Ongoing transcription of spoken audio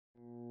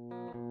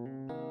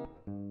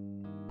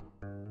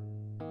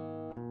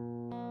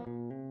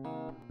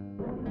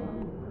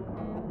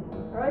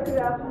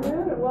Good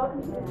afternoon, and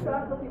welcome to this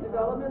faculty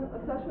development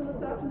session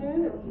this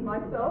afternoon. It's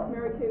myself,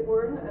 Mary Kate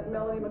Worden, and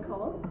Melanie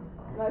McCollum.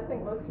 And I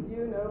think most of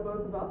you know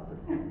both of us.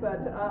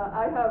 But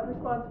I have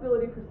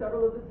responsibility for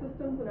several of the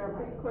systems in our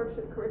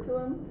pre-clerkship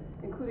curriculum,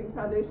 including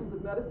Foundations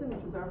of Medicine,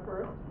 which is our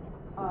first,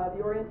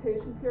 the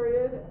orientation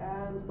period,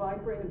 and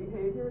mind, brain, and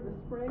behavior this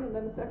spring. And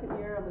then the second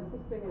year, I'm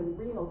assisting in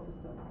renal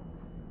system.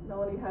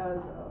 Melanie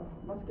has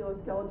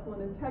musculoskeletal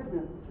and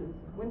integument, which is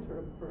winter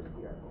of the first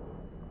year.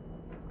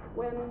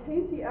 When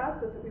Casey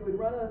asked us if we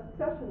would run a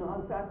session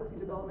on faculty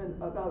development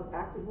about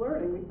active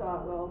learning, we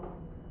thought, well,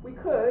 we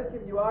could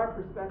give you our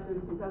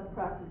perspectives and best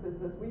practices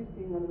as we've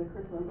seen them in the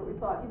curriculum, but we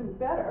thought even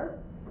better,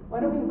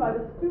 why don't we invite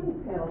a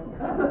student panel to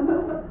come?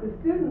 The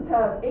students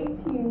have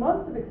 18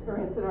 months of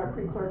experience in our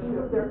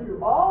pre-clerkship. They're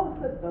through all the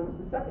systems,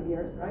 the second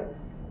years, right?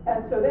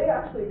 And so they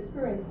actually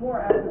experience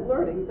more active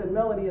learning than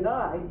Melanie and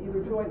I,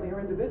 either jointly or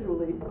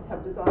individually,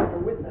 have designed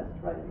or witnessed,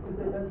 right? Because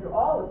they've been through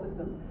all the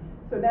systems.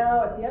 So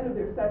now, at the end of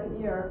their second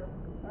year,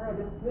 or I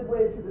guess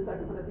midway through the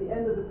second, but at the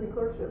end of the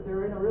pre-clerkship,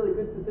 they're in a really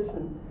good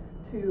position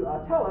to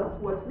tell us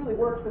what's really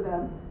worked for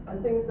them and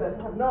things that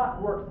have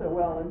not worked so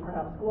well, and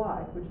perhaps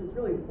why, which is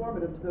really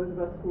informative to those of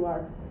us who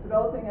are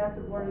developing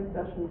active learning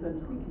sessions and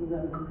tweaking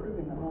them and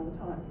improving them all the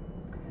time.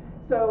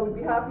 So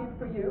we'd be happy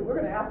for you. We're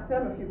going to ask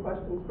them a few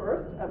questions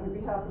first, and we'd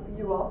be happy for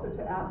you also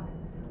to ask.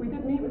 We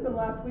did meet with them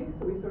last week,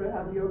 so we sort of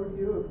have the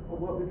overview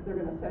of what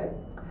they're going to say.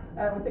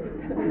 And we think it's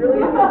going to be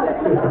really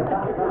interesting.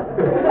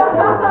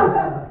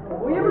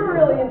 We were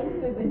really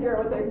interested to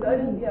hear what they said,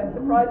 and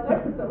surprised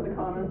us with some of the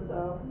comments,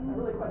 so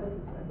really quite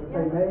interesting. But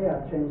they may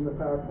change the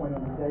PowerPoint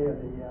on the day of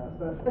the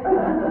session.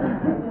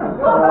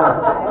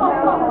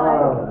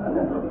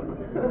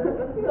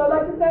 So I'd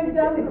like to thank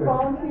them for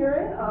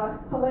volunteering.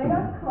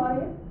 Helena,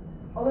 Connie,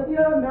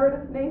 Olivia,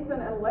 Meredith, Nathan,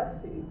 and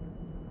Lexi.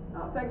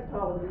 Thanks to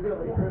all of you,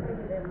 really,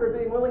 for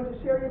being willing to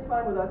share your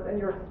time with us and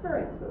your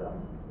experience with us.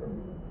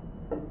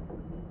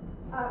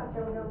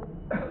 Shall we go?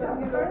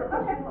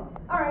 Okay.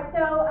 All right.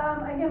 So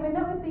again, we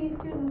met with these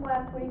students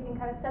last week and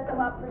kind of set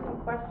them up for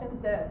some questions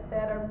that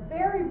are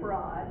very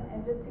broad,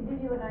 and just to give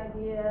you an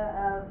idea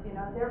of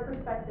their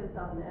perspectives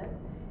on this.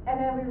 And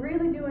then we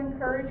really do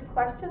encourage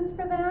questions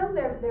for them.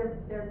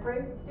 They're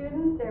great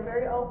students. They're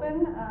very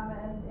open.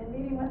 And in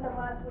meeting with them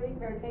last week,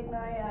 Mary Kate and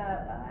I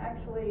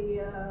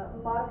actually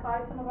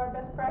modified some of our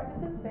best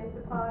practices based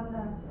upon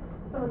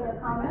some of their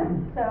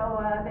comments. So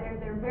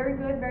they're very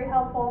good, very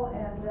helpful,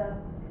 and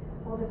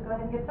we'll just go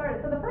ahead and get started.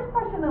 So the first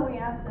question that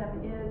we asked them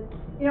is,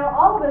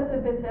 all of us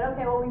have been said,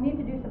 okay, well, we need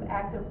to do some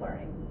active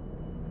learning.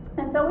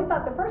 And so we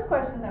thought the first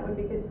question that would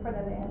be good for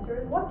them to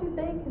answer is, what do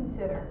they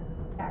consider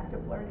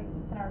active learning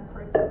in our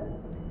curriculum?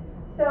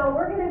 So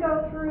we're going to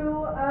go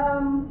through,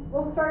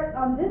 we'll start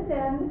on this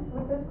end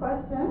with this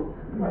question.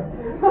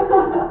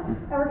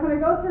 And we're going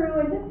to go through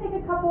and just take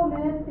a couple of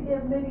minutes to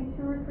give maybe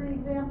 2 or 3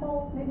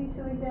 examples, maybe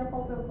 2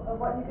 examples of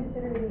what you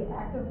consider to be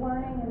active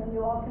learning, and then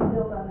you all can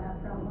build on that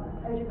from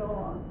as you go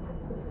along.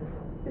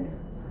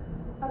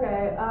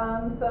 Okay,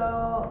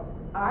 so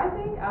I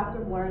think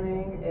active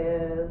learning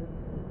is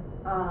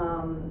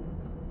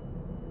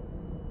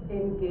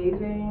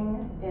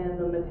engaging in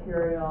the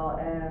material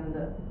and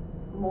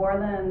more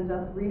than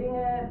just reading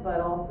it,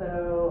 but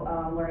also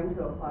learning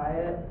to apply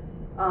it.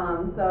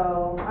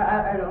 So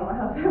I don't know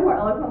how to say more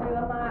eloquently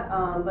than that,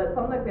 but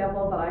some of the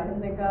examples that I can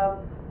think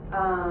of,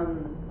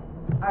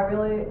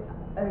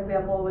 an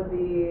example would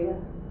be,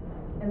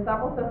 in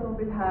several systems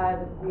we've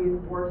had these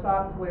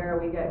workshops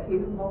where we get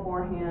cases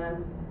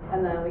beforehand,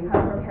 and then we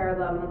kind of prepare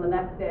them, and then the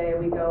next day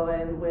we go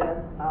in with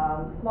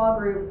small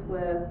groups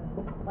with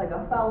like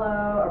a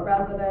fellow, a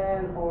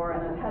resident, or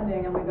an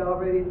attending, and we go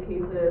over these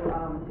cases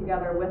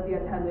together with the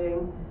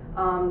attending.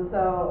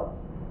 So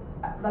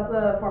that's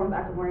a form of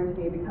active learning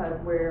to me, because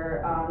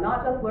we're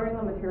not just learning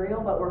the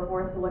material, but we're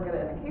forced to look at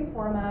it in a case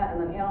format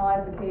and then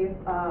analyze the case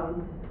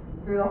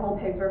through the whole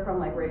picture, from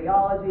like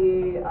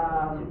radiology,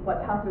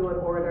 what tests we would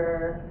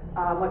order,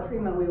 what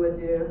treatment we would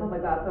do, stuff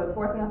like that. So it's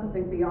forcing us to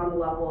think beyond the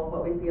level of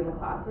what we see in the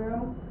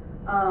classroom.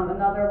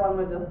 Another one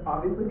would just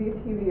obviously be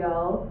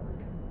TVLs,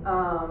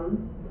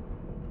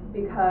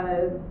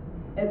 because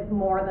it's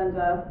more than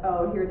just,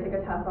 oh, here, take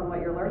a test on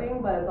what you're learning,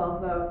 but it's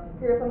also,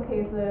 here are some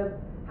cases.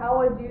 How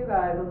would you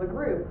guys as a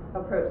group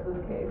approach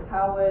this case?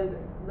 How would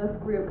this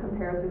group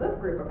compare to this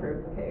group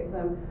approach the case?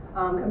 And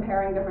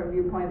comparing different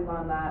viewpoints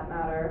on that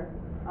matter.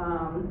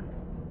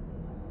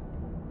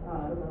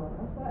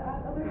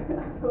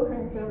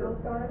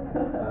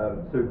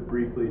 So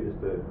briefly,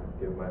 just to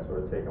give my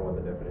sort of take on what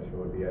the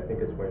definition would be, I think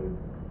it's when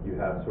you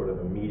have sort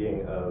of a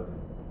meeting of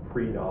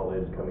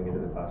pre-knowledge coming into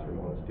the classroom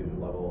on the student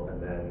level,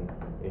 and then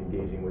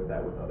engaging with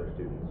that with other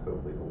students,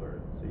 hopefully to learn.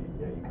 So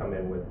you come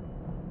in with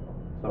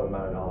some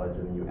amount of knowledge,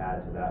 and you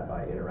add to that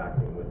by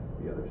interacting with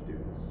the other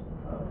students.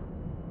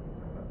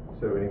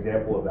 So an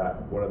example of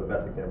that, one of the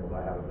best examples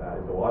I have of that,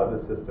 is a lot of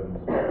the systems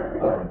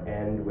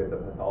end with a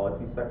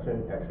pathology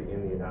section actually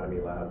in the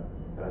anatomy lab,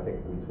 and I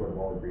think we sort of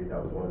all agreed that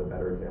was one of the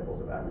better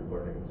examples of active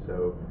learning.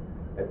 So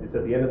it's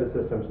at the end of the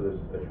system, so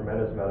there's a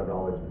tremendous amount of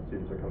knowledge that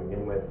students are coming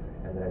in with,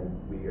 and then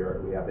we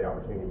have the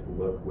opportunity to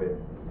look with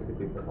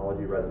typically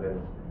pathology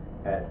residents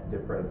at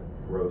different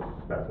gross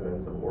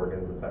specimens of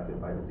organs affected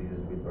by diseases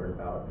we've learned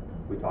about.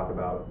 We talk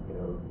about,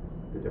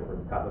 the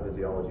different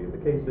pathophysiology of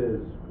the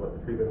cases, what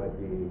the treatment might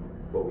be,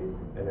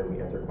 and then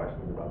we answer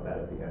questions about that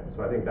at the end.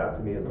 So I think that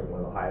to me is like one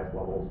of the highest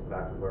levels of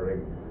active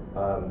learning.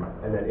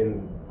 And then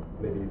in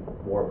maybe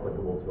more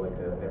applicable to like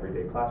an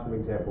everyday classroom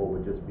example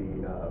would just be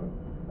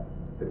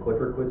the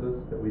clicker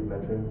quizzes that we've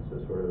mentioned. So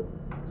sort of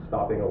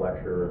stopping a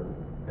lecture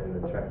and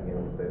then checking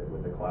in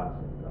with the class,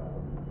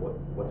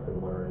 what's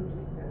been learned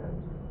and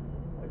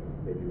like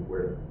maybe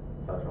where to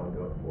touch on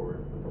going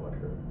forward with the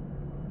lecture.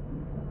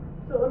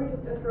 So let me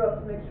just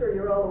interrupt to make sure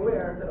you're all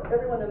aware that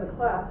everyone in the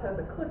class has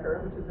a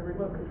clicker, which is a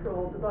remote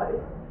control device.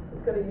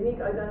 It's got a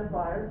unique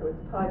identifier, so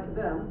it's tied to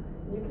them.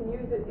 And you can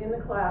use it in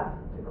the class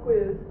to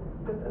quiz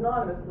just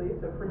anonymously,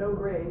 so for no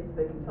grades,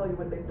 they can tell you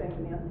what they think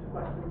in the answer to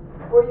questions.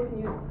 Or you can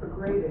use it for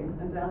grading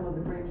and download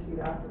the grade sheet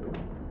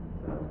afterwards.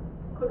 So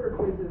clicker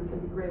quizzes can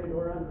be graded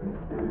or ungraded.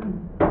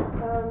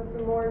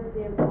 Some more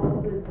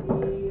examples would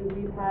be,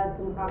 we've had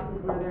some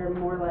classes where they're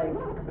more like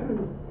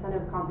kind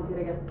of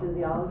complicated, I guess,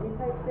 physiology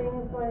type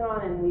things going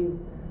on, and we've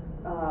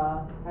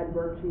had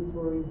worksheets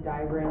where we've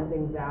diagrammed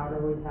things out,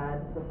 or we've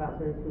had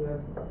professors who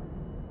have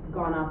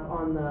gone up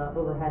on the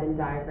overhead in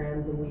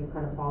diagrams and we've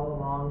kind of followed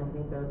along. I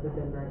think those have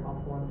been very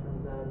helpful in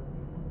terms of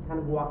kind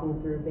of walking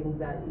through things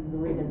that you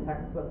can read in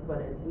textbooks,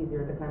 but it's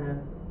easier to kind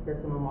of hear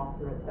someone walk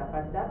through it step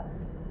by step.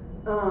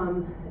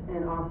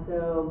 And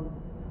also,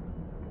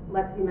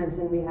 Lexi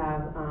mentioned we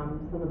have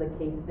some of the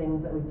case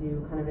things that we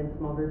do kind of in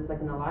small groups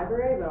like in the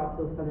library, but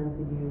also sometimes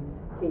we do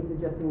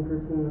cases just in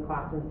groups in the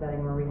classroom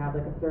setting where we have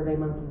like a Survey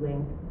Monkey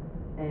link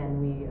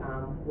and we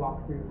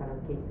walk through kind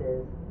of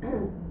cases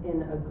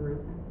in a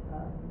group,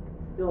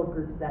 still a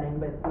group setting,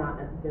 but it's not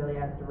necessarily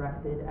as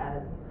directed as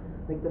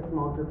like the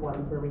small group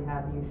ones where we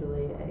have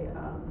usually a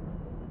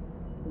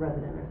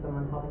resident or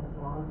someone helping us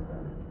along. So.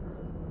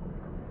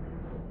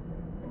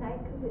 And I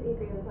completely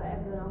agree with what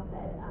everyone else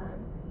said.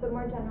 But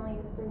more generally,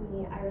 for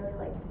me, I really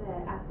like the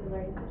active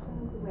learning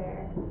sessions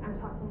where I'm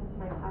talking to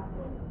my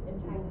classmates and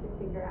trying to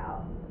figure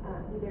out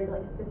either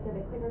like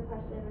specific clicker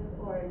questions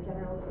or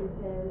general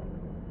cases.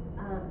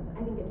 I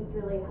think it just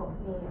really helps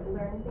me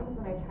learn things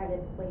when I try to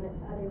explain it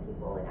to other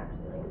people and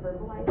actually like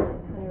verbalize it.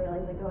 And I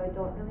realize like, oh, I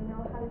don't really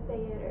know how to say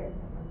it or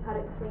how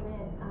to explain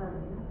it.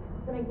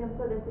 Some examples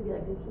of this would be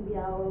like the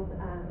TBLs,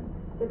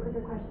 the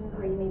clicker questions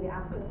where you maybe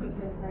ask the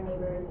teachers to our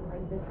neighbors and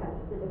like discuss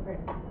the different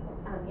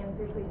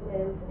answer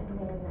choices. And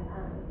then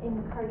in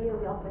cardio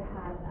we also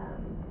had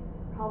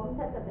problem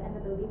sets at the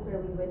end of the week where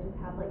we would just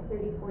have like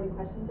 30-40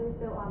 questions or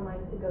so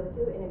online to go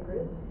through in a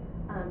group.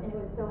 And it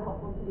was so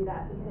helpful to do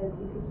that because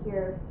you could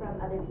hear from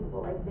other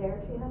people like their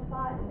train of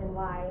thought and then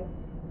why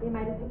they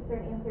might have picked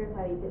certain answers,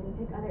 why they didn't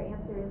pick other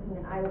answers, and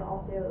then I would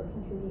also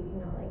contribute,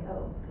 like,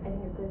 oh, I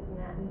think it's this and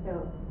that. And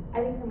so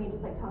I think for me,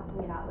 just like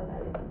talking it out with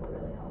other people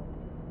really helps.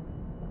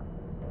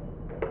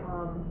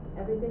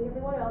 Everything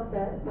everyone else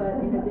said, but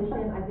in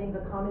addition, I think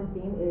a common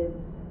theme is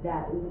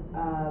that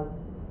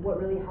what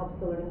really helps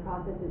the learning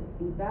process is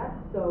feedback.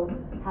 So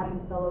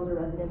having fellows or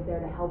residents there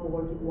to help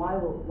while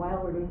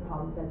we're doing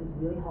problem sets is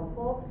really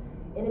helpful.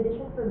 In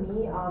addition, for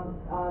me,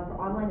 for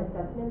online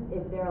assessments, if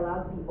they're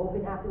allowed to be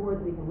open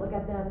afterwards, we can look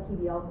at them,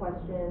 TBL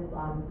questions,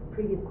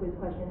 previous quiz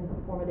questions,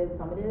 formative,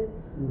 summative.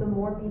 The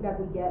more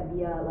feedback we get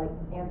via like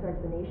answer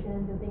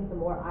explanations and things, the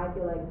more I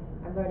feel like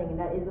I'm learning, and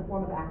that is a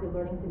form of active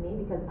learning to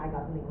me because I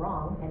got something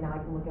wrong and now I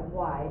can look at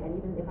why. And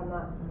even if I'm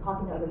not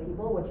talking to other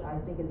people, which I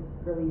think is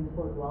really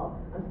useful as well,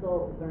 I'm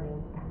still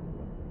learning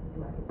actively,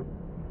 in my opinion.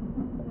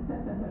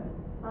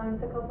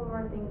 Just a couple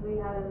more things we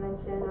haven't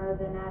mentioned are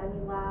the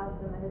anatomy labs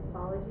and the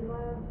histology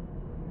lab.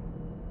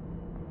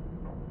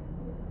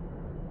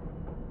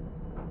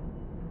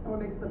 What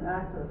makes them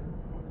active,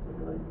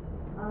 particularly?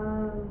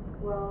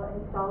 Well,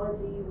 in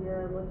histology,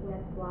 we're looking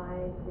at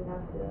slides. We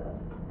have to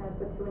kind of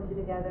put two and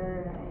two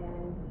together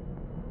and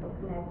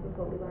connect with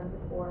what we learned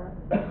before.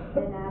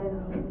 In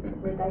anatomy,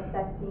 we're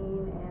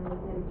dissecting and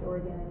looking at each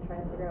organ and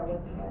trying to figure out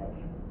what's what.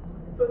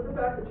 So it's the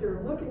fact that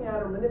you're looking at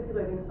or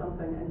manipulating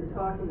something and you're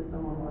talking to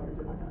someone while you're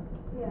doing it.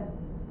 Yes.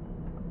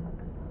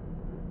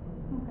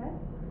 Okay.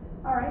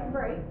 All right,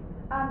 great.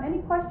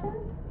 Any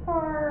questions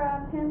for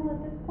our panel at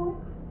this point?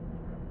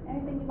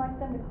 Anything you'd like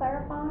them to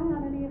clarify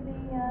on any of the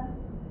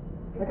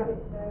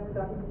Regarding the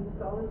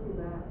histology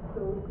lab,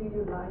 so do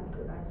you like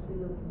to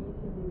actually look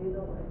each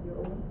individual at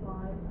your own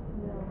slide?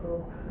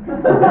 No.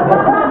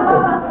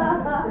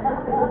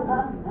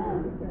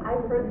 I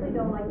personally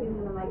don't like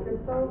using the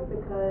microscope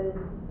because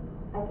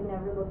I can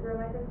never look through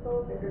a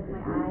microscope. It hurts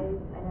my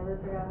eyes. I never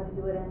figure out how to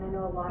do it, and I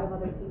know a lot of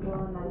other people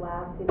in my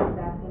lab do the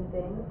exact same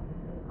thing.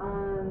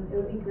 It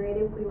would be great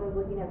if we were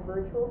looking at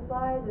virtual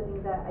slides. I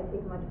think that I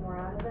take much more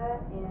out of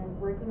that, and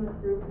working with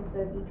groups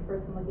instead of each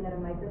person looking at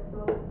a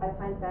microscope, I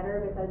find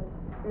better because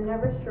you're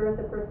never sure if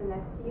the person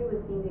next to you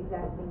is seeing the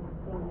exact same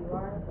thing you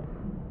are.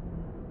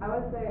 I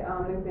would say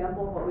an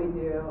example of what we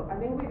do, I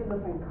think we did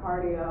this in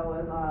cardio,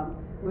 was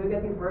we would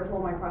get these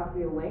virtual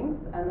microscopy links,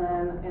 and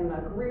then in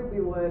a group we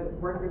would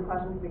work through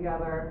questions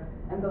together,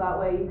 and so that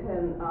way you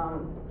can,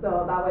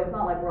 so that way it's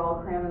not like we're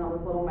all cramming on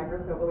this little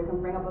microscope, but we can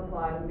bring up a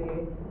slide and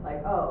be like,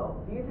 oh,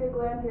 do you see a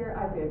gland here?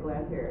 I see a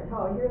gland here.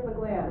 Oh, here's the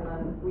gland, and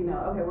then we know,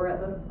 okay, we're at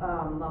this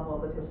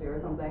level of the tissue or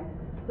something.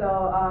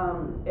 So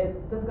it's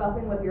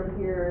discussing with your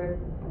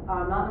peers,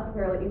 not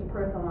necessarily each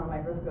person on a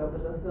microscope, but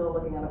just still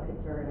looking at a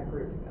picture in a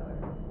group together.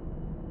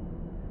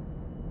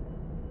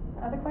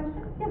 Other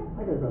questions? Yeah.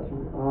 I got a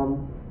question.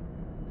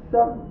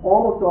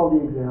 Almost all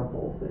the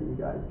examples that you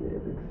guys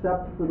gave,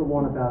 except for the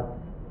one about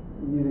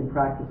using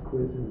practice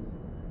quizzes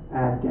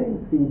and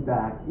getting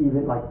feedback,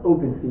 even like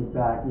open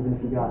feedback, even if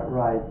you got it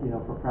right, you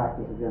know, for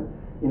practice exams,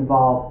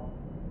 involve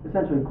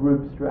essentially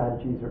group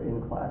strategies or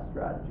in-class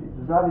strategies.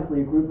 There's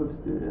obviously a group of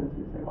students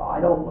who say, well, I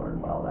don't learn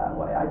well that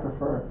way. I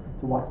prefer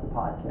to watch the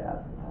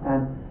podcast.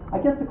 And I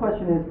guess the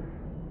question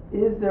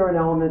is there an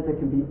element that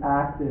can be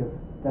active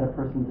that a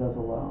person does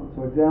alone?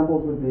 So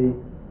examples would be,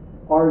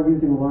 are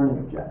using learning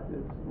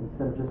objectives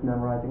instead of just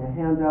memorizing a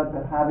handout,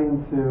 but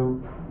having to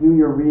do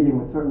your reading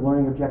with certain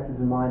learning objectives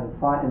in mind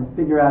and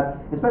figure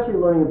out, especially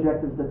learning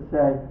objectives that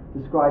say,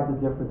 describe the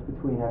difference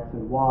between X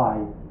and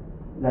Y,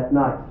 that's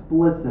not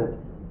explicit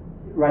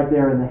right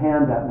there in the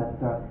handout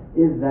necessarily.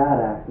 Is that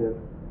active?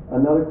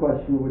 Another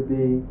question would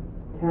be,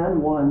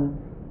 can one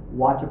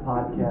watch a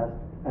podcast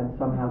and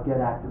somehow get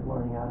active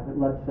learning out of it?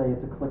 Let's say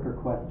it's a clicker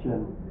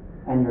question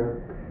and you're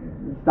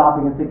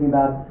stopping and thinking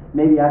about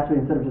maybe actually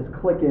instead of just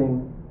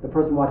clicking the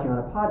person watching on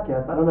a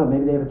podcast, I don't know,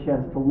 maybe they have a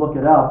chance to look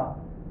it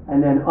up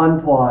and then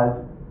unpause.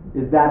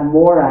 Is that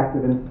more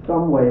active in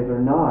some ways or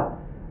not?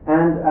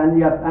 And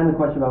the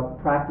question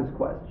about practice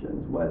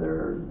questions,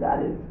 whether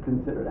that is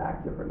considered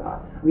active or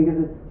not.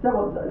 Because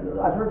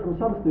I've heard from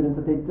some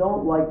students that they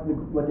don't like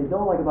what they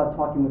don't like about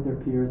talking with their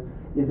peers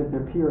is if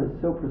their peer is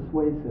so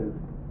persuasive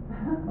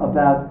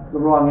about the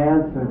wrong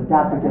answer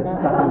that's what gets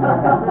stuck in their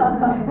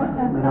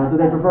head. You know, so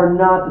they prefer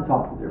not to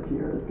talk to their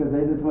peers because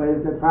they just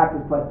if it's a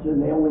practice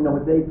question, they only know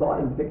what they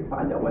thought and they can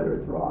find out whether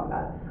it's wrong.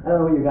 I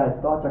don't know what your guys'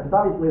 thoughts are, because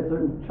obviously a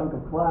certain chunk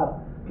of class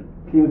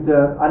seems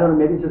to, I don't know,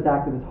 maybe it's just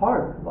active as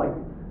harder. Like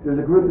there's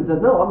a group that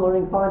says, no, I'm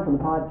learning fine from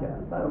the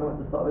podcast. I don't know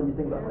what you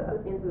think about that.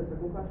 Answer the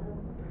second question.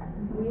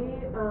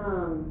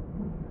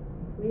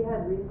 We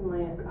had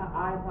recently,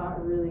 I thought,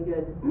 a really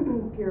good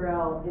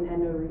Purell in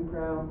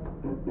EndoRepro.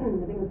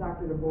 I think it was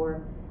Dr.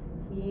 DeBoer.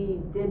 He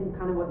did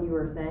kind of what you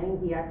were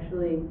saying. He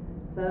actually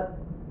set up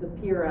the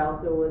Purell,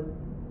 so it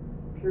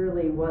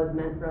was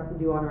meant for us to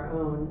do on our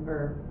own.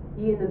 Or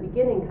he, in the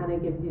beginning, kind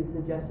of gives you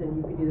the suggestion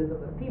you could do this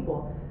with other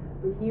people.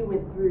 But he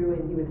went through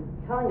and he was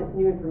telling us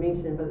new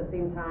information, but at the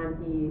same time,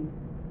 he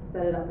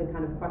set it up in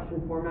kind of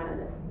question format.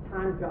 And at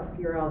times throughout the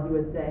Purell, he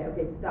would say,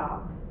 okay,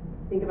 stop.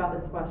 Think about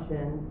this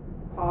question.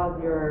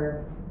 Pause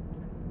your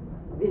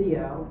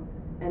video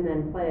and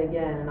then play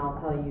again, and I'll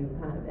tell you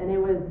kind of. And it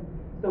was,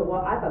 so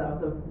what I thought that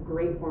was a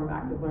great form of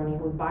active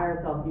learning. It was by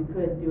ourselves. You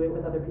could do it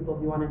with other people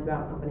if you wanted to. I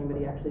don't know if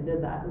anybody actually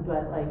did that,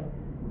 but like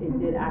it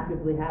did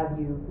actively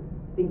have you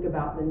think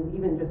about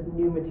even just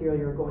new material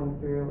you're going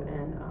through,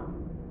 and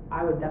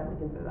I would definitely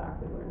consider that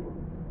active learning.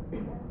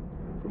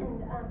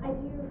 And I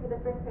do, for the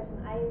first question,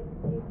 I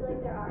do feel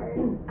like there are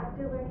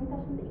active learning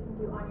sessions that you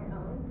can do on your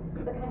own,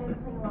 but kind of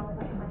playing along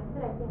with what Connie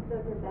said, I think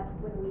those are best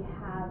when we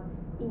have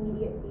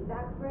immediate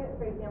feedback for it.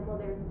 For example,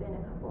 there's been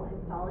a couple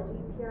histology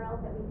PRLs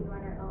that we do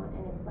on our own,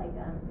 and it's like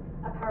a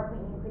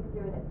PowerPoint you click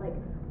through, and it's like,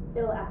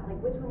 it'll ask like,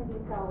 which one of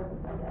these cells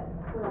is like a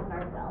cell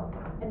cell,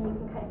 and you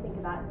can kind of think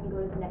about it, and you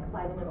go to the next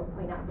slide, and it'll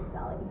point out the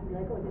cell, and you can be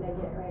like, oh, did I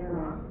get it right or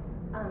wrong?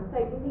 So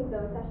I do think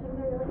those sessions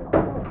are really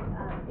helpful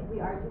if we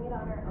are doing it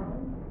on our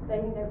own, but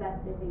I think they're best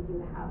if they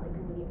do have like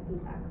immediate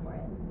feedback for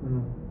it.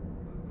 Mm-hmm.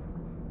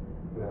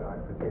 Yeah, I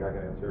think I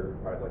can answer,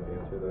 I'd like to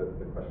answer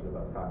the question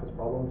about practice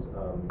problems.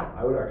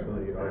 I would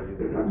actually argue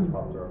that practice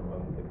problems are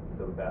among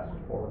the best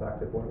form of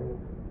active learning.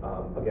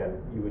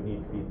 Again, you would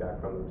need feedback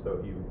from them, so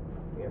if you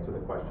answer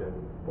the question,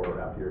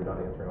 or after you're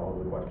done answering all of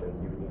the questions,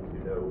 you would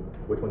need to know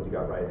which ones you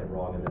got right and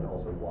wrong, and then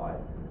also why.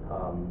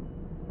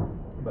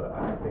 But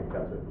I think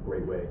that's a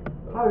great way.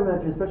 I would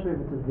imagine, especially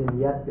if it's a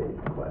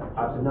vignette-based question,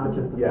 and not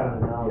just a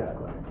knowledge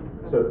question.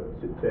 So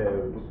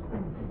to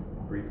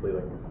briefly,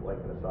 like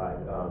an aside,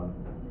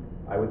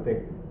 I would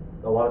think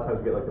a lot of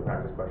times we get like the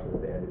practice questions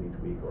at the end of each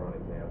week or on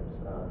exams,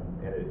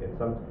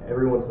 and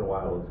every once in a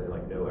while it'll say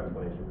like no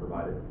explanation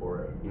provided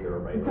for either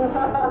a right or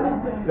wrong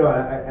answer. No,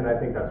 and I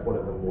think that's one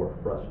of the more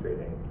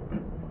frustrating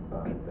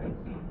things.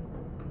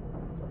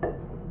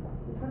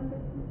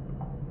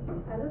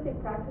 I would say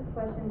practice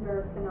questions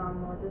are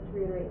phenomenal, just to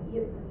reiterate,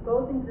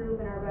 both in group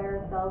and by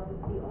ourselves,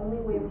 it's the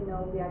only way we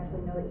know we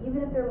actually know it.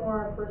 Even if they're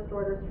more first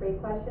order straight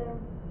questions,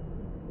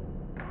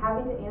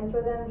 having to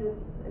answer them just,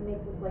 it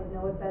makes us like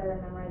know it better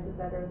and memorize it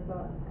better, so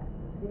I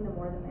think the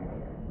more the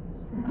merrier.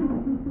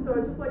 So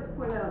I'd just like to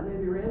point out,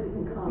 maybe Randy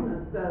can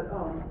comment, that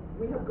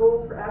we have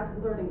goals for active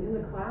learning in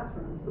the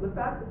classroom. So the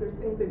fact that there's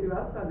things they do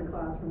outside the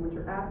classroom which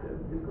are active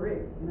is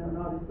great, you know, and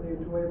obviously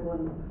enjoyable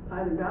and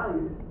highly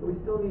valued, but we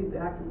still need the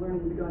active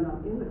learning to be going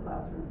on in the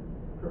classroom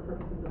for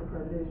purposes of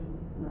accreditation.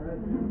 Am I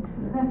right?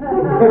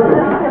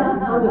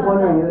 I'm just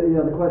wondering, you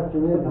know, the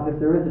question is if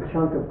there is a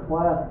chunk of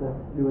class that's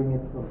doing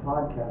it for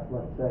podcast,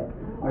 let's say,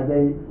 are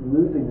they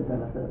losing the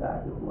benefit of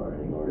active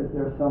learning, or is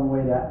there some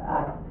way to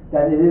act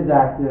that it is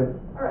active?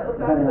 All right, let's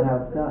ask depending on how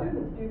the it's done?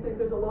 students, do you think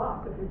there's a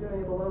loss if you're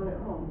doing it alone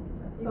at home?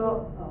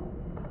 So,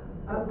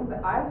 I was gonna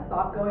say, I've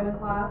stopped going to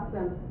class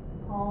since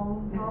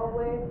home,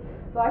 probably,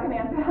 so I can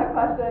answer that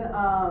question.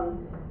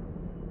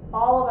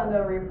 All of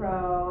Endo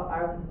Repro,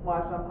 I've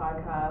watched on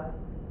podcasts.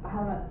 I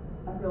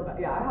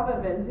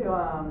haven't been to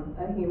a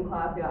HEME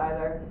class yet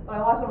either, but I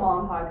watch them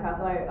all on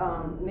podcasts, and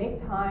I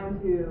make time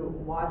to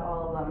watch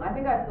all of them, and I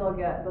think I still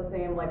get the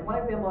same, like, one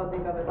example I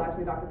think of is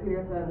actually Dr.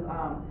 Peterson's,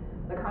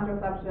 the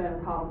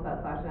contraception problem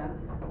set session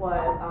was,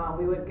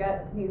 we would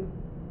get these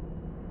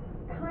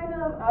kind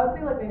of, I would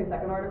say like maybe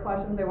second order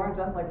questions. They weren't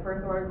just like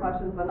first order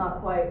questions, but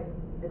not quite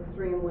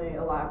extremely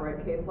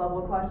elaborate case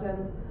level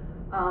questions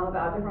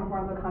about different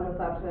forms of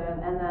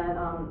contraception. And then,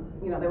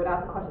 you know, they would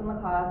ask a question in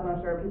the class, and I'm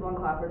sure people in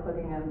class were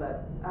clicking in,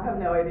 but I have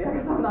no idea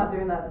because I'm not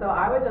doing that. So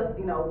I would just,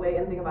 you know, wait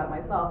and think about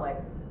it myself,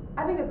 like,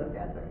 I think it's this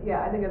answer.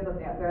 Yeah, I think it's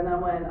this answer. And then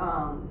when,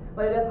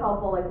 but it is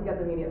helpful, like, to get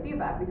the immediate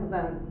feedback, because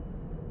then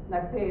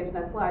next page,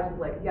 next slide,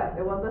 she's like, yes,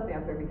 it was this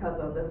answer because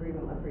of this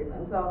reason, this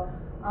reason. So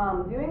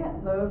doing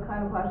those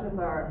kind of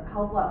questions are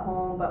helpful at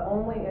home, but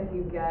only if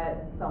you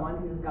get someone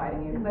who's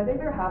guiding you. Because I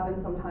think there have been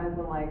some times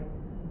when, like,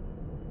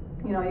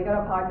 you know, you get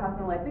a podcast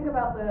and like, think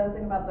about this,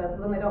 but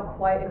then they don't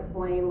quite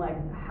explain like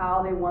how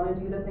they wanted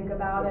you to think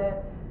about it.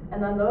 And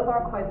then those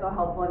aren't quite so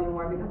helpful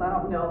anymore because I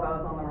don't know if I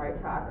was on the right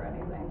track or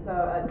anything. So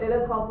it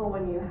is helpful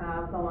when you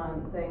have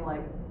someone saying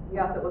like,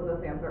 yes, it was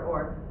this answer,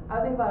 or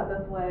I think about it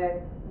this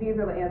way, these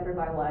are the answers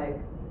I like,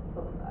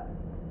 stuff like that.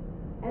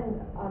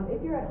 And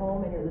if you're at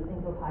home and you're listening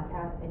to a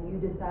podcast and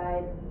you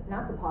decide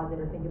not to pause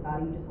it or think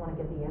about it, you just want to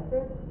get the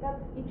answers, that's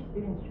each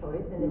student's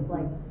choice, and it's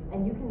like,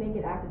 and you can make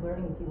it active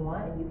learning if you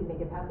want, and you can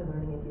make it passive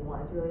learning if you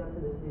want. It's really up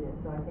to the student.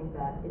 So I think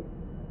that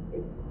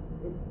it's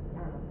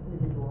I don't know,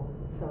 individual.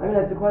 So I mean,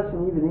 it's a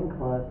question even in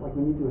class, like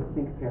when you do a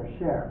think, pair,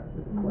 share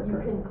with a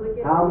clicker. You can click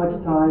it. How much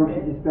time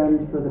should you spend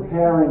for the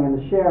pairing and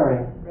the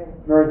sharing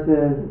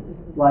versus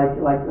like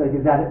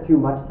is that too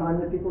much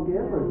time that people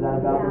give, or is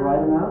that about the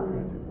right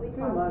amount?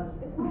 Too much.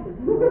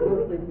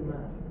 Mostly too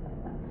much.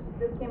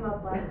 This came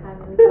up last time.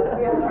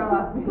 We had our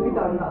last meeting, we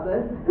talked about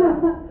this.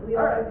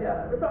 All right,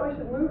 yeah, we probably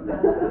should move then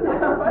to the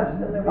second question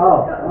that we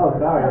discussed. Oh,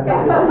 sorry. Okay.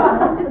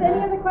 Just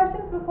any other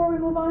questions before we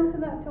move on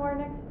to our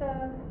next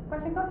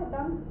question? Go ahead,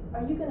 Don.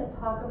 Are you gonna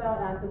talk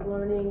about active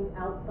learning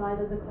outside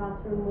of the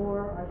classroom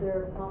more? Are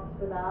there talks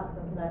for that?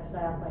 Or should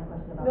I ask my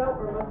question about No, that?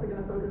 we're mostly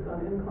going to focus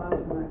on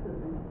in-classroom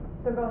activities.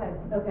 So go ahead.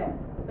 Okay,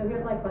 so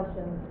here's my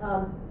question.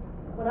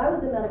 When I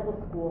was in medical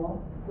school,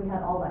 we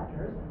had all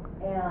lectures,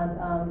 and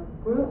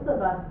groups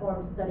of us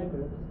formed study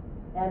groups,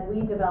 and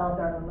we developed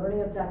our own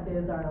learning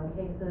objectives, our own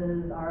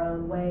cases, our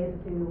own ways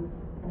to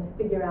kind of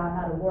figure out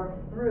how to work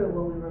through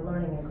what we were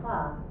learning in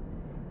class,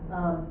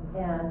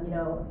 and, you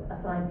know,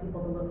 assign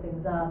people to look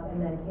things up, and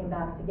then came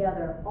back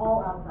together,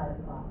 all outside of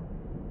class.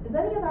 Does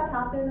any of that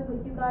happen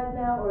with you guys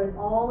now, or is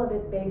all of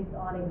it based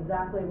on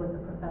exactly what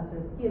the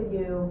professors give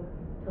you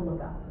to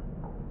look up,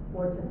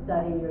 or to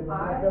study, or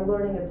the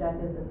learning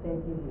objectives that they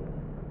give you?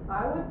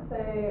 I would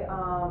say,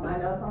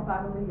 I know some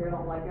faculty here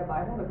don't like it, but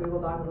I think the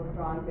Google Doc is a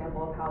strong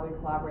example of how we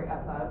collaborate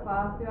outside of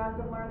class through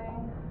active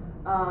learning.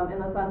 In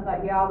the sense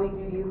that, yeah, we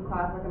do use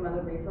class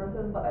recommended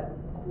resources, but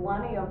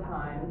plenty of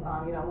times,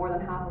 you know, more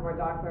than half of our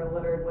docs are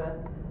littered with,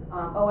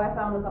 oh, I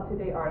found this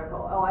up-to-date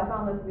article. Oh, I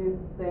found this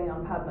new thing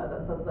on PubMed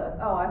that says this.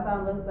 Oh, I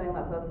found this thing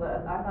that says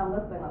this. I found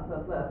this thing that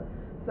says this.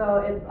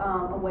 So it's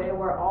a way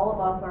where all of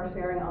us are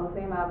sharing on the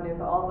same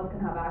avenue, so all of us can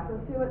have access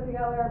to it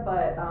together.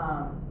 But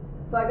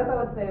so I guess I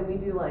would say we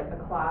do like a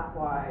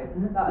class-wide,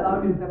 that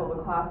would be an example of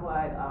a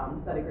class-wide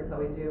study group that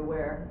we do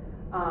where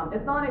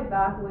it's not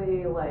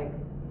exactly like,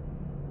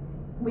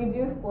 we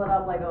do split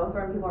up like, oh,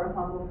 certain people are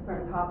responsible for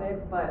certain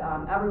topics, but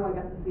everyone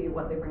gets to see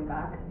what they bring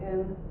back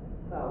in,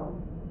 so.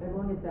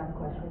 Everyone gets to ask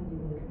questions, you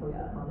can just post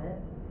a comment.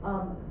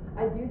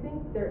 I do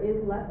think there is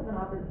less of an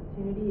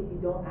opportunity if you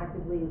don't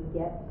actively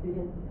get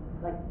students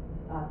like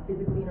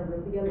physically in a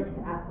room together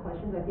to ask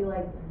questions. I feel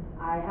like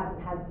I haven't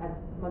had as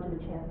much of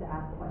a chance to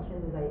ask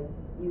questions as I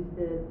used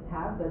to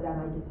have, but that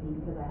might just be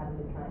because I haven't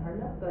been trying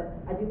hard enough. But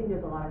I do think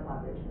there's a lot of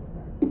collaboration with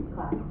that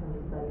class in terms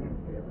of studying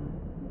material.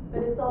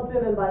 But it's all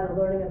driven by the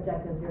learning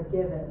objectives you're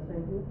given, so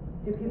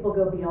do people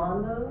go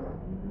beyond those?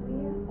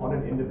 On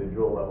an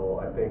individual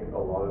level, I think a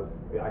lot of,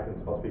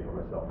 I'll speak for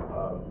myself.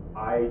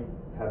 I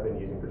have been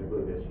using,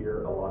 particularly this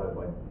year, a lot of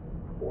like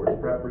boards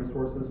prep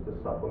resources to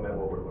supplement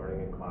what we're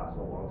learning in class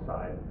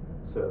alongside.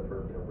 So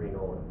for, you know,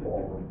 renal and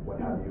fall and what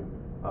have you.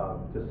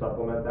 to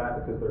supplement that,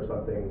 because there are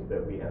some things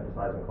that we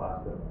emphasize in class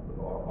that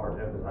aren't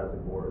emphasized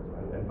in boards,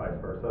 and vice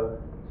versa.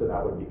 So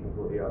that would be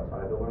completely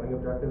outside the learning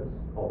objectives,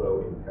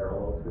 although in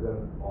parallel to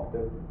them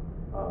often,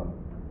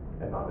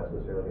 and not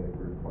necessarily in the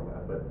group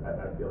format. But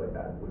I feel like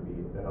that would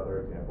be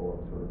another example of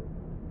sort of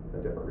a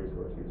different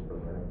resource use for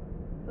learning.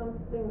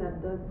 Something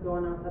that does go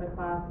on outside of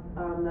class,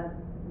 that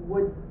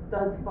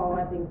does follow,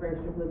 I think, very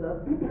strictly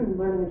the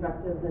learning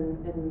objectives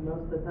in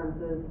most of the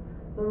senses.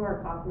 Some of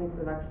our classmates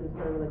have actually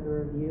started like a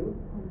review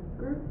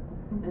group,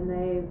 and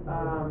they've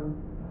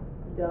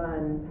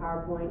done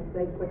PowerPoints.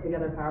 They've put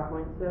together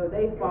PowerPoints, so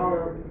they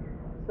follow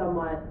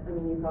somewhat. I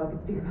mean, you probably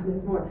could speak about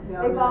this more.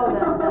 Yeah, They follow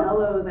the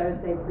LOs, I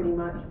would say, pretty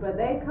much, but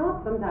they come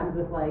up sometimes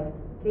with like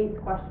case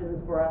questions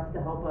for us to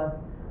help us.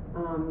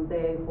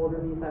 They hold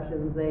review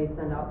sessions. They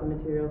send out the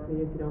material, so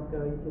if you don't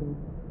go, you can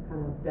kind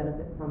of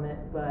benefit from it.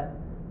 But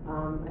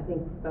I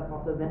think that's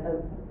also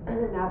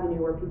an avenue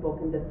where people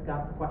can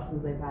discuss questions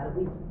they've had, at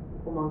least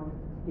amongst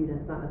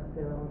students, not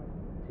necessarily amongst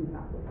two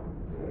faculty.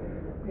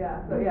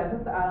 Yeah, so yeah,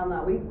 just to add on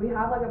that, we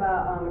have like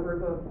about a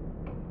group of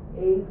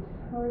 8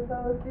 or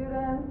so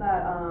students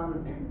that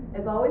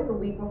it's always the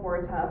week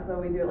before a test,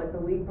 so we do it like the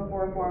week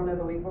before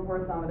formative, the week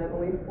before summative, and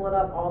we split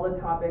up all the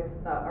topics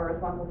that are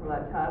responsible for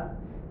that test,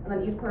 and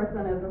then each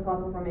person is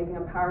responsible for making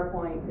a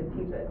PowerPoint to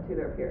teach it to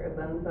their peers.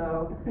 And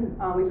so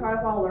we try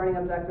to follow learning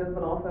objectives,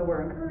 but also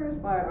we're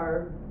encouraged by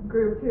our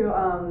group to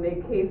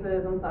make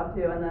cases and stuff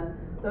too, and then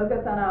those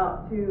get sent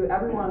out to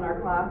everyone in our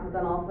class. But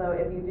then also,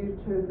 if you do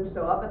choose to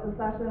show up at the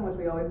session, which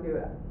we always do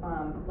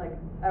like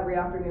every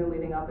afternoon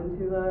leading up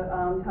into the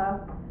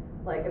test,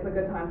 like it's a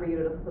good time for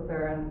you to just sit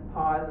there and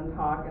pause and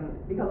talk, and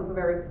because it's a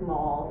very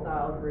small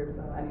style group,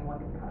 so anyone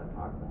can kind of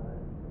talk about it.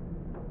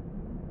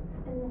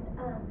 And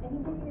I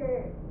think if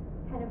you're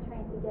kind of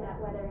trying to get at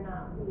whether or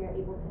not we are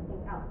able to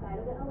think outside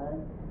of the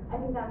LOs, I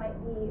think that might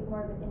be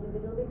more of an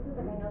individual basis.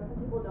 Like I know some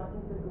people don't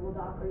use the Google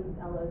Doc or use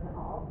LOs at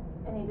all,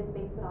 and they just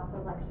base it off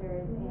of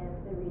lectures and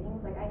the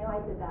readings. Like I know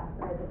I did that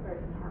for the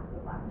first half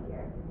of last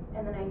year,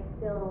 and then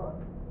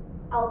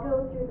I'll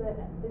go through the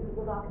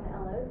Google Doc and the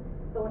LOs,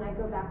 but when I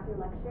go back through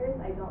lectures,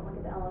 I don't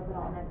look at the LOs at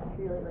all, and that's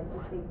purely like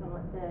just based on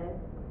what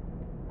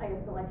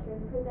the lecture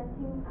is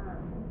presenting.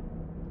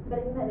 But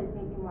I think that is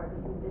maybe more of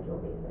an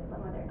individual basis on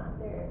whether or not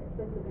they're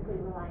specifically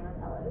relying on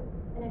LOs.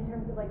 And in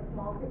terms of like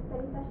small group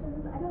study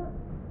sessions,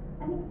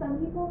 I think some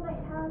people might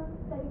have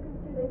study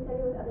groups where they study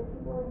with other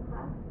people in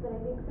class, but I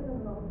think for the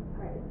most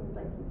part it seems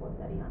like people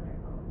study on their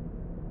own.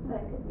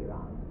 But I could be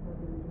wrong.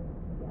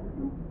 Yeah.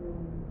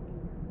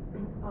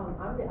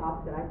 I'm the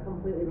opposite. I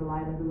completely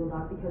rely on a Google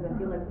Doc because I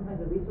feel like sometimes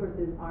the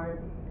resources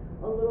aren't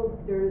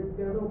they're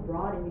a little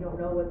broad, and you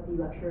don't know what the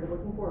lecturer is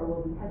looking for or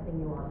will be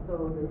testing you on.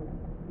 So the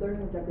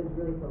learning objectives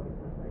really focus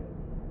on study.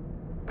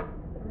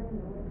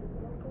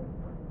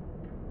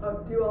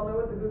 Do you all know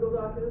what the Google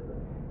Doc is?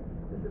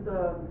 This is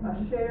a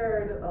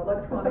shared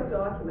electronic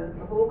document.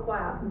 The whole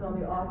class is on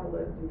the author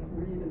list. You can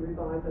read and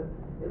revise it.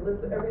 It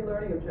lists every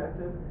learning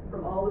objective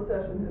from all the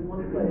sessions in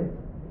one place,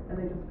 and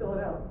they just fill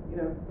it out. You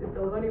know, if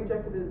the learning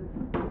objective is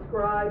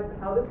describe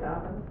how this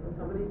happens, and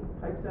somebody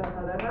types out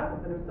how that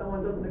happens, and if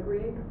someone doesn't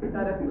agree with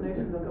that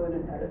explanation, they'll go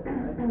in and edit.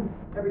 Right?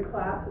 Every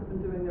class has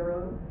been doing their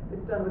own.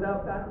 It's done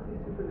without faculty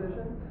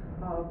supervision.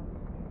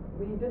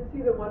 We did see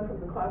the one from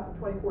the class of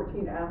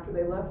 2014 after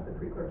they left the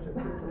pre-clerkship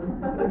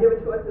curriculum. So they give it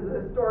to us as a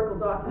historical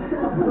document,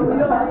 but we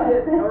don't read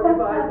it or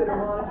revise it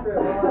or monitor it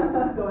while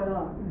it's going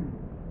on.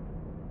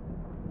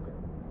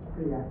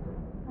 Pretty active.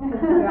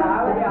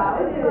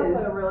 Yeah, it is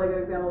a really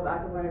good example of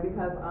active learning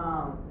because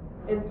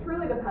it's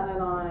truly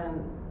dependent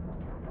on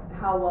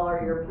how well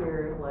are your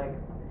peers like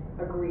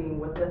agreeing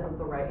with this is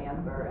the right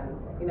answer. And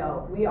you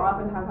know, we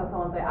oftentimes have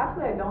someone say,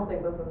 actually I don't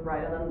think this is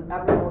right, and then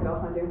everyone will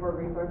go hunting for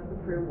resources to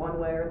prove one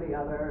way or the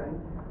other, and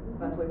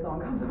eventually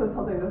someone comes up with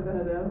something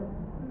definitive.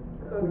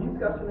 So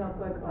discussion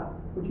outside class.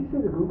 Would you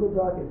say the Google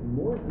Doc is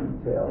more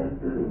detailed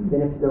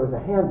than if there was a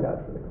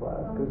handout for the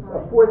class? Because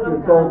a fourth year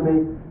told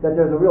me that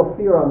there's a real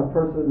fear on the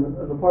part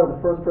of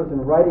the first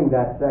person writing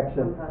that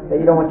section that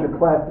you don't want your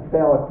class to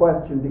fail a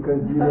question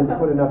because you didn't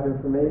put enough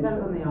information.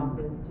 Depends on the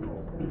authors too.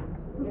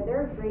 Yeah,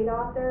 there are great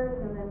authors,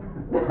 and then.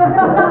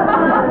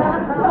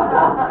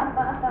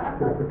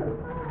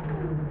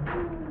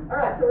 All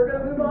right, so we're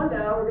going to move on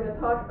now. We're going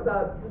to talk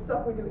about the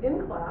stuff we do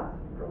in class,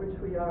 for which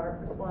we are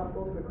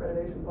responsible to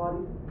accreditation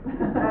bodies,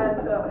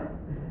 and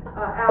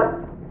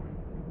ask,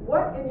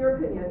 what, in your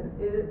opinion,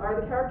 are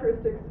the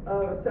characteristics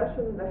of a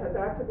session that has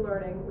active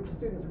learning, which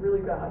students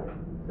really value?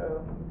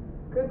 So,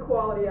 good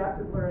quality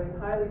active learning,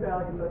 highly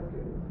valued by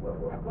students. What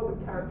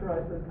would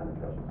characterize those kind of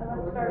sessions?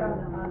 Let's start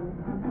on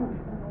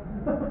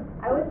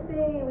I would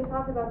say, we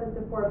talked about this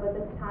before, but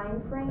the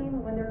time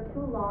frame, when they're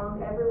too long,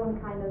 everyone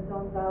kind of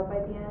zones out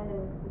by the end,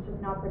 and it's just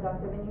not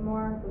productive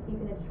anymore. So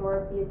keeping it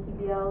short, be it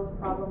TBLs,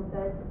 problem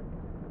sets.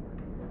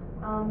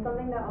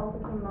 Something that also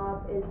came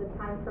up is the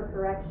time for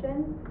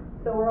correction.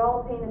 So we're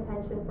all paying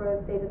attention for,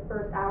 say, the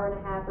first hour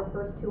and a half or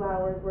first 2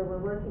 hours where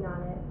we're working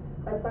on it.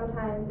 But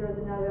sometimes there's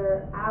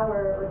another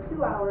hour or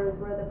 2 hours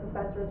where the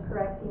professor is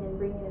correcting and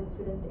bringing in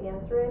students to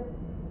answer it.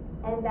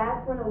 And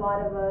that's when a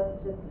lot of us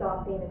just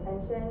stop paying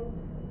attention,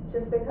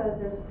 just because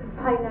there's a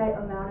finite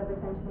amount of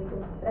attention we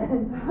can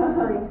spend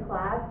for each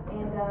class.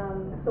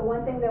 And so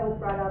one thing that was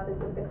brought up is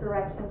that the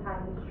correction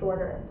time is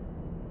shorter.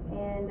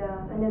 And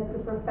if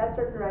the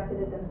professor corrected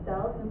it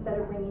themselves, instead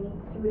of bringing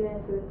each student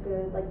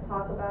to like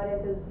talk about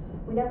it, because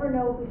we never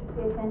know if we should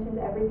pay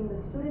attention to everything the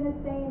student is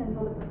saying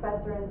until the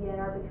professor in the end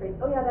arbitrates,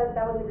 oh yeah, that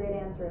was a great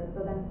answer.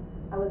 So then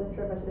I wasn't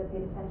sure if I should have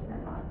paid attention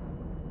or not.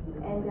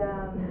 And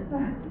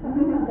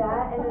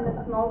that, and then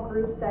the small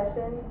group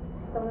session,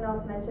 someone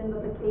else mentioned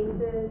with the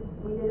cases,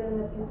 we did it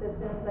in a few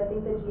systems. I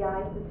think the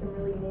GI system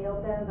really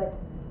nailed them, but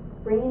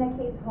bringing a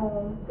case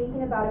home,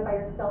 thinking about it by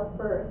yourself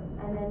first,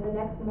 and then the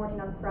next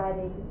morning on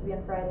Friday, it used to be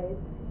on Fridays,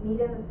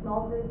 meet in the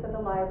small groups at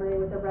the library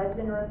with a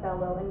resident or a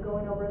fellow and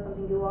going over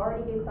something you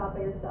already gave thought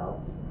by yourself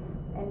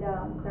and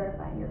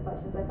clarifying your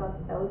questions. I thought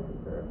that was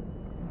superb.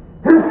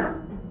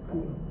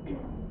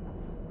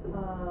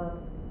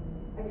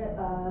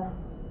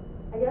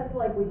 I guess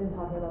like we've been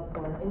talking about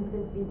before,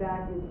 instant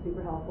feedback is super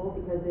helpful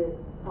because it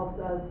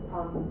helps us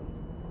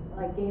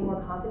like gain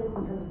more confidence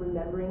in terms of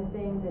remembering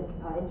things and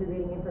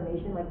integrating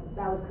information. Like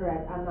that was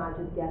correct. I'm not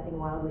just guessing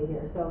wildly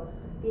here. So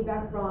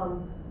feedback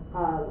from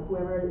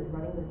whoever is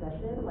running the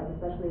session, like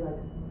especially like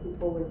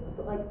people with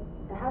like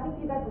having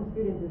feedback from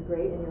students is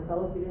great, and your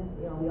fellow students,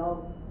 you know, we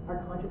all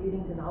are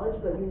contributing to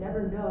knowledge, but you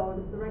never know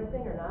if it's the right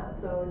thing or not.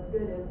 So it's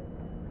good if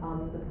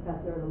the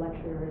professor or the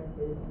lecturer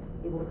is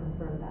able to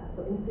confirm that.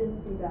 So instant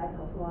feedback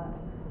helps a lot.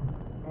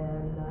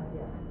 And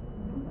yeah.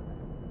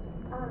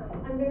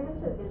 I'm very much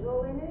a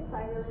visual learner, so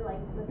I really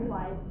like the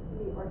slides to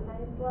be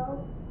organized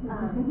well.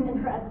 And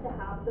for us to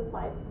have the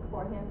slides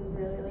beforehand is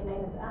really, really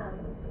nice.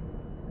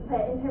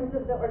 But in terms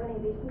of the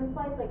organization of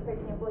slides, like for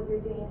example, if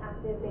you're doing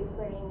active-based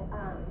learning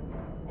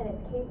and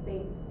it's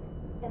case-based,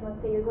 and let's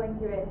say you're going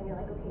through it and you're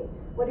like, okay,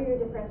 what are your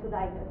differential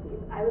diagnoses?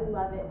 I would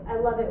love it. I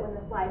love it when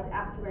the slides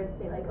afterwards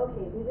say like,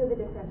 okay, these are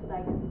the differential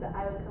diagnoses that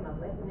I would come up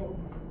with, and then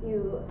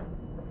you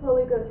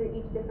slowly go through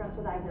each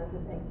differential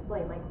diagnosis and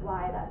explain like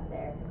why that's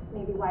there,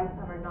 maybe why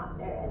some are not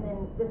there, and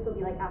then this will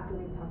be like after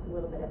we've talked a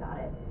little bit about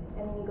it,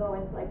 and then you go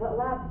into like what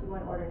labs do you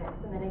want to order next,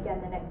 and then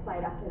again the next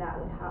slide after that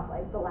would have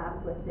like the labs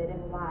listed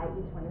and why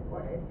each one is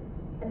ordered,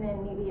 and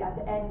then maybe at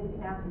the end you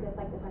can ask us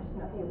like the question,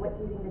 okay, what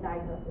do you think the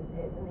diagnosis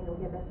is, and then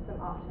you'll give us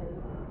some options,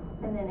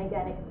 and then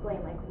again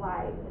explain like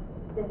why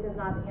this is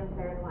not the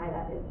answer and why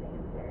that is the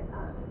answer.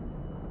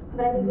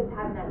 But I think just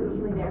having that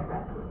visually there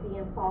for us to see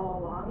and follow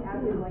along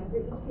as we're going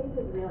through each case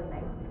is really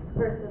nice,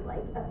 versus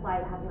like a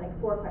slide having like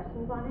 4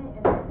 questions on it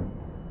and then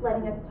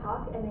letting us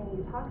talk and then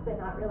you talk, but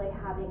not really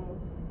having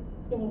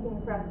anything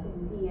for us to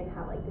see and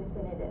have like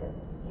definitive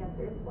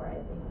answers for it.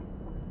 I think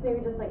maybe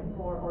just like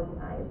more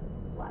organized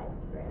slides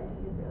for it, I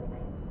think is really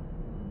nice.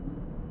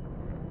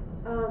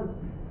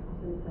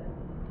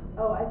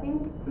 I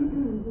think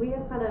we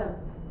have kind of,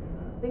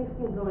 things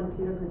can go in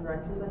 2 different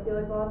directions, I feel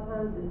like a lot of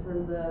times, in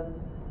terms of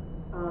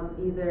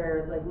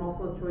either like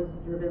multiple choice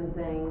driven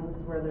things,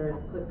 whether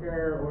it's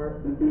clicker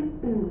or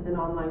an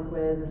online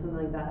quiz or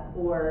something like that,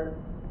 or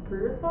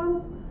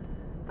pre-response.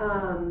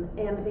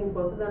 And I think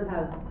both of them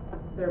have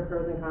their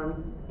pros and cons,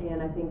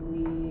 and I think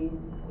we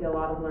get a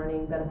lot of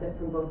learning benefit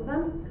from both of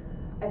them.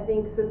 I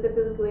think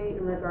specifically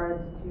in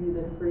regards to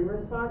the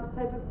pre-response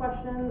type of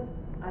questions,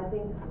 I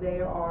think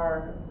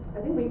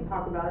we've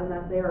talked about it in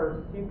that they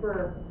are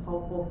super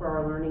helpful for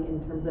our learning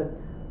in terms of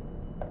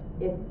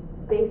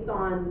based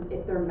on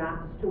if they're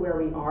matched to where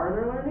we are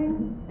in our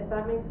learning, if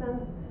that makes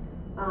sense.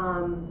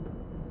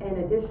 And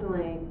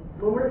additionally,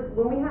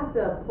 when we have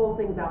to pull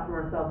things out from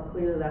ourselves,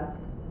 clearly that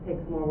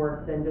takes more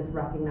work than just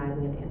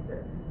recognizing an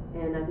answer.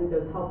 And I think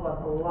those help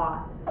us a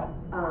lot.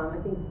 I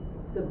think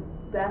the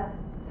best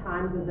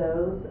times of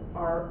those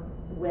are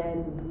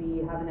when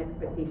we have an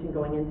expectation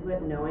going into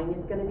it, knowing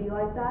it's going to be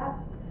like that.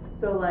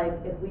 So like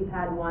if we've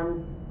had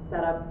one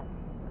set up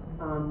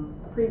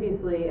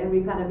previously and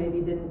we kind of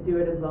maybe didn't do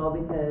it as well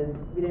because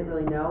we didn't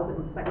really know, but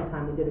the second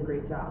time we did a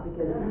great job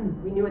because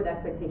we knew what the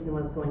expectation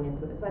was going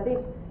into it. So I think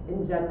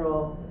in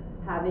general,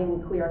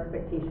 having clear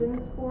expectations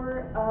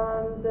for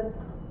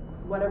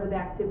whatever the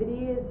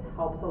activity is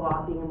helps a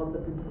lot, being able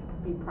to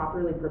be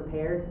properly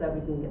prepared so that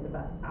we can get the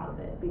best out of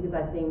it, because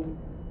I think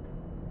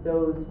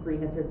those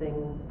pre-answer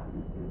things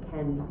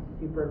can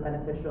be super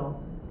beneficial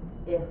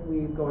if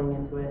we're going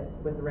into it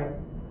with the right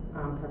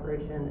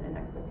preparation and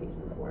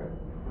expectations for it.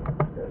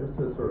 Yeah, just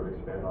to sort of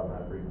expand on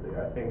that briefly,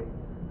 I think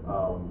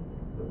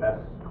the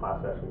best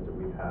class sessions that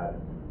we've had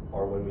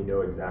are when we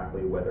know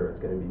exactly whether it's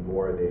going to be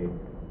more of a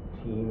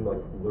team like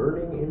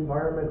learning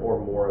environment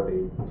or more of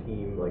a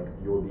team like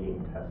you're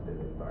being tested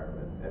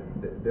environment.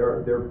 And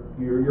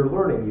you're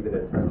learning even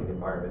in a testing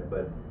environment,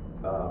 but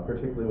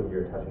particularly when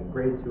you're attaching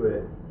grade to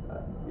it,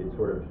 it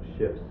sort of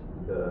shifts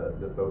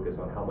the focus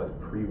on how much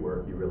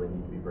pre-work you really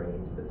need to be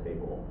bringing to the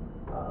table.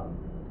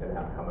 And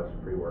how much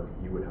pre-work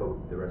you would hope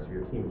the rest of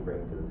your team is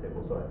bringing to the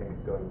table. So I think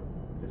just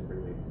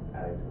briefly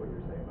adding to what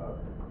you're saying about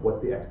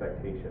what's the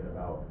expectation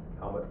about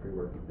how much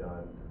pre-work you've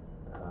done,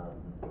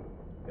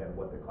 and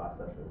what the class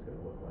session is going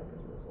to look like as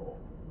a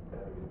result.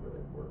 I think is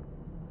really important.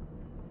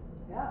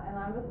 Yeah, and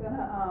I'm just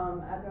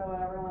gonna, echo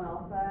what everyone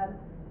else said.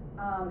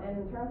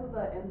 In terms of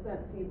the instant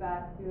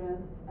feedback,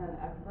 students and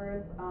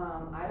experts,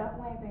 I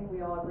definitely think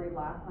we all agreed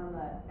last time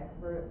that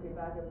expert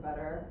feedback is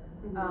better.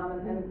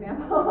 An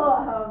example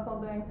of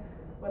something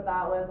with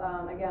that was,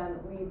 again,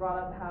 we brought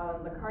up how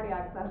in the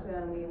cardiac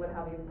session, we would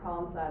have these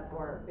problem sets,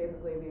 or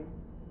basically these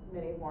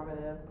mini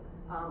formative,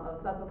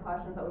 of sets of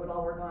questions that we would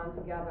all work on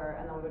together,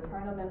 and then we would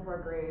turn them in for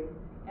a grade.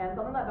 And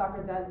something that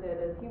Dr. Dent did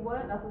is he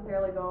wouldn't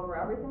necessarily go over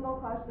every single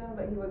question,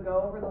 but he would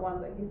go over the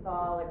ones that he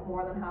saw like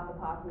more than half the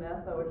class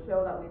missed, so it would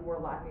show that we were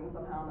lacking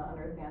somehow in the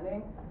understanding.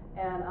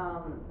 And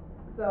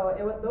so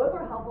those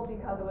were helpful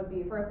because it would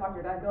be first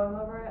Dr. Dent going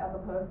over it as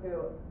opposed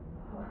to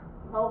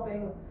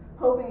hoping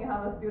you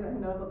have a student who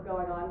knows what's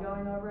going on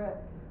going over it.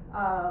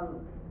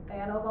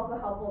 And it was also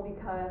helpful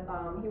because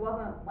he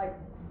wasn't like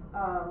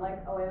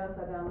Elena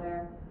said down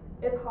there,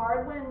 it's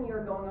hard when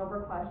you're going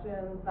over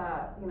questions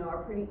that, you know,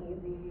 are pretty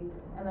easy,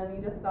 and then the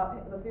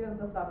students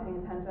just stop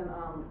paying attention.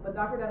 But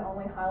Dr. Dent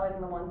only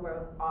highlighting the ones where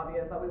it was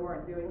obvious that we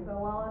weren't doing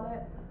so well at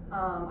it.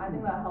 I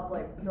think that helped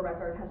like direct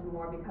our attention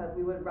more because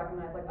we would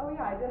recognize like, oh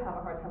yeah, I did have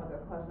a hard time with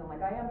this question.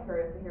 Like I am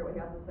curious to hear what he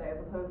has to say,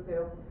 as opposed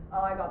to,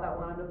 oh, I got that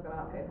one, I'm just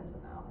gonna pay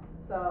attention now.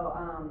 So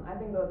I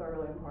think those are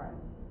really important.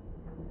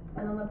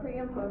 And then the pre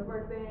and post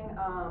work thing,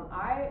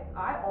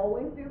 I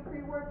always do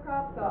pre-work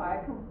prep, so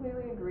I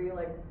completely agree.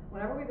 Like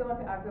whenever we go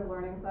into active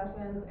learning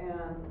sessions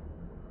and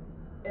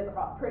it's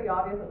pretty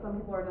obvious that some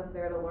people are just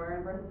there to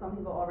learn versus some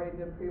people already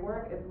did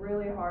pre-work, it's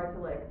really hard to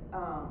like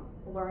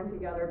learn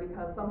together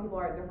because some people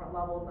are at different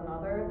levels than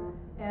others.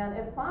 And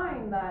it's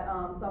fine that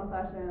some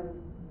sessions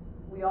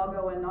we all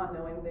go in not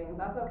knowing things.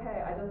 That's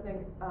okay. I just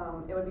think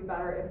it would be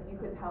better if you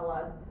could tell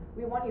us,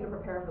 we want you to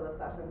prepare for the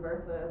session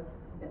versus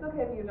it's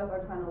okay if you just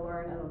are trying to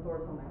learn and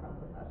absorb something from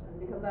the session,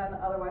 because then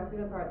otherwise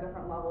students are at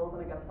different levels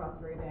and it gets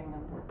frustrating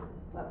and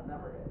that's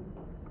never good.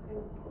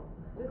 And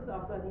just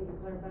also, I think to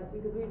clarify too,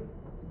 because we've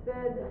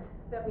said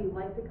that we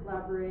like to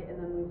collaborate, and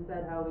then we've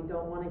said how we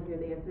don't want to hear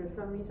the answers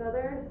from each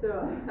other. So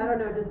I don't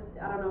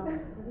know,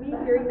 me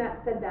hearing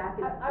that said back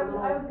is a little.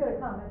 I was gonna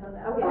comment on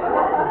that. Okay.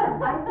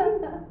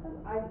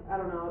 I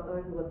don't know,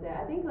 other people would say,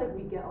 I think like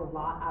we get a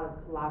lot out of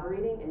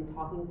collaborating and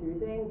talking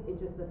through things. It's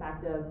just the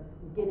fact of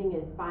getting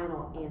a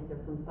final answer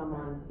from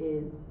someone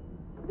is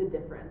the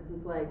difference.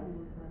 It's like,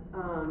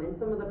 in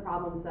some of the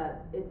problem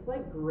sets, it's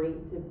like great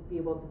to be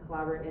able to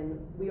collaborate, and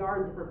we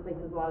are in different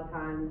places a lot of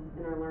times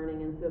in our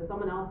learning, and so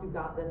someone else who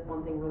got this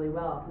one thing really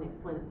well can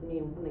explain it to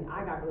me, and something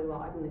I got really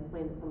well, I can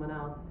explain it to someone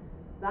else.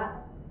 That's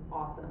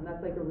awesome.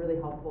 That's like a really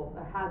helpful,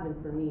 it has been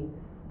for me,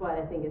 but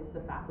I think it's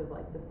the fact of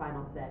like the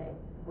final say.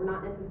 We're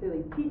not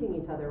necessarily teaching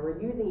each other, we're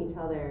using each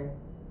other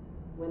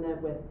with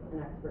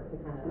an expert to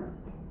kind of,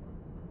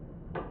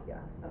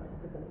 yeah.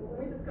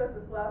 We discussed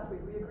this last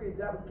week, we agreed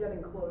that was getting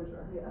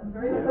closure. Yeah.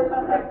 Very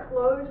important to get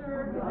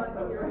closure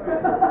on your.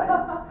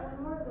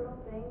 One more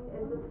little thing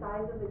is the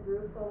size of the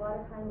group. So a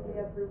lot of times we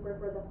have group work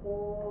where the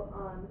whole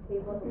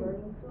table of the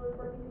learning stool is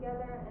working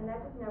together, and that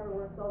just never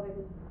works well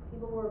because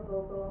people who are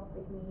vocal,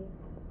 like me,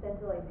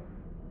 tend to like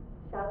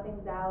shout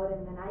things out,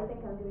 and then I think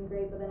I'm doing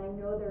great, but then I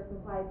know there's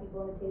some quiet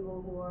people on the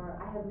table who are,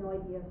 I have no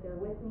idea if they're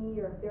with me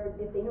or if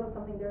they know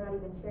something they're not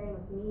even sharing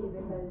with me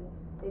because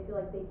they feel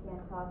like they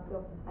can't talk.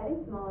 So I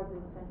think smaller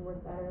groups tend to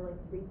work better, like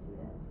 3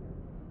 students.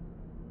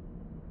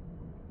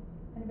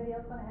 Anybody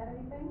else want to add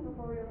anything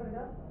before we open it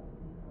up?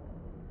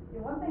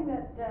 Yeah, one thing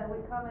that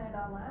we commented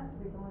on last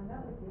week when we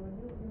met with you, and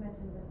you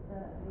mentioned just the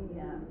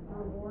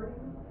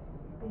rewarding,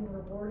 being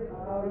rewarded.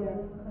 Oh, yeah.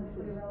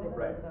 Essentially relevant.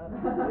 Right.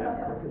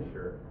 Yeah, for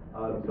sure.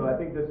 So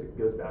I think this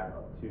goes back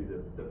to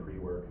the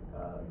pre-work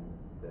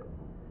that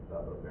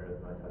both Meredith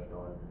and I touched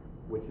on,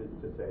 which is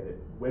to say that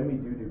when we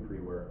do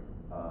pre-work,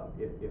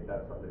 if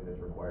that's something that's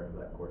required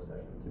for that course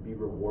session, to be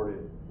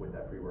rewarded with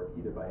that pre-work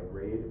either by a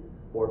grade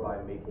or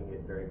by making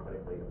it very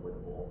clinically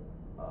applicable.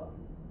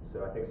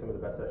 So I think some of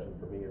the best sessions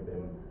for me have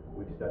been,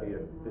 we've studied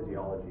a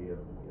physiology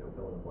of, you know,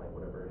 fill in the blank,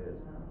 whatever it is,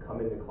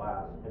 come into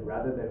class, and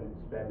rather than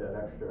spend an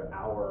extra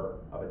hour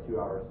of a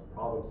 2-hour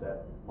problem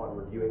set on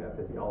reviewing that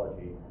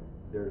physiology,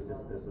 there's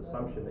just this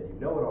assumption that you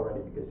know it already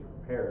because you're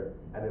prepared,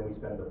 and then we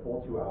spend the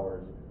full 2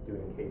 hours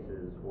doing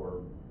cases or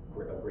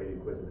a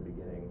graded quiz at the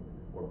beginning,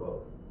 or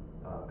both.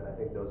 And I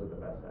think those are the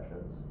best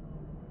sessions,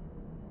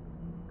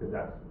 because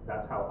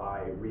that's how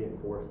I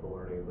reinforce the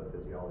learning of the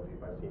physiology,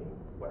 by seeing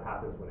what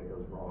happens when it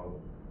goes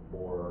wrong,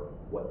 or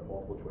what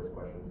multiple choice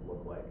questions look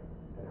like,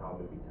 and how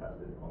I'm going to be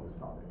tested on this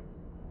topic.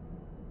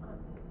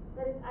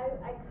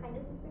 I kind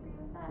of disagree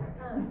with that.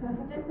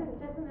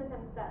 Just in the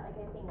sense that, like,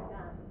 I think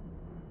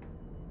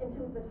in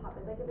terms of the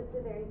topic, like if it's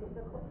a very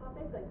difficult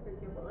topic, like for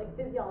example, like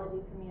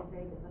physiology for me is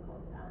very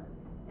difficult,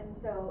 and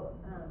so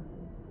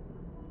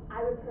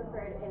I would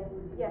prefer it if,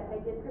 yes,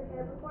 I did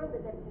prepare before,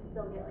 but then to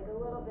still get like a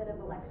little bit of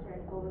a lecture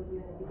and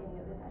overview in the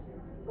beginning of the session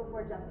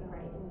before jumping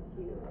right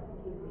into some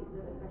case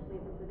bases,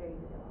 especially if it's a very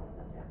difficult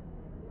subject.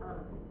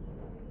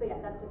 But yeah,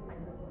 that's just my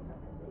personal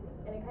preference, I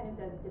think. And it kind of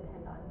does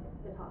depend on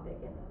the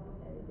topic and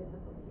the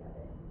difficulty of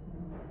it.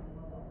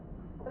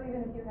 So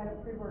even if you had a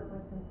pre-work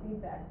with some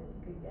feedback that you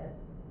could get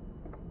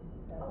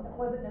that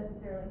wasn't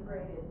necessarily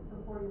graded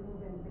before you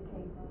move into the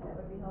cases, that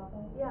would be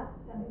helpful? Yeah,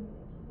 that would be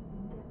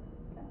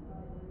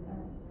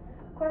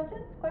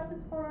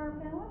Questions for our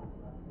panelists?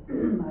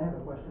 I have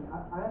a question.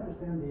 I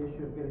understand the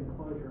issue of getting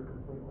closure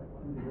completely,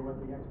 and to hear what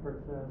the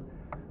expert says.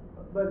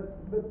 But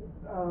the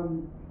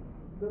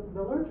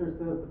literature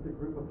says that the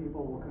group of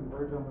people will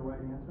converge on the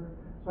right answer.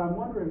 So I'm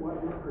wondering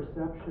what your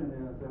perception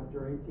is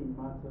after 18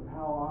 months of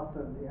how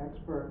often the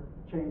expert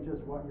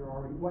changes what your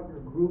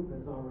group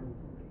is already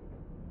thinking.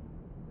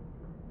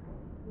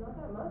 Not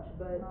that much,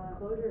 but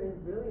closure is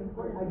really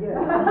important. I get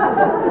it.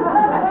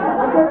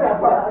 I get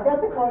that part. I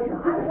got the closure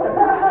part. So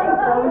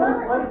I was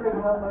just wondering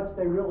how much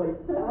they really,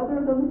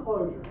 other than the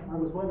closure, I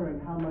was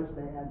wondering how much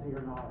they add to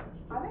your knowledge.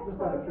 I think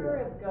Just out of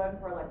closure is curiosity. good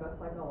for like the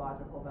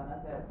psychological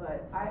benefit,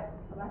 but I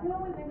can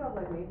only think of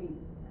like maybe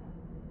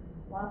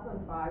less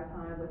than 5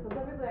 times. Like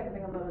specifically I can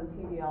think of them in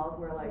TDLs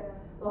where like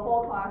the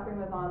whole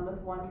classroom is on this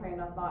one train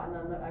of thought and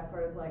then the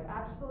expert is like,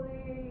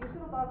 actually, you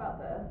should have thought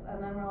about this. And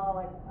then we're all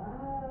like,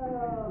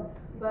 oh.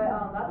 But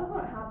that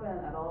doesn't happen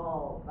at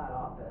all that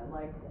often.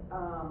 Like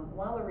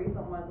one of the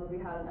recent ones was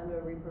we had an endo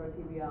repro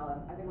TDL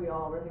and I think we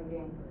all were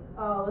thinking,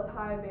 oh, this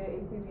high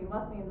beta HCG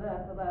must mean this.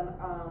 And then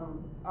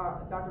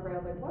Dr. Bray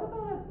was like, what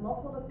about a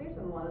multiple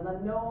gestation one? And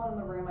then no one in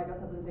the room, I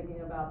guess, had been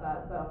thinking about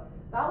that. So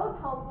that was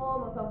helpful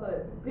in the sense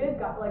that it did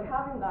like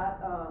having that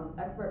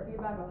expert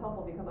feedback was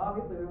helpful because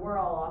obviously we were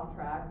all off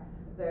track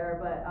there.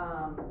 But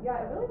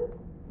yeah, it really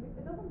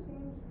it doesn't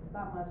change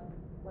that much.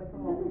 Like It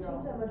from what doesn't we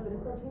all change that much, but it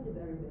still changes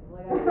everything.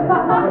 Like Yeah.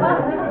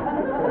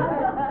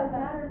 it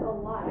matters a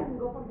lot. I can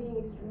go from being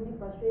extremely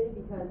frustrated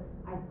because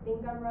I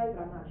think I'm right,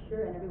 but I'm not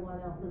sure, and everyone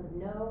else doesn't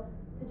know,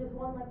 to just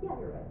one like, yeah,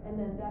 you're right. And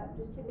then that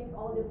just makes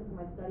all the difference in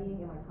my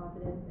studying and my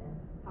confidence and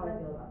how I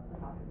feel about the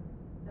topic.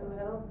 And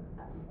Mel?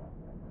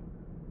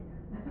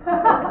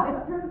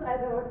 In terms,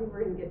 I know I think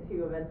we're gonna get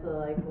to eventually,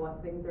 like,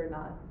 what things are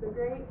not so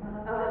great.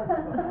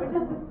 Which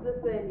is this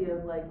idea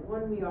of, like,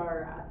 when we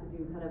are asked to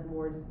do kind of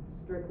more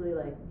strictly,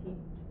 like,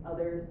 teach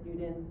other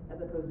students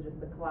as opposed to just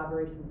the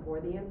collaboration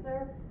for the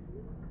answer,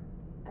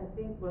 I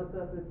think most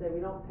of us would say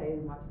we don't pay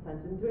much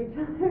attention to each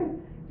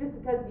other, just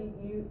because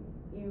you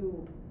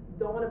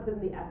don't want to put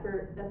in the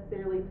effort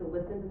necessarily to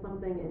listen to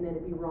something and then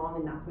it be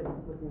wrong and that's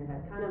what's in your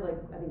head. Kind of like,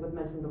 I think was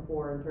mentioned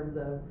before in terms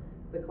of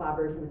the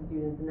collaboration with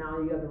students, and now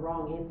you have the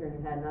wrong answer in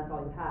your head and that's all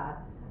you had.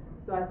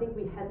 So I think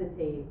we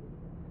hesitate.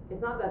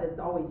 It's not that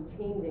it's always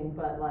changing,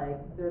 but like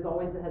there's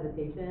always a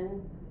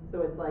hesitation.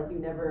 So it's like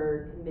you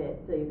never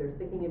commit to either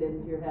sticking it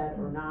into your head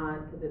or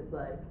not, because it's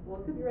like,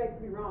 well, it could be right, it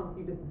could be wrong, so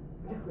you just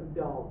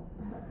don't.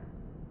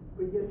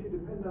 But yet you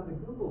depend on the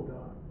Google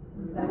Doc.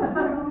 That's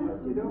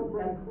true. You don't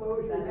bring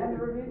closure That in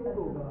is the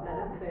Google Doc.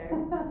 That is fair.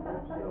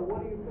 So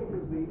what do you think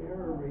is the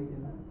error rate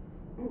in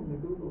the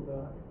Google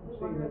Doc? We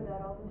wonder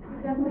that all the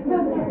time.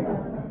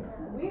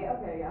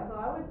 So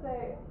I would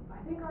say, I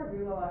think our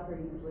Google Docs are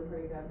usually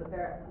pretty good, but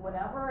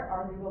whenever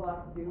our Google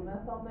Docs do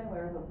miss something,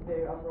 there's a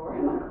big uproar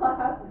in the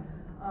class.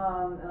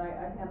 And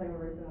I can't think of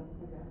a recent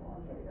example,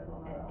 I'm sure you guys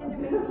all know that one. And it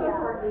may be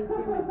partly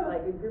too, it's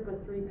like a group of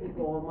 3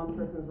 people and one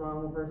person's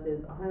wrong versus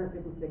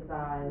 156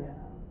 eyes. Yeah.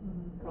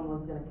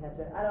 Someone's gonna catch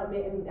it. I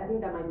think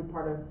that might be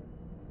part of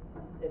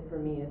it for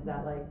me, is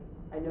that like,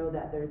 I know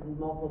that there's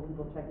multiple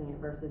people checking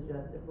it versus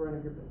just if we're in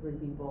a group of 3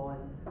 people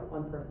and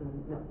one person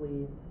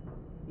misleads,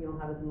 you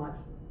don't have as much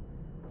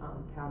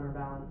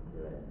counterbalance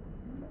to it.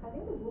 I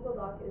think the Google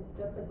Doc is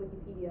just like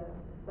Wikipedia,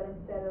 but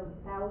instead of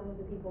thousands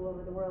of people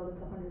over the world, it's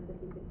 156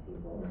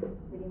 people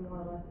reading more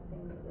or less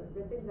the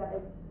same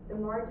paper. The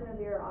margin of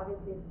error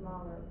obviously is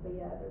smaller, but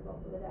yeah, there's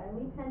also that. And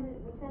we tend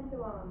to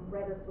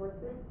write our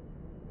sources.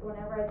 So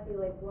whenever I see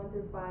like 1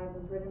 through 5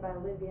 was written by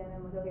Olivia, and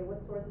I'm like, okay,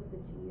 what sources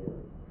did she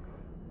use?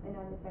 And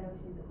I know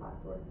she used the class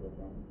sources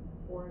and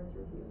Word's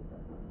review and stuff.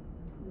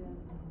 Yeah.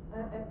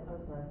 Oh,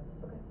 sorry.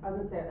 Okay. I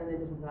was gonna say, in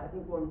addition to that, I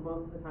think most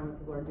of the time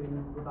when people are doing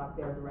Google Doc,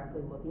 they are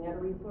directly looking at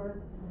a resource,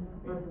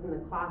 versus in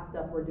the class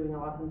stuff, we're doing a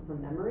lot of things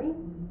from memory.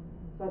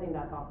 So I think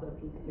that's also a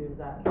piece too, is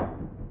that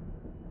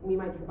we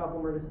might trip up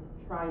when we're just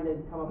trying to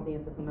come up with the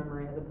answer from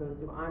memory, as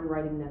opposed to I'm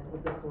writing this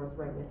with the source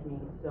right with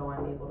me, so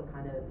I'm able to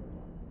kind of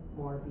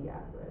more be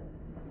accurate.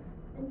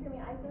 And for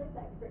me, I feel like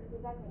the expert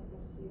feedback makes a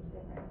huge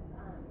difference,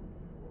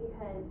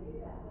 because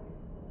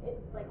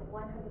it's like 100%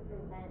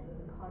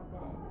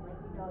 confident,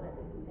 like you know that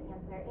this is the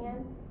answer,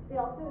 and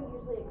they also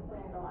usually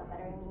explain it a lot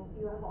better. I mean,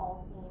 you have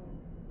all seen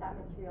that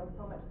material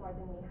so much more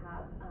than we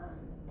have,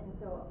 and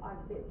so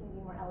obviously it can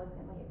be more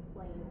eloquently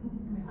explained.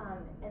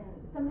 And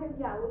sometimes,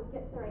 yeah, we'll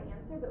get to the right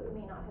answer, but we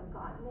may not have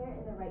gotten there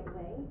in the right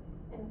way,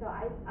 and so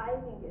I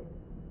think it's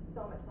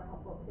so much more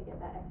helpful to get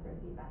that expert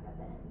feedback at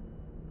the end.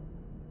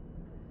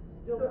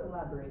 Still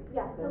collaborate.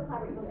 Yeah, still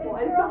collaborate. Well,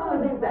 I just don't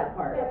wanna lose that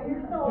part. Yeah,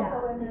 you're still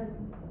also in this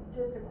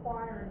just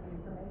acquiring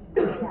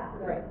information. Yeah.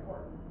 Right. That's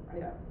important.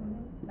 Yeah.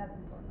 That's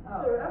important.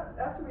 So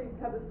after we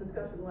had this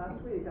discussion last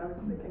week, I was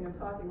thinking of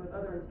talking with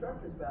other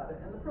instructors about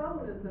it, and the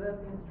problem is that as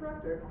the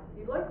instructor,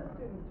 you'd like the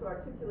students to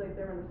articulate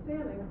their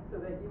understanding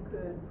so that you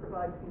could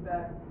provide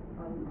feedback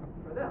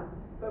for them.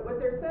 But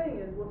what they're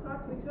saying is, we'll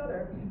talk to each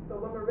other,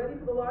 but when we're ready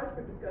for the large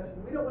group discussion,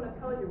 we don't wanna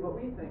tell you what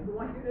we think, we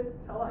want you to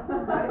tell us,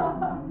 right?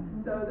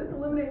 So this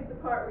eliminates the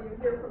part where you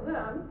hear from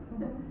them,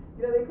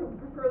 you know, they could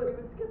prefer that we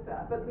would skip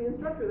that, but the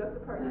instructor, that's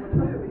the part you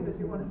wanna do, because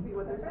you wanna see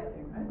what they're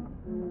thinking, right?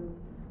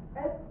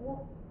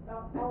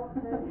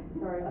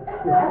 Sorry.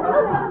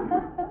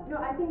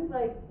 I think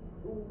like,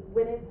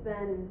 when it's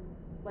then,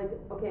 like,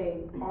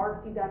 okay, our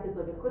feedback is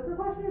like a clicker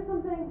question or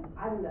something,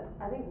 I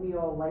think we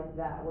all like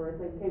that, where it's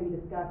like, okay, we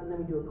discuss and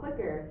then we do a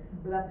clicker,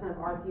 where that's kind of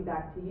our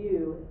feedback to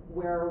you,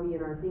 where are we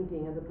in our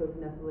thinking, as opposed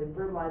to necessarily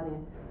verbalizing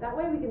it. That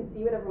way we can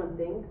see what everyone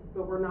thinks,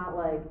 but we're not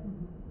like,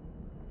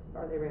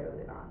 are they right or are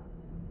they not?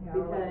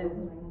 Because,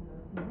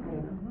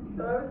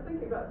 So I was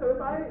thinking about, so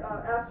if I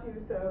asked you,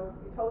 so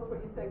you tell us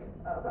what you think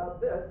about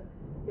this,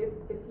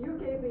 if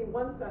you gave me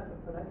one sentence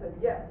and I said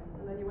yes,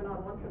 and then you went on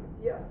one sentence,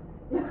 yes,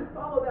 you could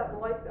follow that and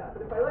like that.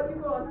 But if I let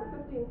you go on for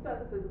 15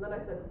 sentences and then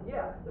I said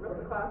yes, the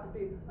rest of the class would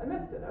be, I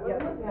missed it, I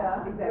wasn't listening.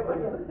 Yeah, exactly.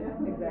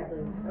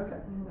 Exactly.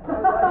 Okay. So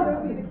the idea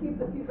would be to keep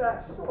the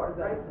feedback short,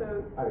 right?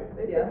 So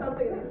they say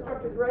something and the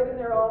instructor's right in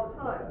there all the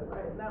time,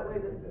 right? And that way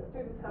the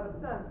students have a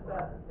sense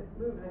that it's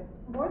moving.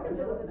 More than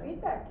just the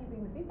feedback,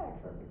 keeping the feedback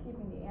short, but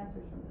keeping the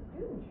answers from the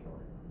students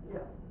short.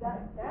 Yeah.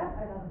 That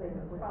I don't think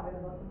is probably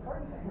the most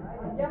important thing, right?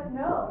 And just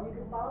know you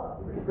can follow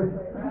pretty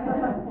quickly,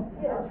 right?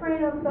 Yeah,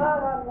 train of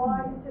thought on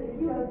why you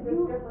chose this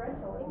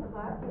differential. In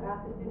class, you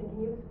ask the student,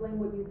 can you explain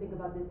what you think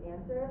about this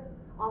answer?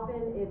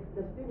 Often, if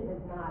the student is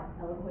not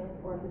eloquent,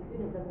 or if the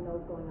student doesn't know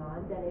what's going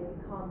on, then it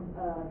becomes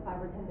 5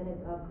 or 10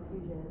 minutes of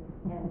confusion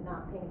and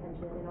not paying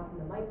attention, and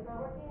often the mic's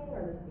not working, or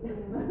they're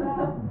speaking really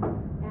fast.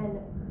 And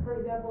for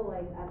example,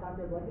 like at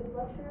Dr. Blundy's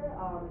lecture,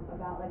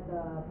 about like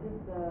the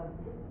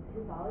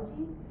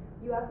histology,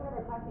 you asked one of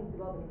our classmates to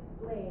go up and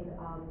explain,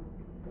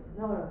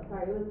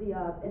 it was the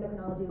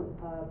endocrinology of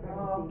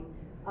pregnancy.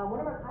 One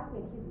of our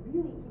classmates,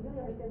 he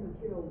really understands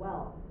material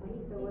well, but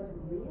he speaks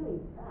really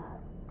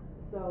fast.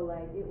 So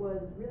like, it was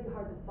really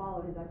hard to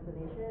follow his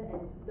explanation,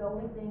 and the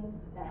only thing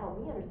that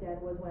helped me understand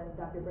was when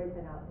Dr. Bray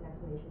sent out an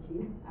explanation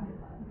sheet after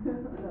class.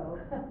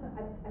 So,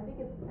 I think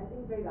it's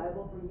very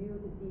valuable for you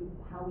to see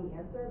how we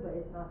answer, but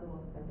it's not the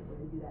most effective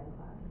way to do that in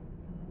class.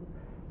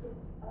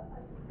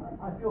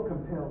 I feel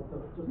compelled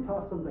to just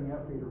toss something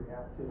out for you to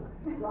react to.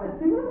 So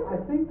I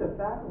think the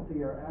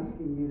faculty are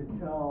asking you to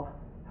tell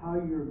how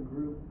your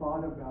group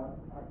thought about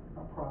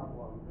a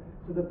problem,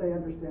 so that they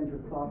understand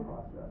your thought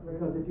process.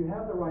 Because if you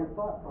have the right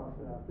thought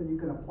process, then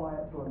you can apply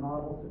it to a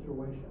novel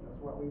situation,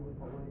 is what we would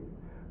believe.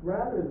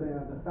 Rather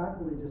than the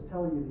faculty just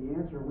telling you the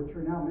answer, which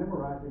you're now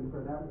memorizing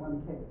for that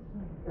one case.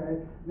 Okay?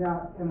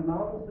 Now, in a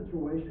novel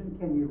situation,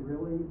 can you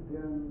really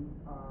then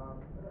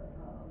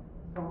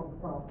solve the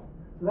problem?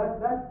 So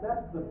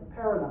that's the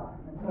paradigm.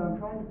 And so I'm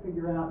trying to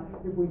figure out,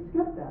 if we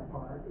skip that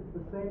part, it's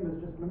the same as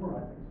just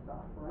memorizing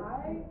stuff,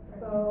 right?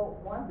 So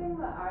one thing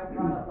that I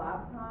brought up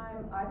last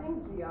time, I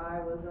think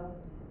GI was just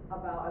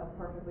about as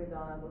perfectly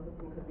done as a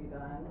system could be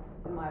done,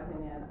 in my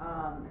opinion.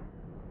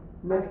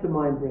 Next to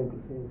mind brain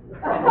behavior.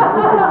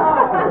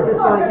 I just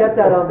want to get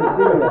that on the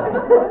video.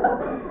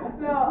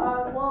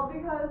 Well,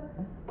 because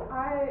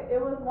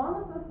it was one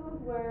of the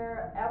systems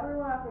where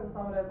everyone after the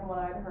summative, from what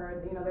I'd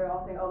heard, you know, they're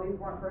all saying, oh, these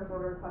weren't first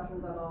order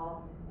questions at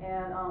all.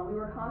 And we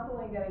were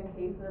constantly getting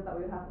cases that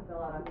we would have to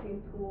fill out on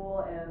case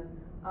tool, and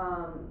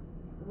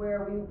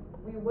where we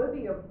would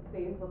be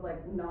faced with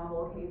like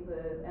novel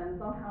cases, and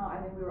somehow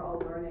I think we were all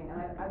learning, and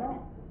I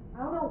don't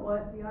know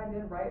what GI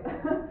did right.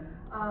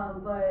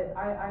 But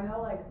I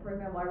know, like, for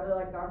example, I really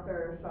like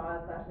Dr.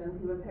 Shaw's sessions.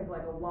 He would pick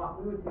like a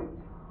lot, we would do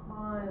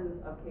tons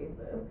of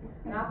cases,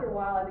 and after a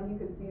while I think you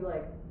could see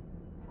like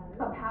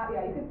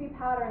you could see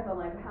patterns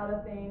on like how to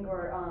think,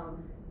 or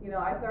you know,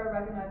 I started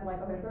recognizing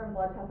like, okay, certain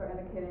blood tests are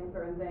indicating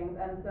certain things,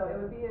 and so it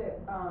would be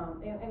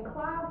in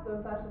class those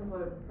sessions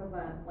would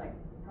present like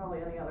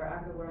probably any other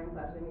active learning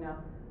session, you know.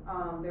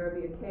 There would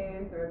be a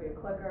case, there would be a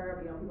clicker,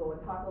 you know, people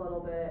would talk a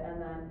little bit,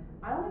 and then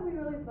I don't think we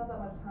really spent that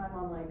much time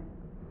on like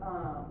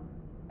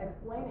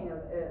explaining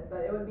of it,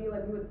 but it would be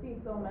like we would see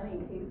so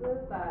many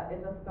cases that it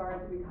just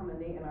started to become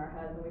innate in our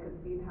heads, and we could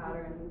see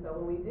patterns. And so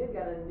when we did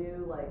get a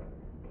new like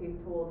case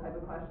tool type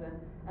of question,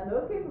 and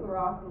those cases were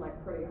often like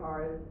pretty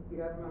hard, if you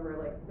guys remember,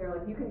 like they're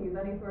like, you can use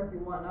any source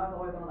you want, and I was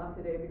always on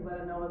UpToDate because I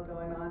didn't know what's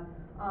going on,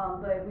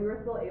 but we were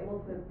still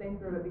able to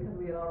think through it because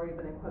we had already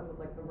been equipped with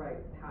like the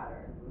right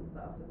patterns and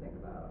stuff to think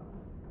about.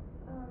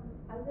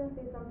 I was going to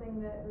say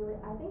something that really,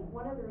 I think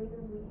one of the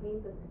reasons we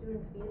hate the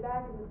student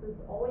feedback is this is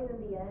always in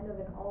the end of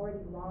an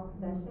already long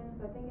session.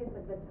 So I think it's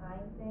like the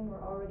time thing. We're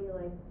already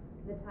like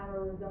the time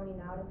where we're zoning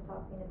out and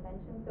stop paying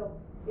attention. So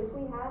if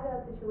we had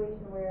a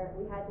situation where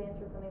we had to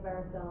answer something by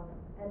ourselves,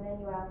 and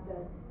then you asked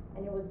us,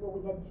 and it was what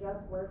we had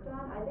just worked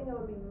on, I think I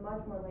would be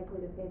much more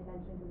likely to pay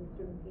attention to the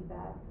student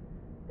feedback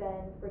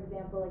than, for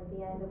example, like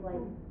the end of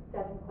like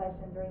 7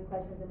 questions or 8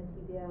 questions in a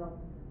TBL.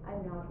 I'm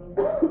not paying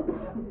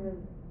attention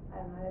because I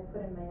don't know, I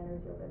put in my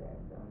energy over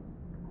there, so.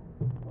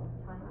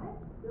 I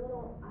still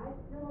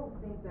don't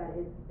think that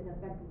it's an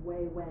effective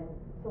way when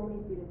so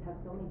many students have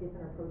so many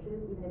different approaches,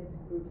 even if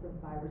it's groups of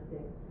 5 or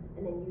 6,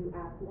 and then you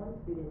ask one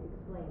student to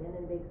explain, and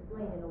then they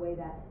explain in a way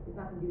that is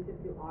not conducive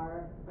to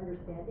our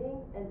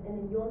understanding, and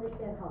then you'll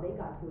understand how they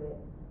got to it,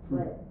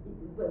 but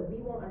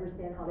we won't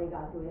understand how they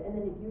got to it. And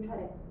then if you try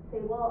to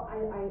say, well, I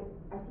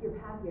see your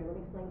path here, let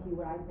me explain to you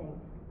what I think,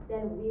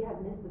 then we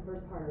have missed the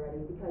first part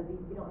already because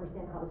we don't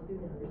understand how the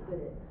student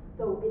understood it.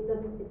 So it's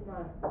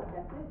not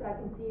effective, but I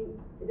can see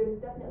there's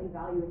definitely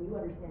value in you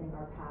understanding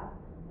our path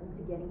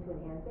to getting to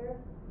an answer,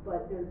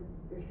 but there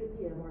should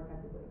be a more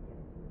effective way of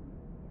getting to it.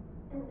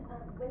 And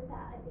with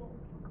that, I think,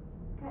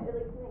 kind of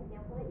like an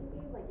example that you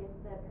gave, like if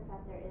the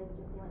professor is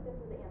just saying like, this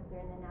is the answer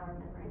and then now we're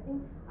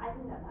memorizing, I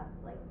think that that's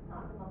like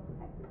not the most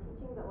effective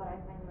teaching, but what I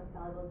find most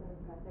valuable is when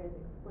the professor is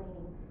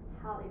explaining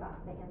how they got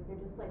to the answer,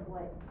 just like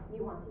what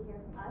you want to hear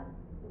from us,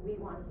 we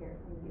want to hear it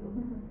from you.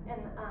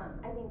 And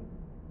I think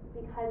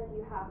because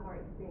you have more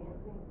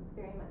experience, we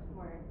very much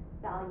more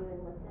value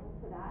in listening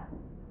to that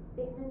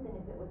statement than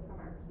if it was from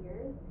our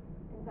peers.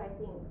 And so I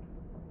think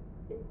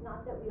it's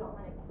not that we don't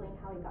want to explain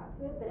how we got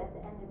to it, but at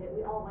the end of it,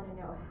 we all want to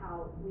know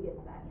how we get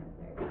to that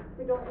answer.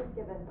 So don't just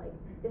give us like,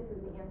 this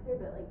is the answer,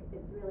 but like,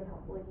 it's really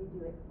helpful if you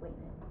do explain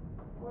it.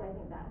 And I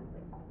think that's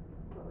like,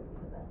 what would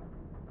be the best.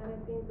 And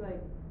it seems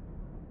like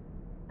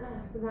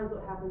sometimes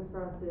what happens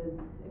for us is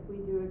if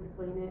we do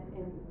explain it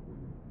and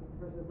the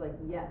person's like,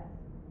 yes,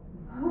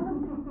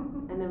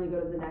 and then we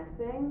go to the next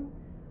thing,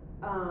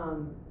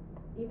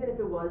 even if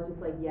it was just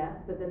like yes,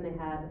 but then they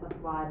had a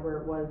slide where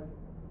it was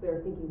their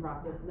thinking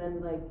process, then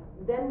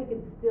we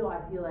could still,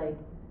 I feel like,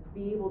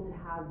 be able to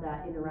have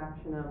that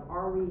interaction of,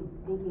 are we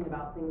thinking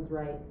about things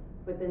right,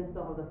 but then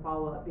still have the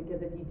follow-up,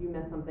 because if you do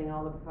mess something,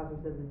 all the professor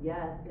says is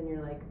yes, and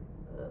you're like,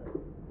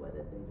 what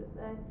did they just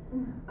say?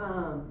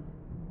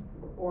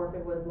 Or if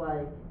it was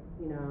like,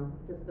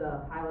 just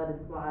a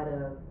highlighted slide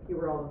of, here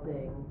were all the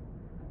things,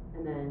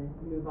 and then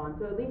move on.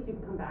 So at least you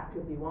can come back to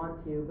it if you want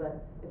to,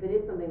 but if it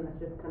is something that's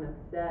just kind of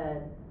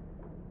said,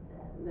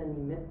 then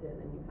you missed it,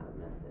 then you kind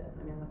of missed it.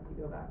 I mean, unless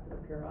you go back to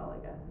the Purell,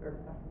 I guess, or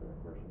back to the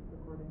worship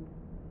recording.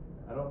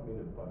 I don't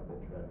mean to buck the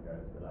trend,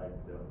 guys, but I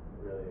don't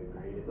really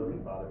agree. It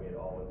doesn't bother me at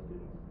all when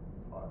students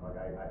talk.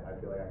 Like, I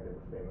feel like I get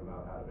the same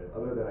amount out of it,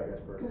 other than, I guess,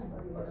 for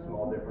a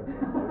small difference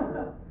in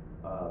closure.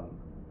 I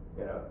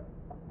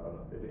don't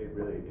know. It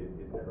really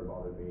never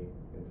bothered me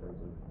in terms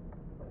of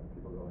like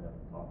people going up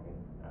and talking.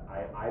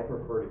 I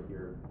prefer to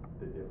hear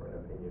the different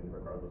opinion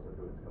regardless of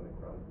who it's coming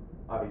from.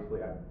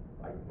 Obviously, I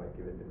might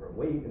give it different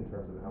weight in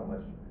terms of how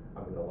much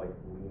I'm gonna like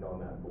lean on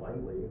that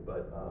blindly,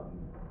 but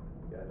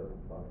yeah, it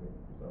doesn't bother me.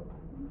 So.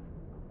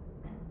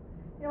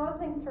 One of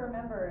the things to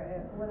remember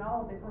when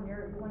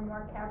you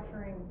are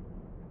capturing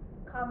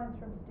comments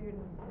from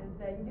students is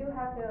that you do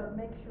have to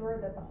make sure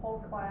that the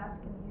whole class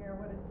can hear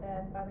what is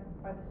said by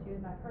the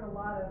student. I've heard a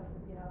lot of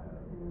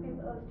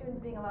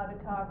students being allowed to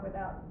talk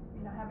without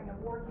having a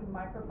working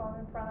microphone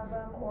in front of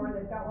them, or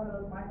they've got one of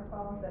those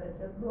microphones that it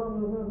just blah blah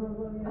blah blah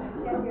blah,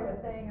 you can't hear a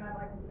thing, and I'm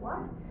like,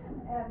 what?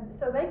 And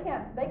so they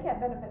can't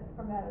benefit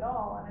from that at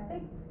all. And I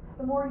think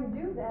the more you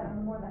do that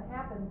and the more that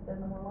happens, then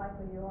the more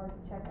likely you are to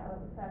check out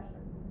of the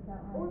session. Is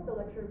that right? Or if the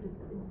lecturer just,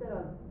 instead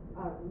of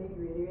maybe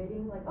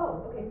reiterating, like,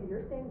 oh, okay, so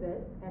you're saying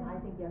this, and I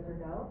think yes or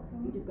no,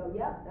 you just go,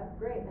 yep, that's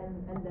great,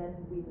 and then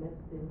we miss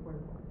the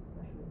important part,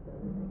 especially the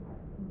other thing.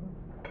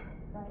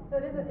 Right.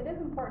 So it is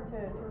important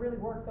to really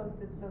work those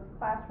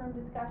classroom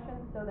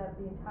discussions so that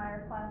the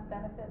entire class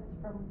benefits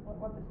from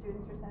what the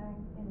students are saying,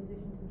 in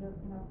addition to just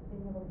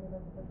being able to hear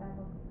the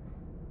faculty.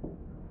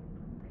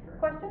 Other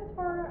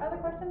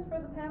questions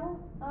for the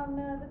panel on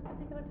this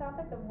particular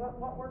topic of what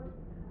works,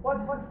 what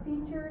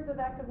features of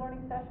active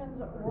learning sessions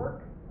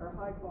work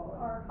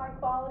Are high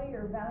quality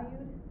or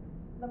valued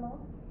the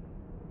most?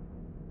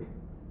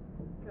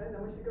 Okay,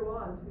 then we should go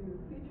on to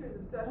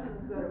features of sessions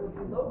that would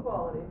be low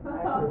quality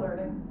active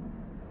learning.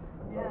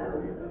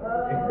 Yeah. We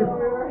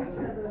were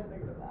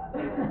transitioning to that.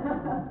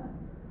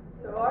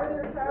 So are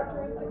there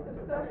characteristics of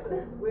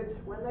sessions which,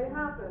 when they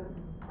happen,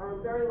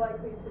 are very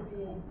likely to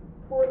be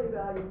poorly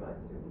valued by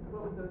students?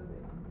 What would those be?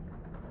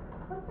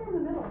 Let's start in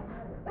the middle.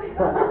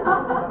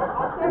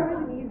 I'll start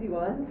with an easy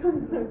one.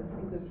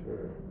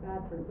 Sure.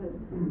 Bad person.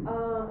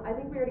 I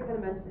think we already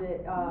kind of mentioned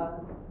it.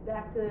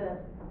 Back to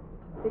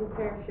think,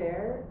 fair,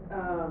 share,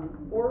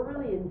 or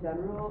really in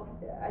general,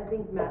 I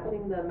think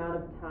matching the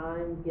amount of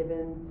time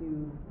given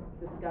to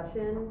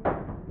discussion,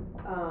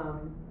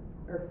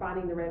 or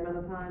finding the right amount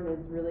of time is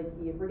really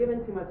key. If we're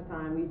given too much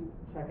time, we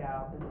check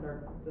out and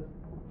start just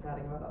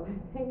chatting about other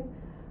things.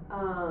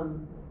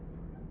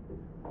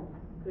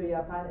 So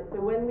yeah,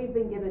 so when we've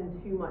been given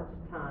too much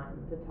time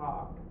to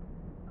talk,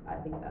 I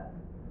think that's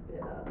been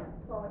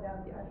slow it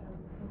down session.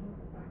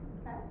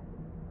 Okay.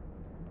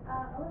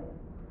 Olivia.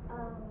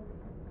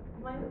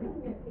 Mine's kind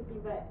of nitpicky,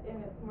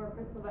 and it's more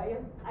personal, but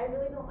I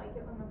really don't like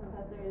it when the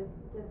professors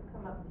just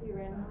come up to you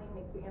randomly and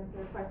make you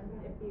answer a question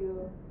if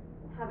you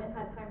haven't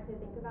had time to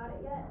think about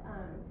it yet.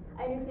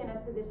 I understand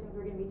as physicians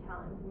we're going to be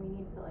challenged and we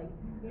need to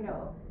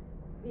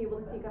be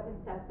able to speak up and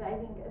stuff, but I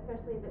think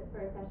especially if it's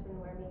for a session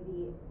where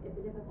maybe it's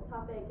a difficult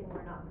topic and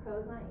we're not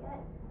pros on it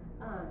yet,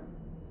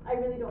 I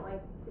really don't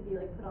like to be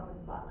like put on the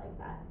spot like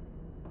that.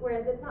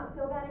 Whereas it's not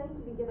so bad, I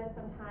think if you give us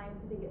some time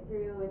to think it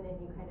through and then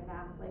you kind of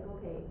ask like,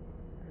 okay,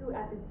 who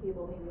at this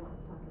table maybe wants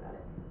to talk about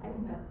it? I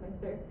think that's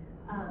nicer.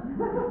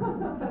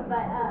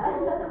 But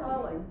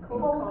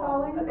cold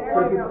calling. If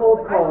you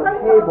cold call a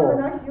table,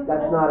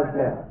 that's not as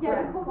bad.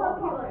 yeah, cold call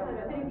table is kind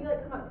of it. But if you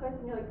like come up to us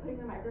and you're like putting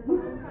the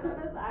microphone in front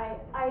of us,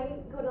 I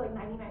go to like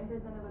 99%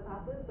 of the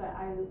classes, but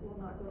I will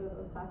not go to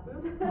those classes.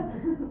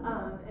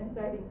 And so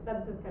I think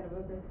that's just kind of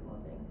a personal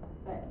thing.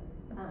 But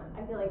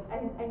I feel like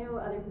I know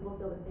other people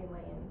feel the same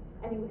way, and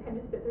I think we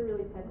kind of sit there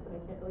really tense and I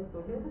can't really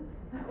focus.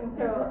 And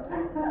so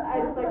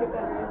I just like it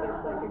better if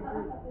it's like a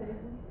group thing.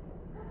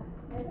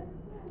 Okay.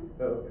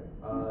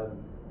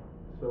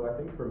 So I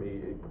think for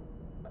me,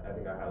 I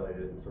think I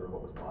highlighted in sort of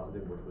what was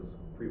positive, which was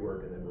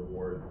pre-work and then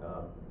reward.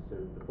 So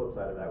the flip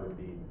side of that would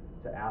be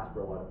to ask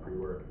for a lot of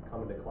pre-work,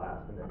 come into class,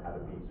 and then have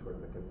it be sort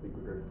of a complete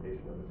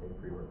regurgitation of the same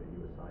pre-work that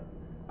you assigned.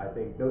 I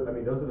think those are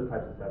the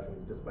types of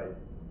sessions, despite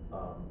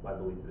my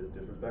belief that it's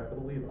disrespectful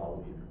to leave,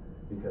 I'll leave.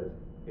 Because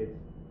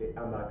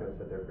I'm not going to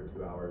sit there for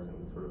 2 hours and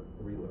sort of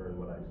relearn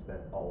what I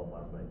spent all of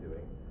last night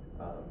doing.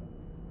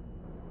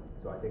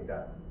 So I think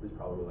that is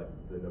probably like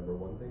the number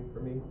one thing for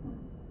me.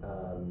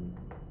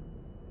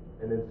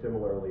 And then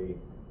similarly,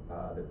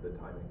 the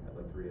timing. I'd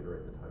like to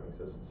reiterate the timing.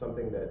 So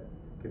something that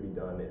could be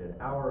done in an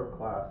hour of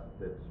class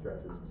that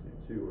stretches to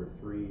 2 or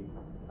 3 is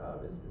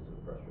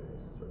frustrating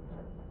to a certain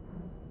extent.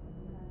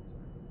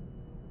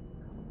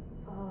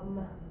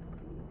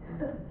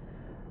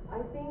 I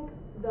think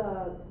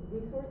the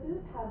resources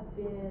have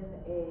been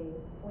a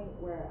point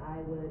where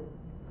I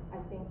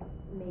think,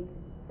 make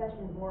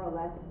sessions more or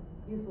less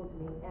useful to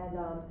me. And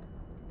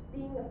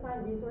being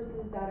assigned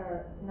resources that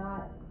are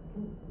not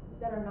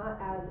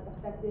as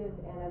effective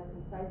and as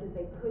concise as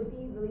they could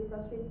be really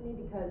frustrates me,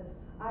 because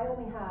I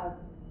only have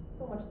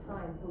so much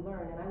time to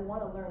learn, and I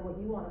want to learn what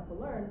you want us to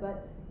learn,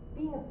 but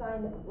being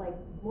assigned like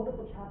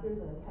multiple chapters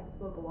in a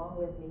textbook along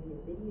with maybe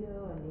a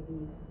video and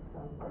maybe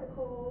some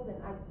articles, and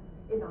I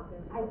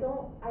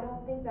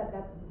don't think that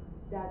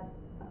that's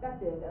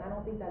effective, and I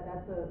don't think that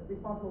that's a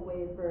responsible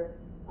way for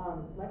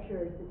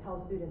lecturers to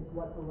tell students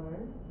what to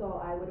learn.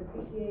 So I would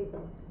appreciate,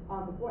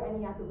 before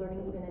any active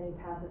learning, even any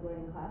passive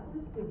learning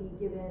classes, to be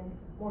given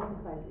more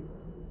concise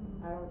resources.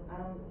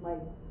 I don't like,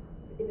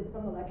 if it's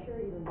from the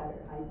lecture, even better.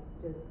 I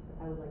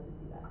would like to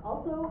see that.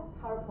 Also,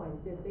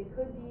 PowerPoints, if they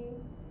could be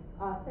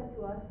sent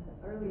to us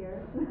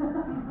earlier.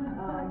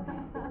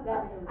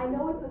 That I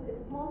know it's a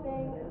small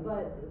thing,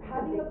 but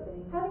having a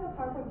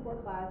PowerPoint before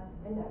class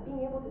and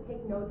being able to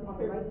take notes on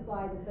the right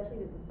slides,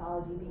 especially the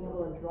histology, being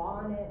able to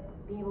draw on it,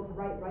 being able to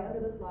write right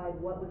under the slide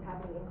what was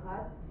happening in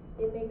class,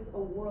 it makes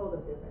a world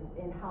of difference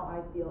in how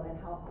I feel and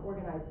how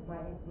organized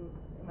my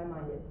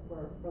mind is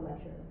for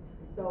lecture.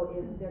 So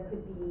if there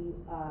could be,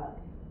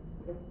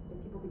 if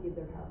people could give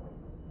their PowerPoint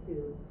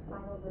to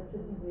the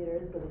systems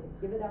leaders so they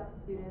could give it out to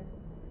students,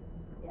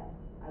 yeah,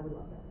 I would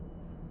love that.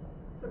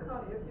 So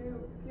Connie, if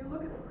you look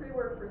at the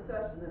pre-work for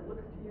session, it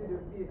looks to you to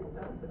be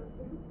extensive.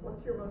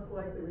 What's your most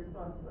likely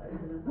response to that?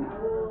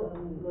 I will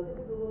look at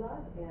the Google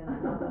Doc and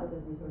not look at the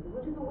resources,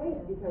 which is a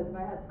waste, because if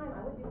I had time,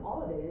 I would do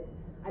all of it.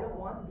 I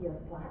don't want to be a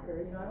slacker,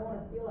 I don't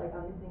want to feel like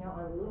I'm missing out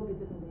on little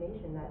bits of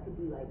information that could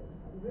be like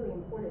really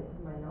important to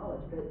my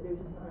knowledge, but there's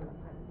just not enough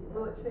time to do that.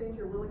 Will it change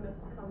your willingness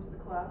to come to the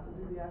class and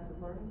do the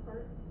active learning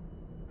part?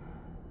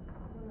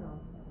 I don't know.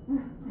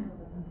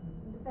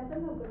 Depends on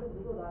how good the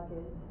Google Doc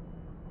is.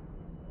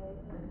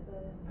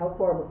 How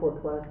far before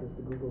class does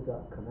the Google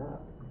Doc come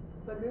out?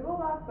 So Google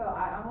Docs, so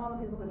I'm one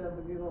of the people who does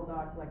the Google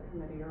Docs like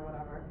committee or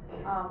whatever.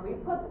 We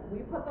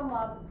put them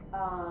up.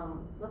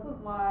 This is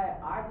why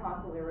I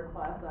constantly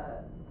request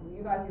that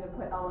you guys need to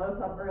put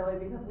LOs up early,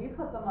 because we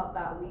put them up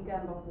that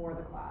weekend before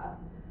the class,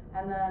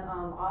 and then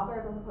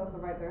authors are supposed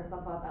to write their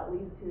stuff up at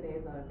least 2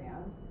 days in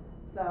advance.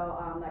 So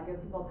that gives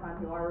people time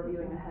who are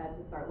reviewing ahead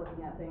to start looking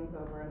at things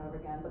over and over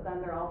again. But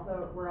then we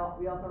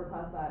also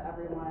request that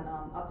everyone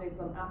updates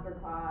them after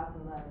class,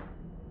 and then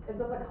it's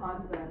just a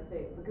constant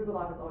state. The Google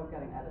Doc is always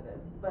getting edited,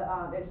 but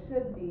it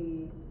should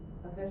be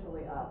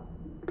officially up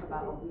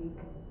about a week.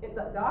 If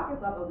the doc is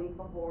up a week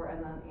before,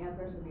 and then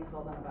answers should be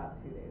filled in about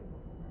 2 days.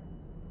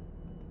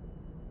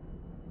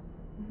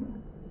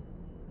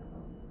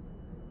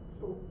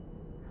 So,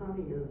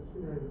 Connie, a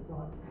scenario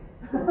thought.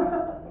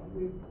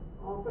 We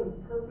often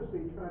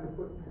purposely try to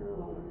put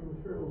parallel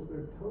materials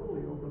that are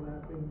totally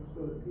overlapping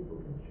so that people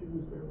can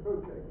choose their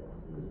approach, I guess.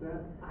 Is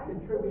that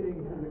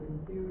contributing to the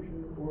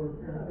confusion or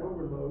apparent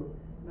overload?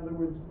 In other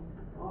words,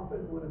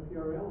 often when a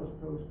PRL is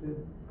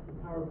posted, the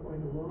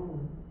PowerPoint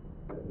alone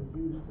that was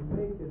used to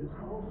make it is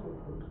also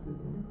posted.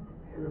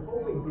 We're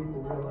hoping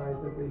people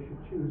realize that they should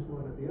choose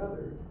one or the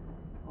other.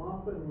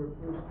 Often we're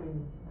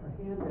posting a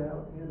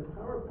handout and a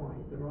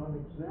PowerPoint that are on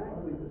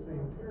exactly the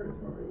same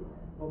territory,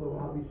 although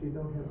obviously you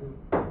don't have the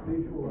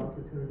visual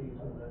opportunities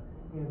in the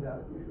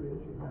handout usually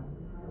as you have in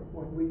the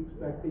PowerPoint. We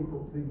expect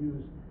people to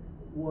use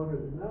one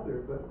or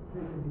another, but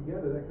taken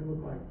together, that can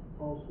look like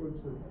all sorts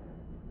of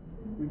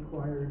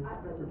required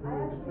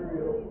preparatory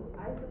material.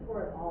 I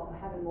support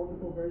having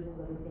multiple versions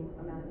of the same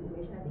amount of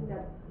information.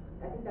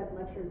 I think that's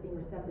lecturers being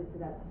receptive to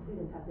that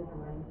students have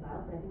different learning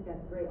styles, and I think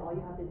that's great. All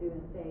you have to do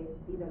is say,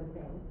 these are the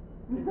things.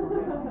 Well,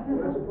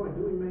 that's the point,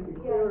 do we make it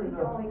clear Yeah, you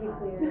enough? don't make it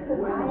clear.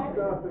 When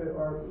stuff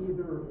are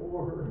either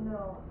or.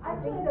 No, I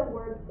think the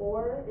word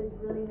 "or" is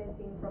really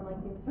missing from like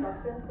the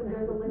instructions, because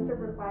there's a list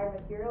of required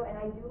material, and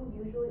I do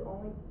usually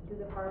only do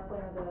the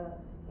PowerPoint or the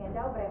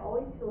handout, but I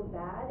always feel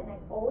bad, and I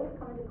always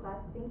come into class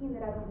thinking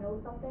that I don't know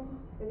something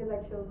because I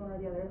chose one or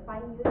the other. If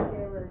I knew that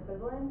they were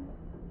equivalent,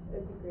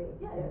 it'd be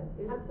great. Yeah,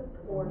 It's just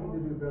We need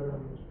to do better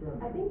on the instruction.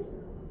 I think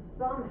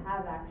some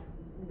have actually,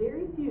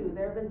 very few,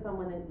 there have been some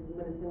when it's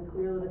been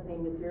clearly the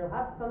same material,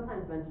 have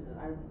sometimes mentioned it.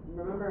 I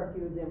remember a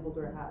few examples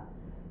where it has.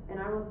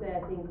 And I will say, I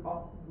think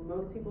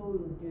most people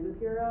who do the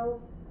PRO,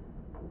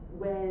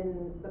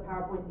 when the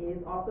PowerPoint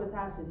is also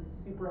attached, is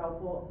super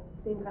helpful.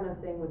 Same kind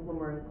of thing with when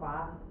we're in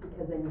class,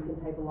 because then you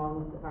can type along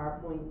with the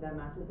PowerPoint that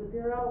matches the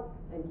PRO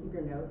and keep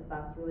your notes.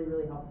 That's really,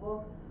 really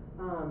helpful.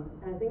 And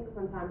I think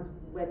sometimes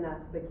when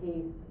that's the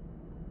case,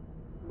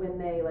 when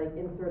they like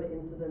insert it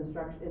into the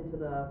instruction, into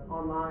the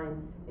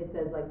online, it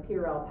says like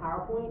PRL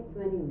PowerPoint, so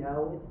then you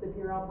know it's the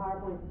PRL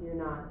PowerPoint, so you're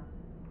not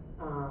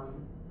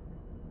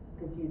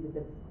confused if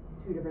it's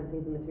two different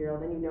things of material,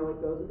 then you know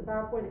it goes with the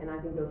PowerPoint, and I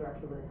think those are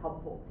actually really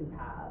helpful to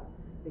have,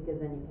 because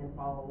then you can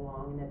follow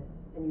along,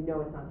 and you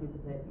know it's not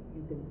duplicated,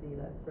 you can see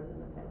that it's written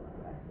in the same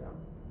way, so.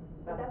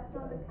 But that's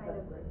not the kind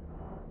of,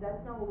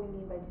 that's not what we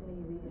mean by too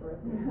many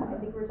resources. I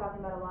think we're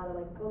talking about a lot of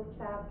like book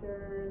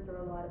chapters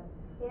or a lot of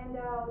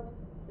handouts,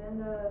 then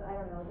I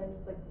don't know, then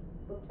just like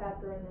book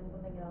chapter and then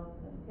something else.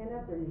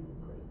 Handouts are usually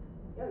great.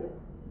 Oh, yeah.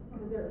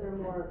 Because they're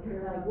more,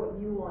 they're like what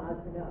you want us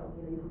to know.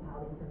 You know, you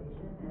compile the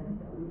information,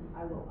 and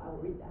I will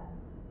read that.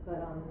 But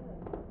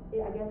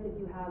I guess if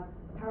you have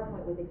a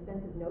PowerPoint with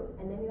extensive notes,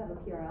 and then you have a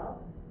PRL,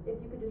 if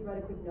you could just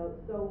write a quick note.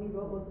 So we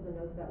wrote most of the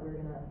notes that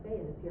we're gonna say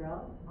in the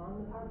PRL on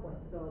the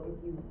PowerPoint. So if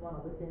you want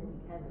to listen, you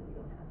can, but you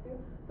don't have to.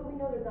 So we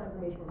know there's not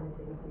information we're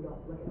missing if we don't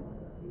look at one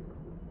of those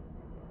resources.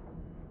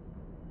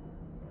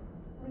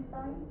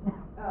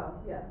 Oh,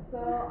 yes, so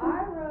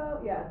I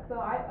wrote,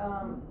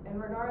 in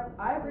regards,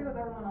 I agree with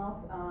everyone else,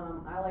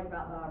 I like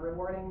about,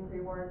 rewarding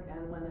pre-work,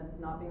 and when it's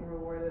not being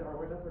rewarded, or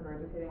we're just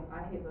regurgitating,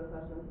 I hate those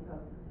sessions,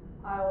 because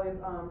I always,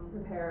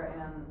 prepare,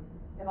 and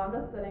if I'm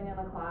just sitting in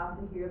a class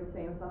to hear the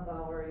same stuff that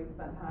I already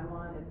spent time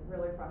on, it's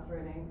really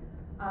frustrating,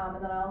 and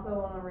then I also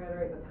wanna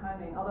reiterate the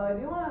timing, although I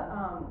do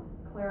wanna,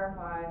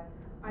 clarify,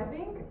 I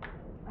think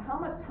how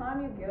much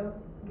time you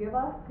give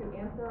us to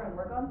answer and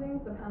work on things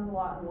depends a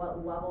lot on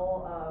what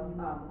level of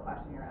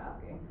question you're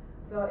asking.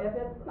 So if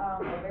it's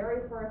a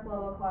very first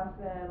level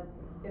question,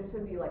 it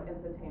should be like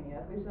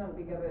instantaneous. We shouldn't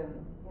be given,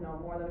 you know,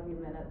 more than a few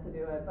minutes to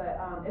do it.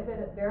 But if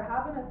there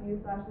have been a few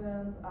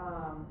sessions,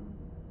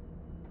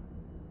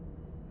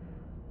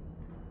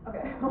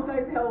 okay, one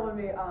example would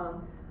be,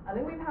 I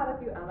think we've had a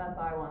few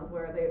MSI ones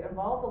where they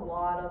involved a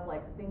lot of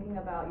like thinking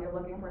about you're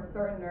looking for a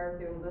certain nerve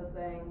doing this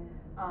thing,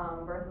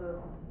 versus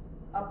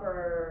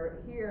upper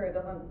here it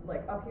doesn't,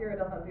 like up here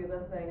it doesn't do this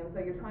thing, and so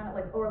you're trying to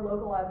like, or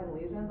localizing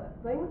lesions,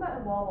 things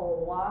that involve a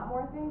lot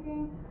more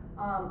thinking.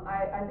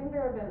 I think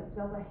there have been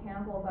just a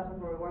handful of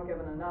sessions where we weren't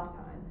given enough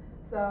time.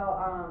 So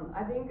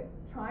I think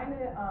trying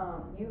to,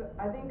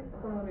 I think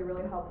something that would be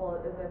really helpful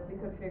is if we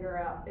could figure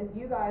out, if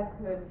you guys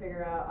could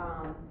figure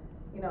out,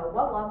 you know,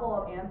 what level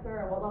of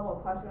answer and what level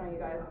of question are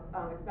you guys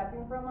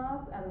expecting from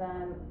us, and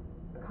then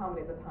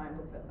accommodate the time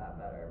to fit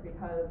that better,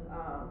 because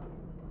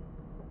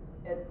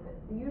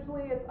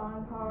usually it's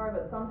on par,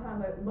 but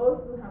sometimes,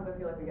 most of the times I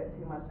feel like we get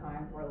too much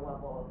time for the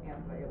level of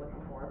answer that you're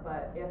looking for.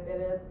 But if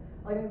it is,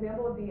 like an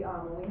example would be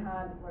when we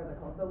had, what are they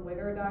called, the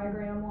Wigger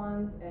diagram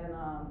ones in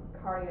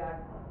cardiac,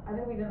 I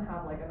think we didn't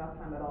have like enough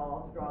time at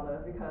all to draw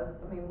those, because,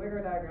 I mean,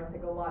 Wigger diagrams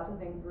take a lot to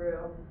think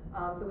through.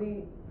 So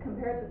we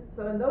compared to,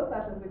 so in those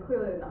sessions we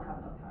clearly did not have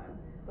enough time.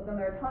 But then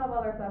there are a ton of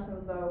other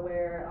sessions though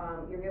where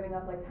you're giving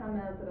us like 10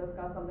 minutes to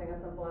discuss something as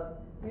simple as,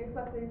 do you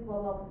expect these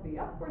blood levels to be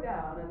up or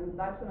down? And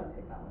that shouldn't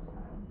take that much time.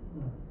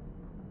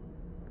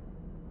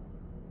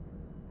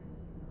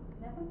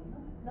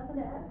 Nothing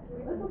to add?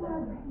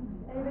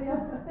 Anybody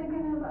else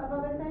thinking of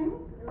other things?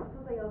 There was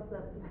something else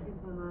that just came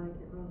to my mind, I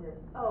can't remember.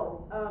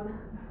 Oh,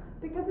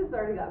 because it's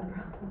already gotten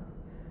brought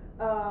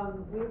up.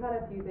 We've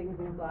had a few things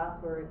in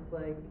class where it's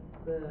like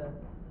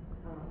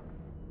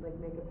like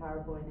make a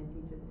PowerPoint and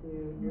teach it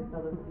to your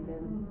fellow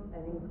students.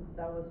 I think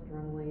that was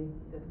strongly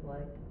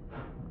disliked.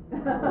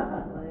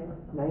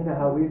 Now you know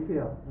how we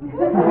feel.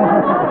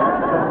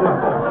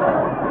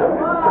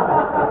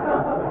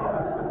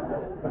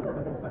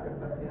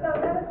 So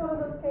that is one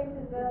of those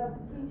cases of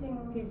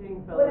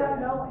teaching without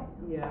knowing.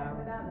 Yeah.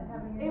 Without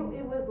having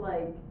It was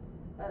like,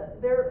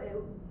 there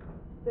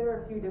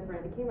are a few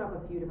different, it came up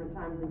a few different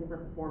times in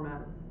different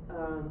formats.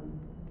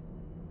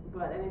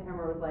 But anytime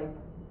where it was like,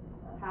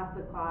 half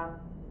the class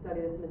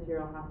study this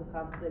material, half the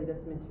class study this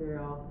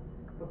material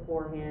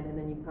beforehand, and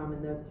then you come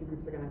and those two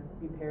groups are going to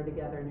be paired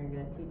together and you're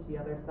going to teach the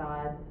other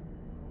side.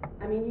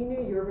 I mean, you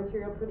knew your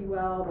material pretty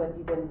well, but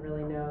you didn't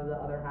really know the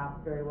other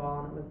half very well,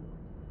 and it was,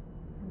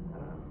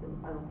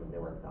 I don't think they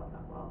worked out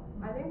that well.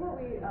 I think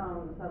what we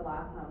said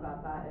last time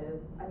about that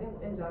is, I think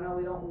in general,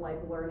 we don't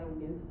like learning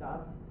new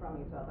stuff from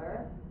each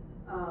other.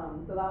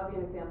 So that would be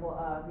an example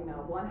of, you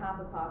know, one half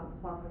the class is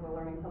responsible for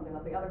learning something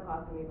that the other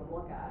class didn't even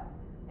look at.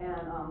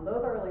 And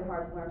those are really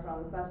hard to learn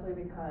from,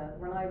 especially because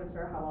we're not even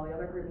sure how well the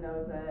other group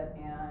knows it,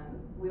 and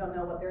we don't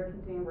know what they're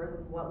teaching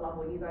versus what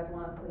level you guys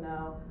want us to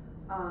know.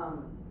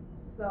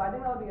 So I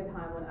think that would be a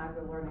time when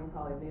active learning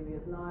probably maybe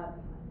is not.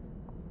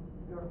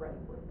 You're ready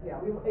for it.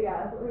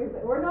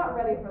 We're not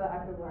ready for the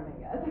active learning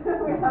yet.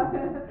 We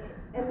haven't.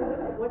 And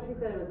what she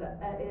said was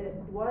that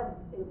it was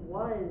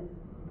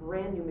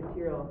brand new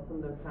material some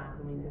of those times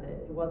when we did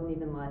it. It wasn't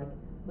even like,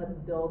 let's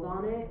build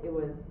on it. It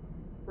was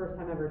first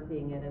time ever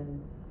seeing it,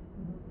 and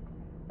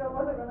So it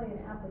wasn't really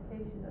an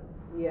application of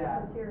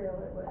material,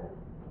 it was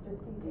just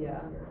teaching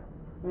material.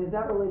 I mean, is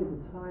that related to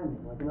timing?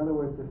 Like, in other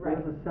words, if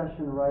there's a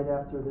session right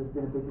after there's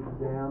been a big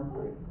exam,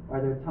 are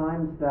there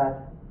times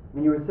that, I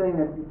mean, you were saying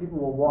that people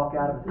will walk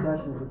out of a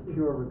session with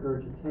pure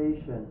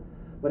regurgitation,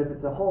 but if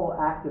it's a whole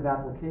active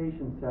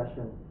application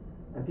session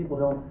and people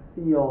don't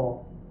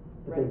feel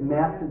that they've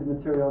mastered the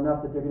material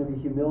enough that they're going to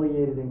be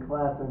humiliated in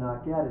class or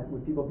not get it,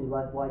 would people be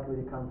less likely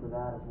to come to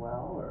that as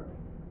well, or?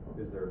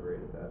 Is there a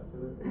grade attached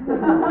to it?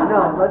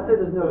 No, let's say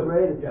there's no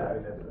grade attached. Yeah,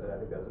 I mean, I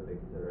think that's a big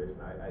consideration.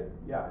 I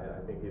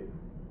think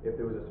if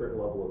there was a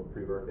certain level of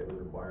pre-work that was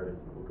required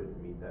and people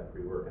couldn't meet that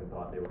pre-work and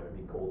thought they were going to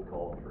be cold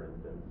called, for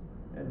instance,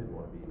 and didn't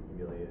want to be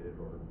humiliated,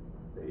 or,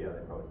 they'd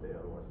probably stay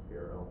on watch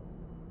PRL.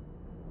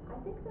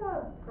 I think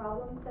the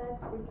problem sets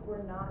which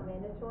were not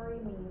mandatory,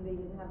 meaning they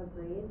didn't have a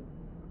grade,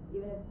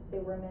 even if they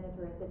were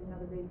mandatory, if they didn't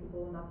have a grade,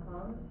 people will not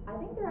come. I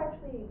think they're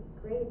actually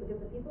great because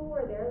the people who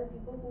are there are the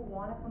people who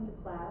want to come to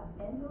class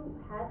and who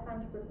had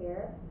time to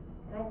prepare.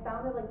 And I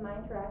found that, like, my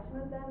interaction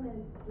with them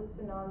is just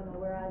phenomenal,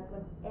 whereas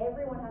when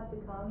everyone has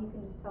to come, you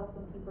can just tell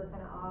some people are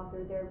kind of off,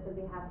 they're there because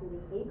they have to,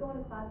 they hate going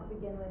to class to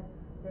begin with,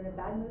 they're in a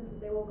bad mood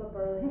because they woke up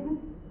early,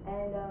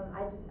 and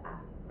I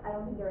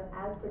don't think they're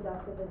as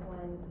productive as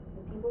when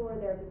the people who are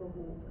there are people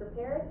who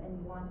prepared and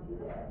want to be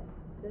there.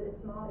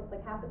 It's small, it's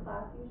like half the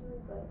class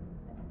usually, but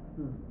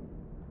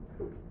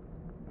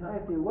Can I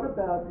ask you, what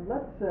about,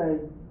 let's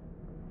say,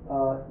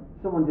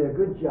 someone did a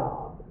good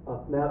job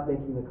of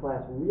making the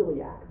class really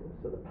active.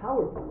 So the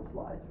PowerPoint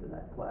slides for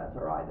that class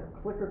are either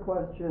clicker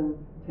question,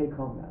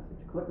 take-home message,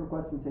 clicker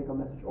question, take-home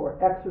message, or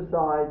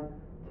exercise,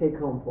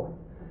 take-home points.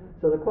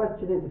 So the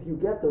question is, if you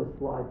get those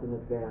slides in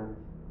advance,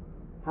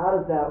 how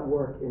does that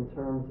work in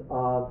terms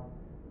of,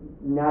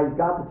 now you've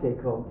got the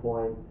take-home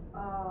points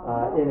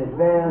in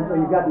advance, or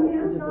you've got the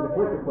answer to the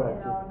clicker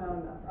question? I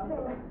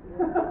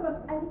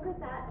think with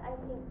that,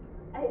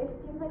 it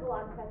seems like a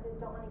lot of professors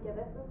don't want to give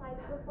us the slides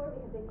before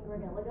because they think we're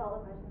going to look at all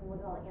the questions and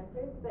look at all the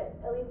answers, but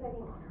at least I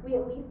think we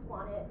at least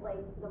want it like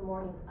the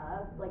morning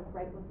of, like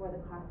right before the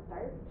class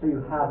starts. So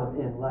you have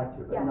them in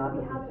lecture, but not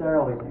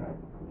necessarily there.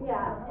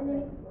 Yeah, and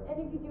then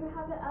if you do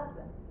have it up,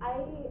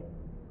 I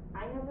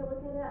never look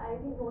at it. I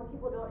think most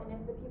people don't,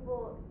 and if the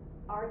people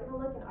are going to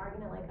look and are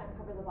going to like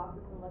uncover the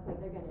boxes and look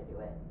like they're going to do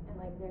it, and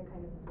like they're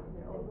kind of doing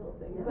their own little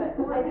thing, but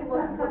I think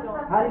most people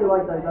don't. How do you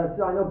like that?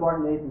 So I know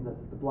Bart Nathan does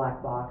the black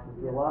boxes.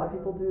 Do a lot of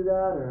people do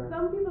that, or?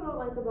 Some people don't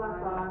like the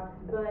black box,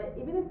 but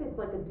even if it's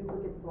like a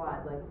duplicate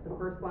slide, like the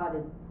first slide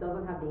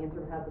doesn't have the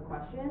answer but has the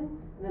question,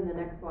 and then the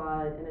next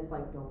slide, and it's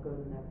like, don't go to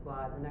the next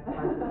slide, the next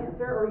slide is the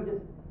answer, or you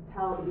just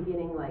tell at the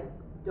beginning, like,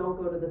 don't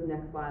go to the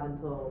next slide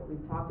until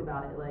we've talked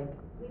about it, like,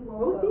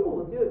 most people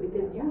will do it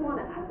because you want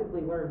to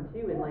actively learn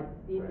too and like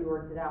see if you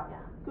worked it out.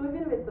 Yeah. So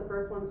even if it's the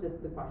first one's just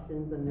the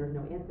questions and there's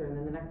no answer, and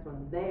then the next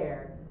one's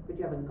there,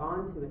 but you haven't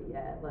gone to it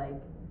yet, like,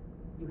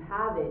 you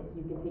have it, so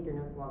you can take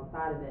your notes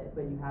alongside of it,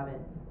 but you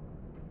haven't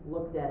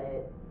looked at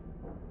it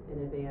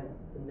in advance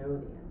to know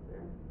the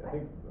answer. I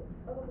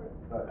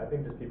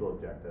think just people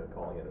object to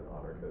calling it an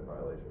honor code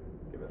violation,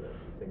 given that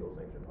single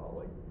sanction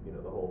policy, like, you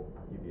know, the whole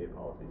UVA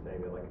policy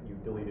saying that, like, you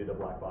deleted a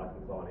black box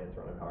and saw an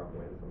answer on a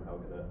PowerPoint is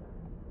somehow gonna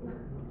get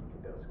you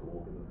kicked out of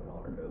school because it's an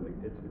honor code. Like,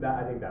 it's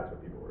that, I think that's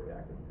what people were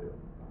reacting to.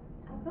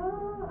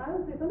 I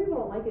would say some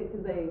people don't like it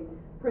because they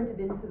print it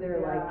into their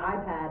like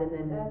iPad and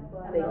then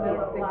they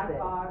can't fix black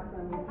it. box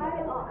and I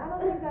don't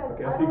think that's.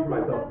 Okay, I'll speak for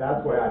myself.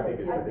 That's why I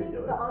think it's I think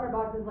ridiculous. the honor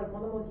box is like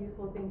one of the most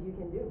useful things you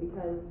can do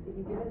because if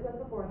you give it to us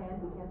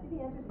beforehand, we can't see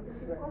the answers, we can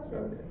see the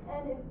questions,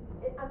 and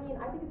I think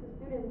it's a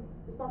student's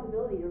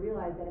responsibility to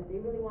realize that if they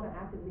really want to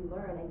actively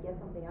learn and get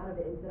something out of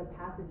it instead of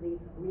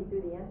passively read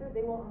through the answers,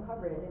 they won't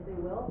uncover it, and if they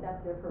will, that's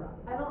their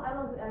prerogative. I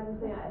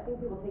think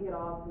people take it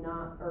off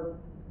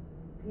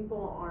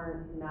people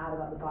aren't mad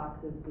about the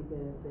boxes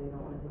because they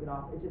don't want to take it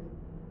off. It's just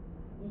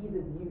ease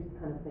of use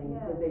kind of thing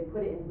because they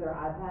put it into their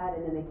iPad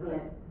and then they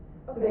can't.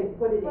 So they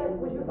put it in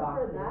with the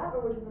boxes. Would you prefer that,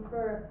 or would you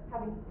prefer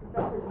having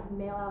professors just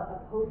mail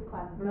out a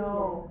post-class version?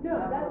 No,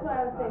 that's why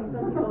I was saying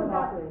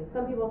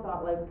some people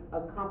thought like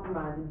a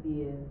compromise would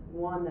be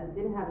one that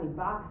didn't have any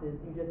boxes.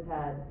 You just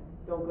had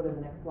don't go to the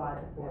next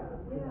slide before it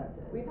was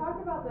presented. We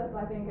talked about this,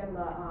 I think, in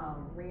the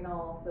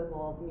renal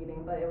civil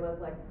meeting, but it was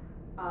like,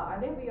 I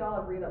think we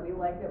all agree that we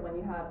liked it when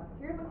you had,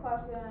 here's a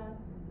question,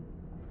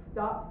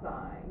 stop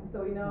sign,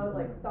 so we know,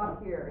 like,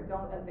 stop here,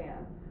 don't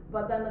advance.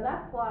 But then the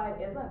next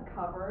slide isn't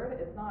covered,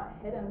 it's not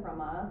hidden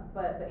from us,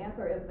 but the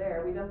answer is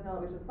there, we just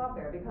know that we should stop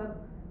there, because,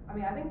 I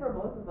mean, I think for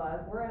most of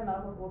us, we're in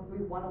medical school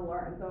because we want to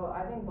learn, so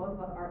I think most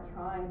of us aren't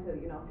trying to,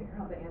 you know, figure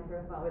out the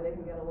answer so that way they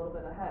can get a little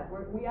bit ahead.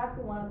 We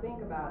actually want to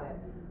think about it.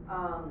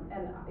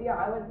 And yeah,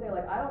 I would say,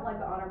 like, I don't like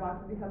the honor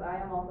boxes because I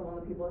am also one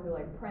of the people who,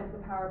 like, prints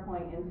the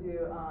PowerPoint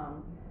into,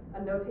 a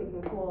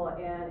note-taking tool,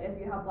 and if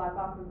you have black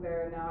boxes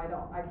there, now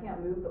I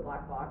can't move the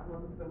black box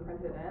once it's been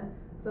printed in.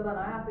 So then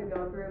I have to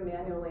go through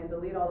manually and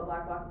delete all the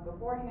black boxes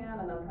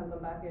beforehand and then print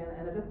them back in,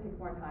 and it just takes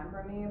more time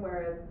for me,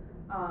 whereas,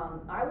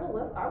 I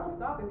will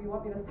stop if you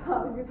want me to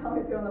stop, if you tell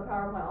me to on the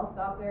PowerPoint, I'll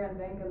stop there and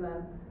think and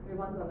then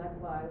move on to the next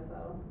slide,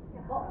 so.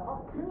 Well,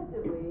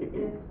 alternatively,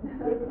 if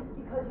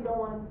because you don't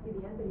want them to see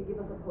the answer, you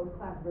give us a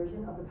post-class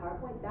version of the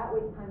PowerPoint, that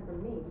wastes time for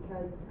me,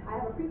 because I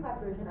have a pre-class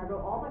version, I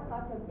wrote all my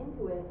class notes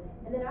into it,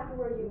 and then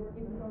afterward, you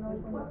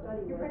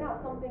print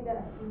out something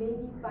that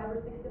maybe 5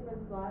 or 6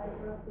 different slides.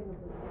 You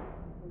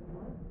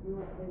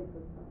weren't saying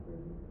post-class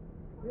version.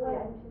 Really?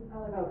 Okay.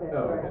 Oh,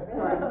 sorry. okay.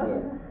 Sorry.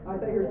 Yeah. I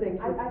thought you were saying.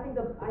 I think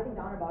the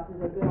honor box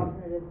is a good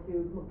alternative to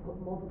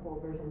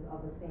multiple versions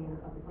of the same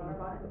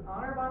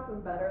Honor box is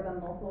better than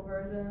multiple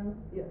versions.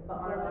 Yes. But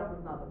honor box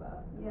is not the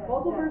best. Yeah,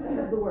 Multiple version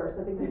is the worst.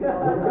 I think we can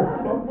all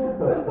agree.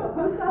 Multiple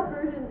post-class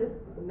version just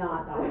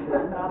not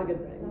option, not a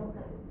good thing.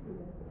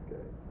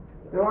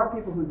 There are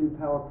people who do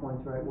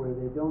PowerPoints, right, where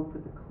they don't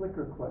put the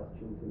clicker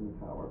questions in the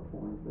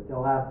PowerPoint, but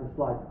they'll have the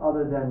slides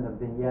other than the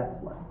vignettes,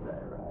 let's say,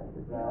 right?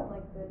 Is that?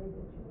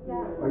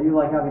 Yeah. Or you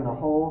like having the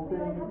whole We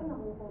thing? like having the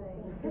whole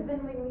thing, because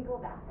then when we go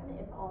back on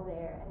it, it's all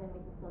there, and then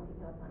we can still take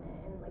notes on it,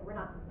 and like, we're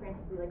not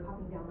frantically like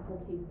copying down the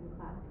whole case in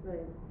class.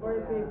 Right,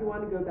 or if you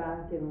want to go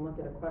back and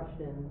look at a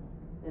question,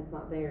 and it's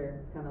not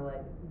there, it's kind of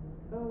like,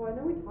 oh, I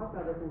know we talked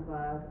about this in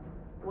class.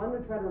 One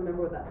would try to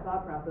remember what that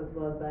thought process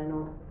was, but I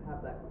don't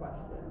have that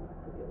question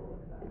to be able to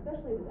look at.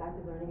 Especially with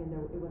active learning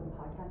and it wasn't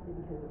podcasted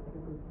because it was like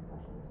a group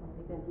discussion or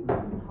something, then it's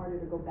even harder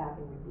to go back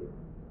and review.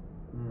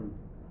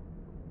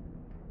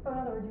 So in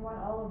other words, you want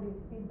all of these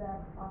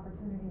feedback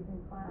opportunities in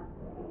class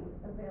to be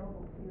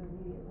available to you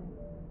immediately,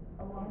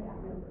 along with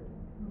the real version.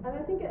 And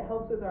I think it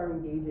helps with our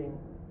engaging.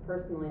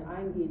 Personally,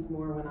 I engage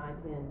more when I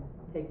can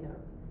take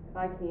notes. If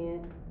I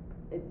can't,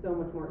 it's so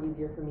much more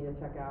easier for me to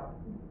check out.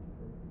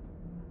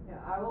 Yeah,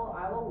 I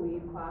will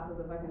leave classes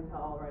if I can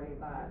tell already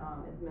that,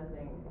 it's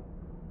missing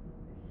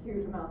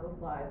huge amounts of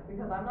slides,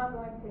 because I'm not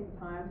going to take the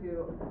time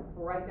to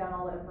write down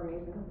all the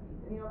information,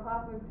 because, you know,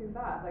 class moves too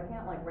fast. I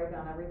can't, like, write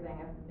down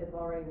everything if it's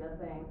already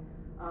missing.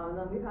 And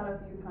then we've had a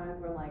few times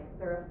where, like,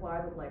 there are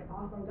slides with, like,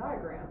 awesome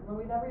diagrams, and then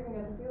we never even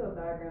get to see those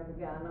diagrams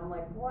again, and I'm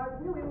like, well, I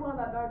really wanted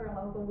that diagram,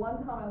 that was the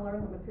one time I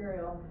learned the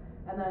material,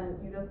 and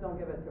then you just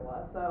don't give it to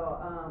us. So,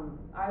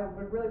 I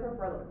would really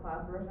prefer that the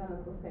class version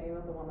is the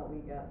same as the one that we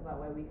get, so that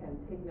way we can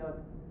take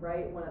notes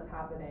right when it's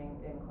happening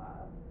in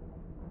class.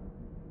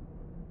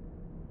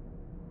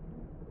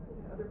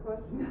 Other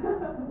questions?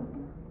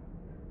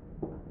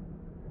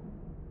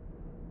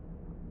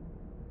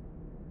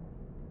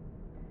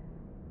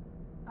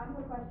 I have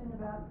a question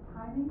about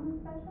timing the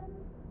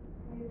sessions.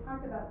 You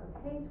talked about the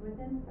pace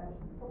within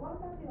sessions, but what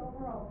about the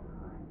overall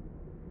time?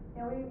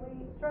 You know,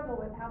 we struggle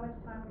with how much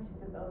time we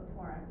should devote to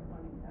our active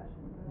learning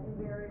sessions, and they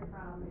vary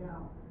from, you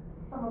know,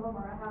 some of them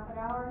are a half an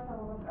hour,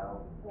 some of them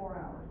go 4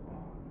 hours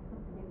long,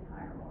 the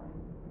entire morning.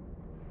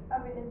 I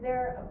mean, is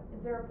there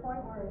a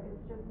point where it's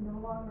just no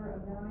longer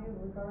of value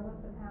regardless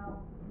of how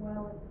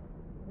well it's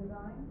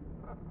designed?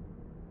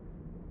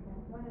 Okay,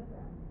 when is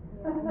that?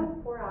 Yeah, I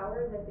mean, 4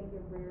 hours, I think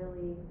it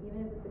rarely,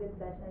 even if it's a good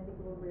session, I think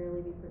it will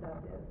rarely be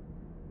productive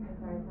the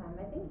entire time.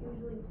 I think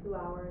usually 2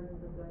 hours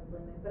is a good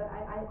limit, but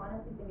I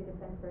honestly think it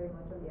depends very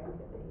much on the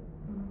activity.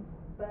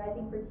 But I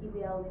think for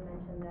TBL, we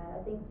mentioned that.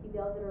 I think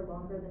TBLs that are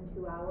longer than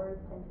 2 hours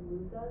tend to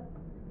lose us.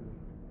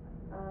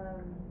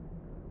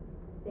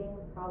 Same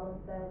with problem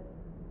sets.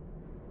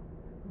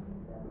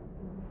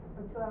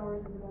 So 2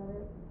 hours is about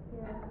it?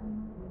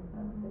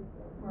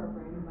 Or our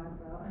brains max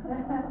out. I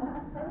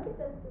think it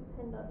does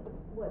depend on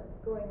what's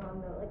going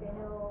on though. Like I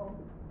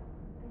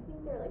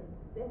think there are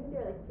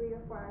like 3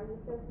 or 4 hours or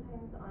so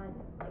sometimes on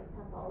like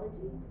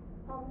pathology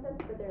problem sets,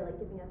 but they're like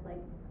giving us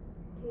like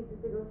cases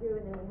to go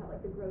through, and then we have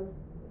like the gross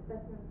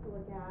specimens to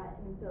look at,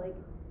 and so like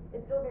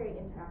it's still very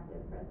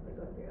interactive for us to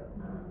go through.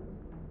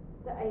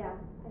 So yeah,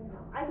 I don't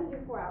know. I can do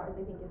 4 hours.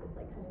 I think if it's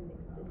like kind of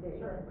mixed and very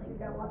Sure, like,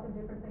 you've got lots of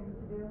different things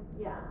to do.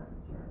 yeah.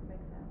 Sure,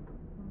 makes sense.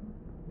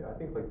 Yeah, I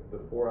think like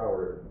the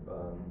 4-hour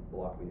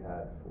block we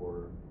had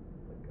for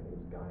like I think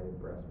it was gyne and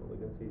breast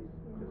malignancies,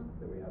 just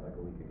that we had like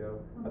a week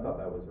ago. I thought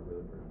that was a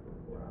really productive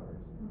 4 hours.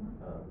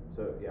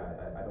 So yeah,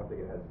 I don't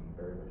think it has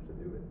very much to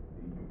do with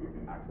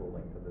the actual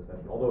length of the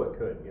session, although it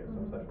could. You know,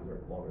 some sessions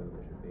are longer than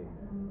they should be.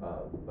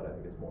 But I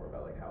think it's more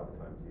about like how the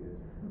time's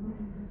used.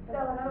 So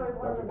in other words,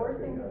 one of the Dr. worst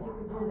Duffy, things that you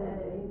could do then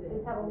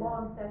is have a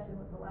long session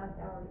with the last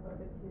hour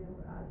devoted to students.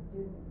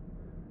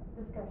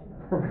 discussion.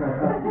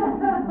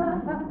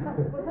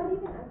 Was that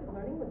even active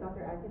learning with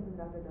Dr. Atkins and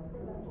Dr.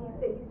 Dustin?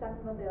 He's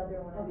talking about the other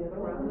one. Oh, the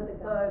other one? With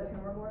the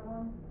tumor board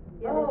one?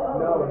 Yeah, No,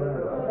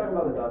 I'm talking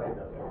about the Dr.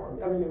 Dustin one.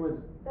 I mean, it was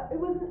It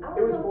wasn't, I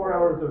it don't was know. 4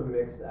 hours of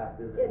mixed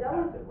active and Yeah,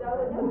 passive. that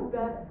was the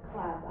best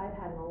class I've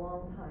had in a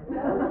long time.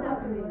 That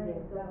was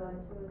amazing.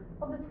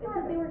 Well, it's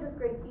just they were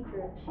just great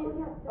teachers.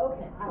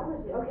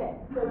 Okay,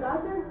 so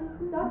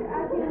Dr.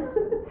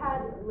 Atkins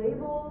had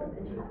labels and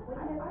she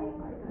pointed at things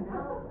and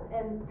mouth,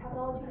 and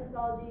pathology,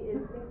 histology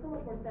makes so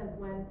much more sense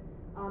when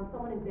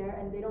someone is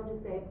there and they don't just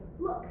say,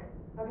 look.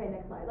 Okay,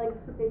 next slide. Like,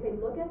 they say,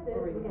 look at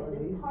this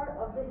part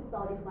of the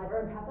histology slide,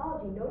 or in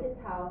pathology, notice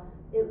how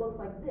it looks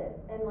like this.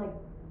 And like,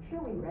 sure,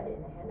 we read it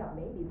in a handout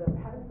maybe, but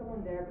having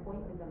someone there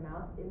point with the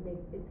mouth,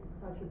 it's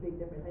such a big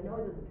difference. I know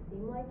it doesn't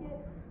seem like it,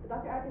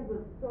 but Dr. Atkins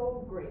was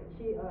so great.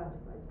 She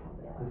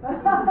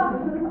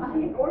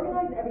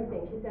organized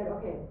everything. She said,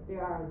 okay,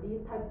 there are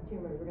these types of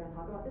tumors. We're going to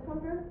talk about this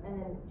one first,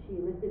 and then she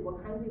listed what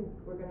kinds we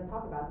were going to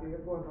talk about, 3 or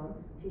 4 of them.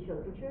 She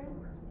showed pictures,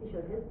 she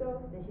showed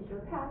histo, then she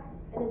showed path,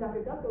 and then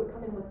Dr. Duska would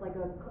come in with like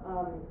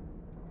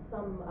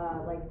some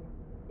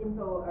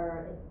info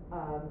or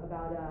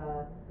about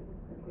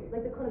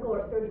like the clinical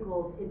or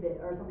surgical tidbit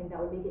or something that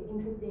would make it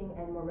interesting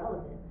and more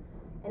relevant.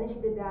 And then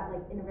she did that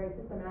like in a very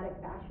systematic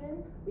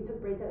fashion. We took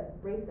breaks at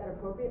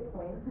appropriate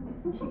points.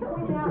 She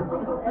pointed out and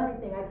labeled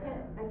everything. I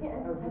can't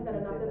emphasize that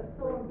enough. That's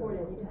so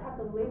important. You just have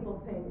to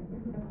label things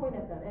and point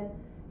at them. And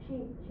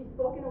she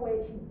spoke in a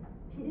way,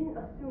 she didn't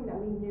assume that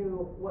we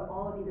knew what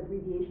all of these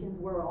abbreviations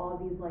were, all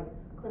of these like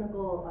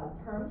clinical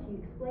terms.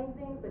 She explained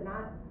things, but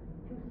not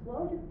too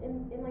slow, just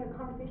in like a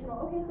conversational,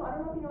 okay, so I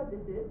don't know if you know what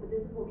this is, but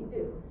this is what we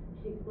do.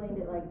 She explained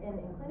it like, in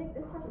clinic,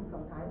 this happens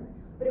sometimes,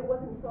 but it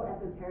wasn't so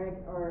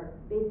esoteric or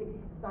basic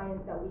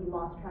science that we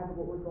lost track of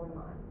what was going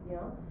on, you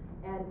know?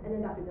 And then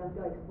Dr.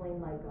 Duska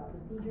explained like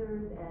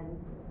procedures, and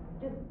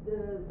just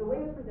the way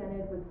it was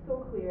presented was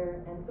so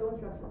clear and so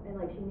instructional, and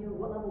like she knew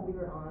what level we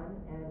were on,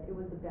 and it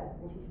was the best,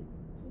 and she should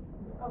keep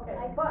more. Okay,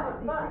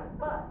 but,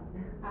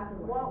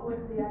 what was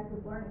the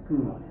active learning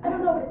component? I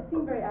don't know, but it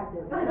seemed very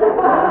active. Yeah,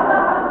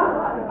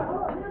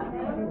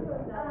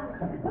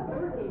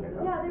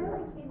 there were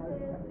like cases.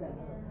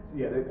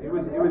 Yeah, it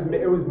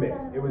was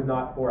mixed. It was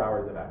not 4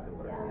 hours of active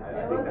learning.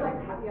 I think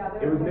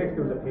it was mixed.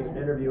 There was a patient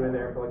interview in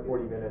there for like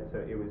 40 minutes,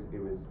 so it was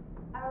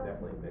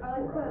definitely mixed.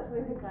 I like 4 hours. the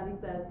way that Connie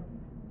said,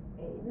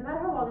 no matter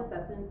how long a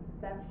session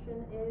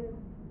is,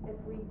 if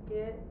we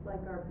get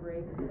like our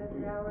breaks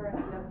every hour, I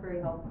think that's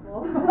very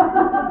helpful.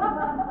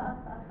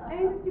 I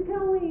mean, just you can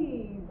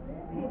only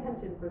pay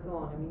attention for so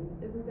long. I mean,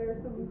 isn't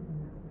there some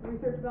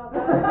research about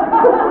that?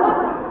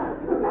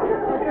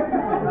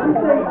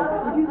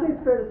 Would you say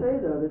it's fair to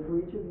say though that for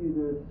each of you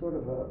there's sort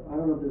of I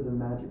don't know if there's a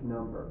magic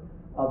number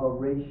of a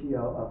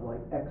ratio of like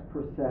X%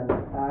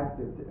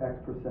 active to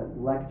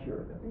X%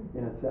 lecture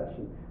in a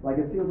session? Like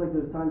it seems like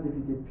there's times if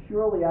you did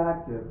purely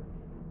active,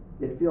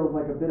 it feels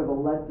like a bit of a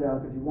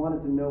letdown because you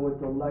wanted to know what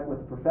the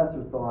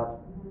professor thought.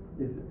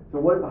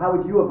 So how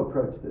would you have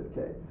approached this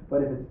case?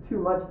 But if it's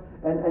too much,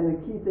 and the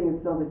key thing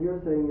it sounds like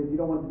you're saying is you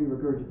don't want it to be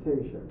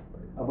regurgitation,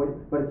 but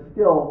it's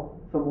still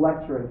some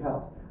lecturing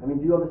helps. I mean,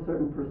 do you have a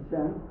certain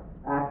percent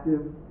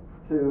active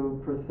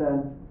to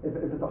percent? If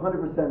it's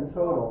 100%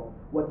 total,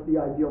 what's the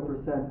ideal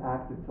percent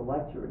active to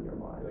lecture in your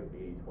mind? Like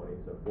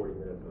 80-20, so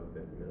 40 minutes of a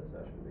 50-minute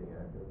session being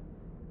active,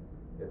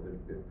 if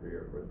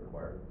pre-work was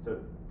required. So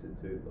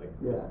to like,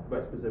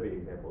 by specific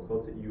examples,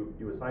 so let's say you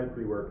assign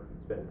pre-work,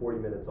 spend 40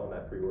 minutes on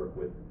that pre-work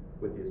with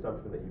the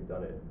assumption that you've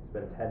done it,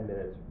 spend 10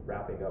 minutes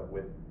wrapping up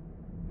with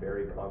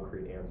very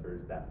concrete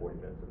answers that 40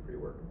 minutes of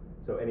pre-work.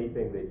 So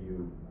anything that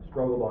you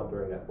struggled on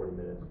during that 40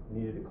 minutes,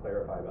 needed to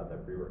clarify about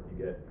that pre-work, you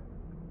get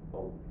a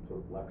sort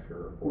of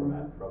lecture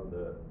format from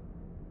the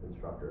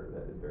instructor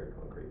that is very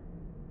concrete.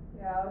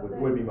 Yeah,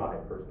 would be my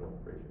personal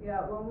ratio.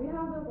 Yeah, when we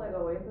have those like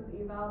Oasis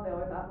evals, they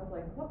always ask us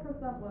like, what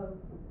percent was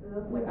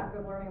this like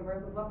active learning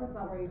versus what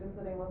percent were you just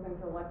sitting listening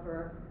to a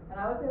lecturer? And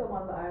I would say the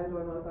ones that I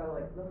enjoy most are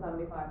like the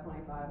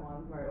 75-25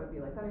 ones, where it would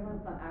be like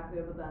 75%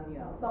 active, but then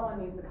someone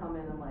needs to come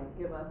in and like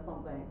give us some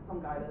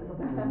guidance at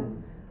the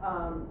end.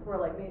 For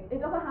like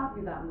it doesn't have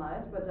to be that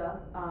much, but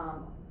just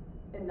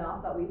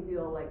enough that we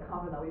feel like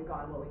confident that we've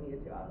gotten what we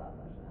needed to out of that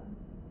session.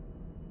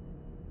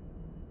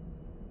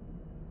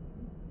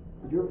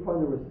 Did you ever find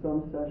there were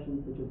some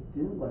sessions that just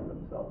didn't lend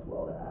themselves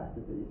well to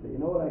active, that you say,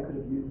 you know what I could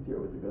have used here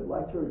was a good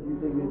lecture, or do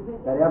you think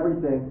that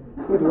everything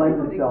could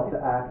lend itself to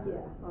active?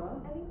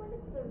 I think when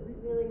it's a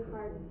really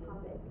hard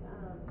topic,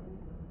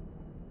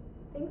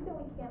 things that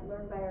we can't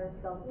learn by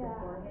ourselves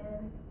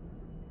beforehand,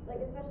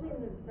 like especially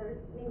in the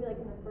first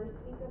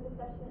week of the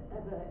session,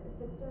 of a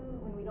system,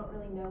 when we don't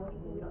really know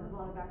anything, we don't have a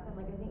lot of background,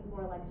 like I think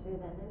more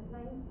lecture then is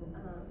nice.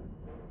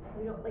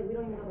 We don't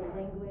even know the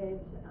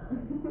language,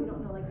 we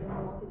don't know like the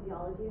normal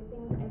physiology of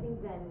things. I think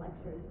then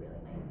lecture is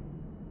really nice,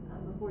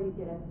 before you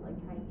get us to like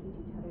try and teach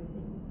each other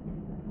things.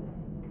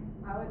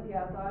 So I would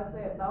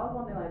say that was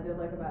one thing I did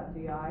like about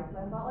GI, because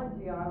I felt like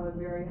GI was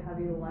very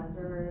heavy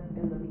lecture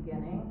in the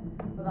beginning,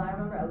 but But then I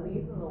remember at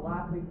least in the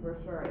last week for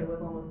sure, it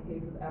was almost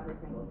cases every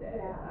single day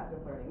of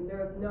active learning.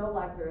 There was no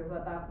lectures,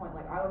 but at that point,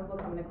 like, I was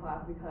still coming to class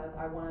because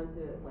I wanted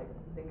to, like,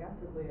 think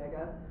actively, I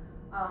guess.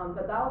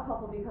 But that was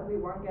helpful because we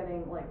weren't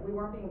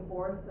being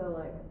forced to,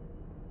 like,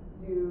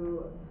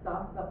 do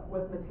stuff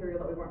with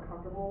material that we weren't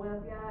comfortable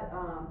with yet.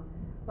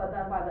 But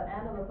then by the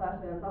end of the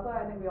sessions, that's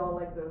why I think we all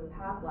like those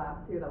path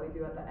labs too that we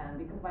do at the end,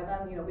 because by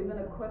then, we've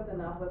been equipped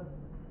enough with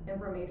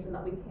information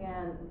that we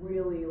can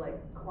really like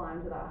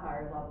climb to that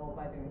higher level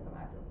by doing some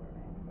active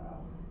learning. So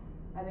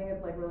I think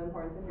it's like really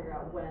important to figure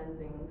out when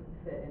things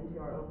fit into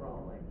our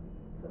overall like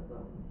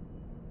system.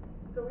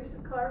 So we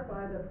should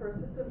clarify that for a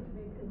system to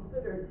be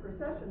considered, for a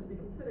session to be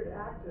considered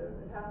active,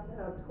 it has to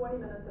have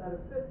 20 minutes out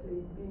of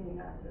 50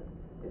 being active.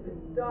 If it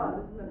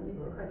does, then it meets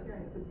the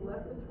criterion. If it's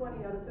less than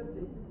 20 out of 50,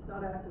 it's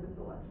not active, it's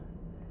a lecture.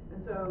 And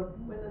so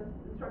when the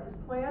instructor's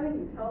planning,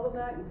 you tell them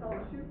that, you tell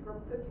them to shoot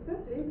for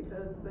 50-50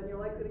 because then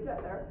you're likely to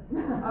get there.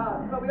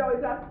 But we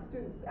always ask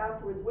students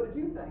afterwards, what did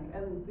you think?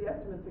 And the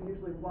estimates are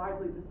usually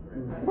widely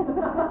disparate, right?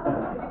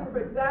 Even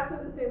for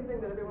exactly the same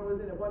thing that everyone was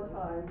in at one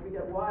time, we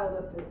get wild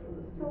estimates from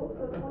the students.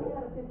 So 20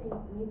 out of 50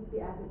 needs to be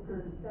active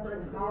per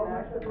session. How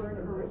much of the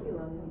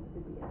curriculum needs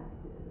to be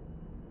active?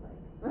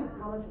 Like,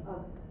 how much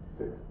of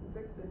 60%.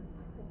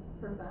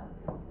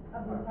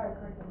 Of the entire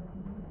curriculum.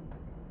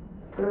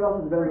 But it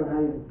also depends on how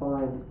you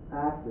define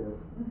active.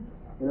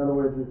 In other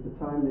words, is the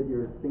time that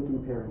you're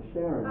thinking, pairing,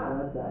 sharing,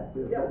 that's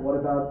active. Yes. But what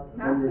about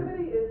when you're...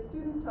 Activity is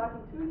students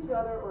talking to each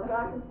other or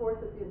back and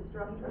forth with the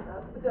instructor.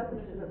 That's the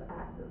definition of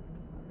active.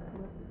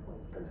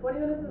 So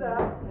 20 minutes of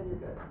that, and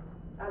you're good.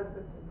 Out of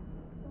 50.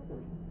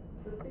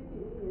 The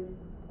CPE is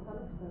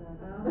 100%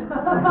 active.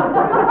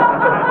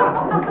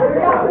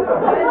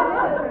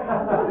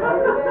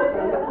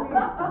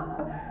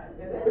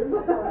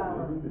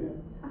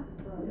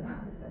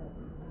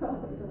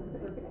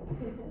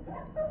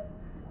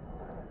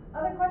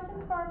 Other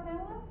questions for our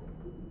panelists?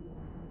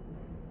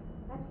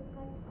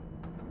 Actually,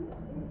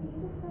 you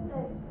just said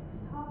that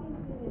talking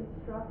to the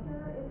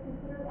instructor is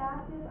considered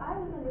active. I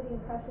was under the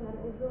impression that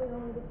it was really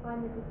only the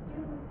time that the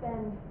students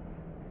spend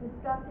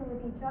discussing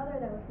with each other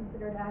that was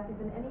considered active,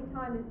 and any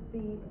time that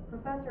the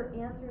professor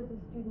answers a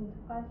student's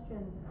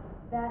question,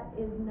 that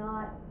is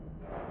not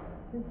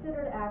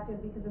considered active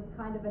because it's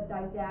kind of a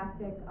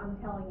didactic, I'm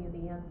telling you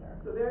the answer.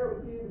 So there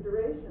it would be the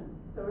duration.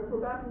 So if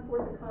we're back and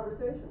forth in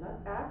conversation,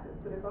 that's active.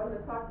 But if I'm going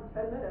to talk for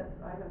 10 minutes,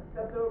 I have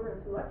stepped over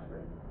into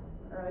lecturing.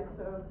 All right,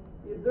 so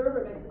the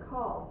observer makes a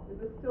call.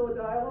 Is this still a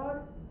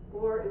dialogue,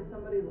 or is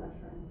somebody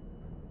lecturing?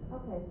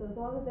 Okay, so as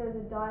long as there's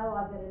a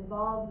dialogue that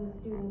involves the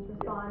students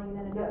responding,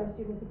 then another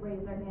student could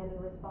raise their hand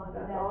and respond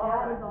to that.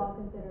 That is all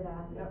considered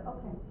active. Yep.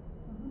 Okay.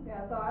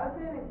 Yeah, so I would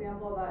say an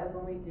example of that is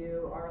when we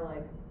do our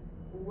like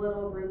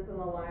little groups in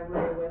the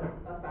library with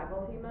a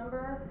faculty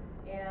member,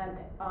 and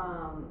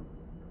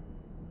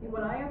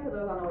when I answer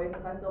those on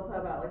Oasis, I still put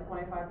about like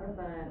 25%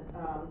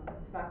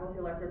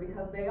 faculty lecture,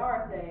 because they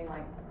are saying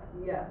like,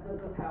 yes, this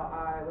is how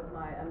I, with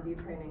my MD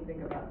training,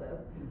 think about this.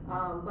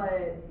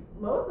 But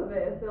most of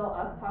it is still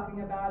us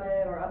talking about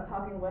it, or us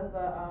talking with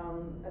the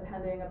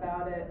attending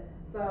about it.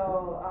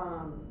 So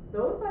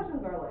those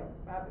sessions are like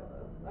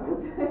fabulous, I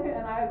would say,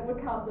 and I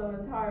would count them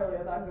entirely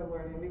as active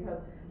learning, because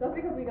just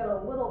because we get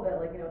a little bit,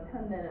 like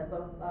 10 minutes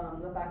of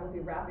the faculty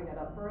wrapping it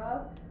up for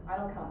us,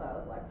 I don't count that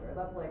as lecture.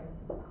 That's like,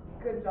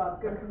 good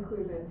job, good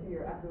conclusion to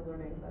your active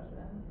learning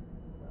session.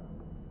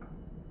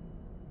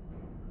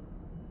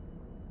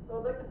 So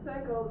I'd like to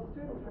thank all the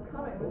students for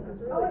coming. This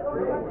is Oh,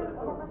 really wait, great.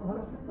 One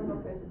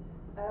more question.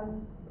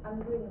 I'm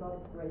doing a lot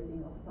of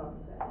grading of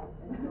subjects,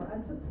 and so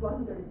I'm just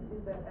wondering,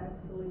 is that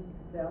actually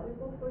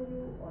valuable for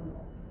you or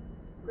not?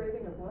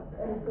 Grading of what?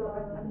 And so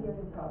I'm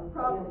giving problems.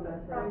 Problem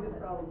sets, very good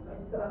problem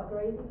And sets. so I'm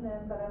grading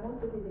them, but I'm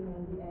also giving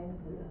them the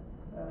answers,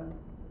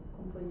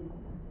 complete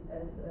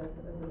as a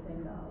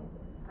handout.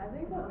 I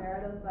think what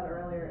Meredith said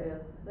earlier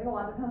is, I think a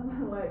lot depends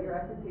on what your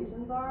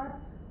expectations are.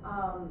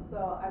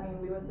 So, I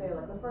mean, we would say,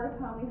 like, the first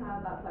time we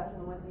had that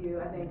session with you,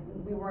 I think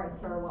we weren't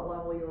sure what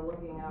level you were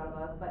looking out of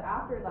us, but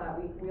after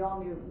that, we all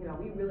knew,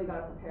 we really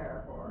got to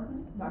prepare for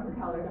Dr.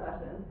 Keller's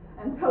sessions,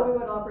 and so we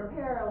would all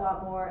prepare a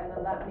lot more, and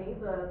then that made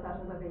the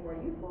sessions, I think, more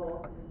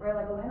useful, right?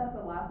 Like Elena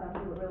said last time,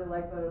 she would really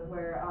like those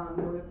where,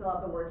 we would fill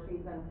out the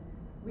worksheets, and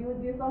we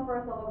would do some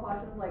first level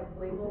questions like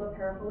label the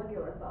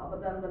parafollicular cell, but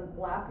then the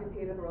last few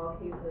pages were all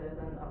cases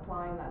and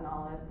applying that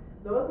knowledge.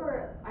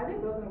 I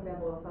think those are an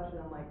example of a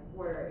session like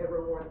where it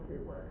rewards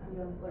group work.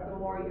 Like the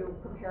more you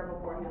prepare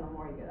beforehand, the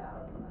more you get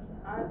out of the session.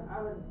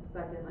 I would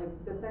second, like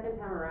the second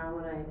time around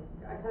when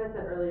I kind of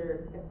said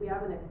earlier, if we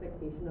have an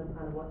expectation of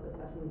kind of what the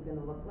session is going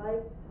to look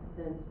like,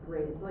 then it's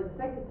great. So like the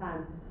second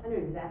time, I knew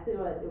exactly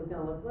what it was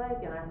going to look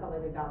like, and I felt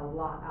like I got a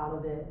lot out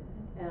of it.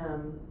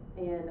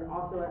 And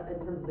also in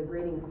terms of the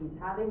grading piece,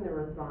 having the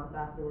response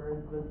afterwards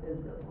is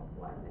really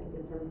helpful, I think,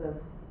 in terms of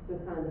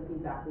just kind of the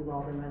feedback we've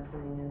all been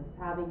mentioning, is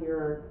having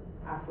your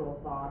actual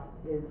thoughts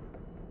is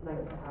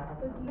nice to have.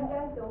 So do you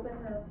guys open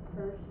her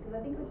first? Because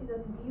I think what she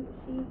does,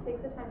 she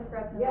takes the time to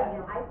correct them. Yeah.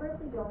 And I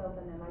personally don't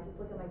open them. I just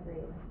look at my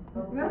grades. I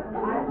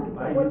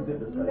use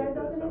it to study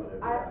for some of the.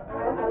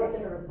 I look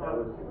at the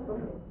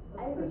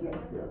read your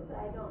answers, but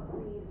I don't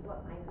read what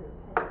my group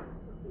had,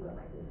 to see what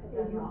my group had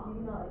done wrong.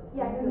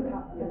 Yeah, I know you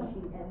copy a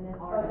sheet and then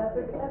Oh, that's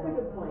a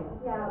good point.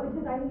 Yeah, which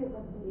is, I think it's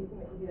amazing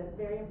that you do, that's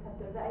very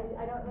impressive, but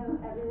I don't know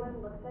if everyone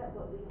looked at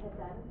what we had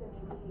done, so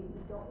maybe we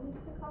don't need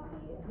to copy.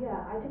 Yeah,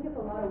 I think it's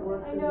a lot of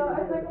work I for you know,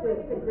 I to was like, do,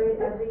 to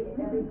grade every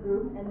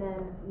group and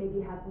then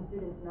maybe have some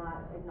students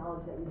not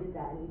acknowledge that you did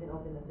that and even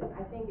open the thing.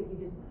 I think if you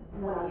just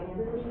put out an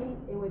answer sheet,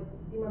 it would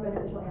be more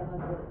beneficial and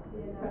less work.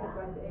 Kind of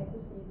like the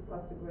answer sheet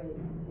plus the grade.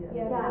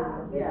 Yeah,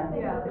 Yeah. the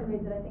thing about the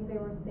grades that I think they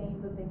were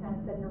saying, that they kind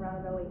of said in a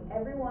roundabout way,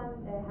 everyone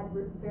had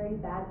very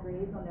bad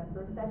grades on their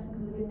first session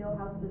because we didn't know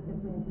how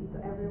specifically into each,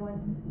 so everyone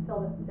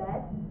felt a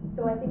set.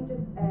 So I think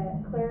just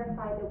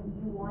clarify that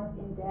you want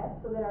in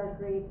depth so that our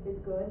grade is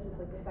good, just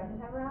like the second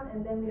time around,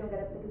 and then we don't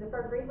get upset. Because if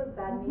our grade was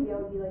bad, maybe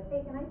I would be like,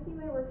 hey, can I see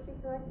my worksheet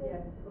corrected?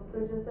 Yeah.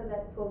 So just so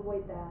that, to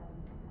avoid that,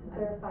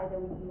 clarify that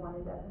we want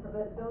in depth. But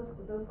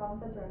those problem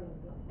sets are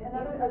amazing.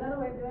 Another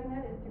way of doing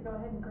that is to go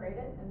ahead and grade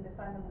it and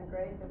define them in the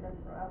grade, and then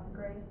throw out the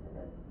grade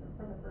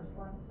for the first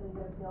one, so you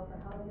get a feel for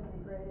how they're gonna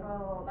be graded.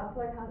 Oh, that's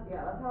like how,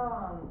 that's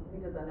how, we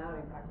did the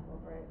anatomy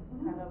practicals, right?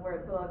 Kind of where,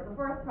 so like the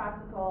first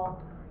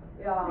practical,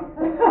 we had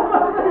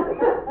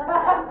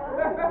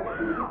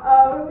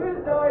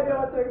no idea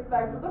what to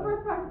expect, but the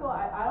first practical,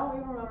 I don't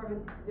even remember if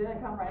it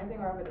didn't count for anything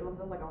or if it was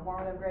just like a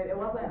formative grade, it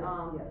wasn't,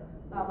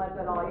 not much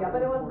at all,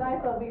 but it was nice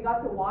that we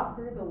got to walk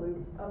through the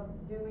loop of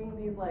doing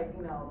these like,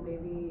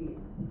 maybe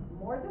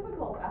more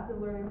difficult active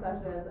learning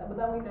sessions, but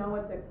then we know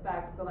what to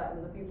expect so that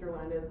in the future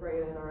when it is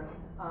graded or,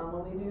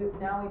 when we do,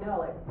 now we know,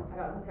 like, I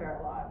gotta prepare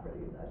a lot for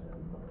these sessions.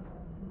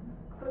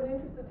 So in the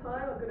interest of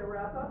time, I'm going to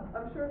wrap up.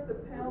 I'm sure if the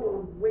panel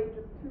will wait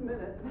just 2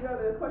 minutes, if you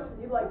have a question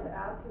you'd like to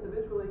ask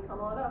individually,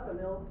 come on up and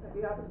they'll be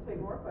happy to take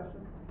more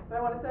questions. But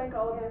I want to thank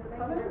all of you for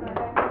coming.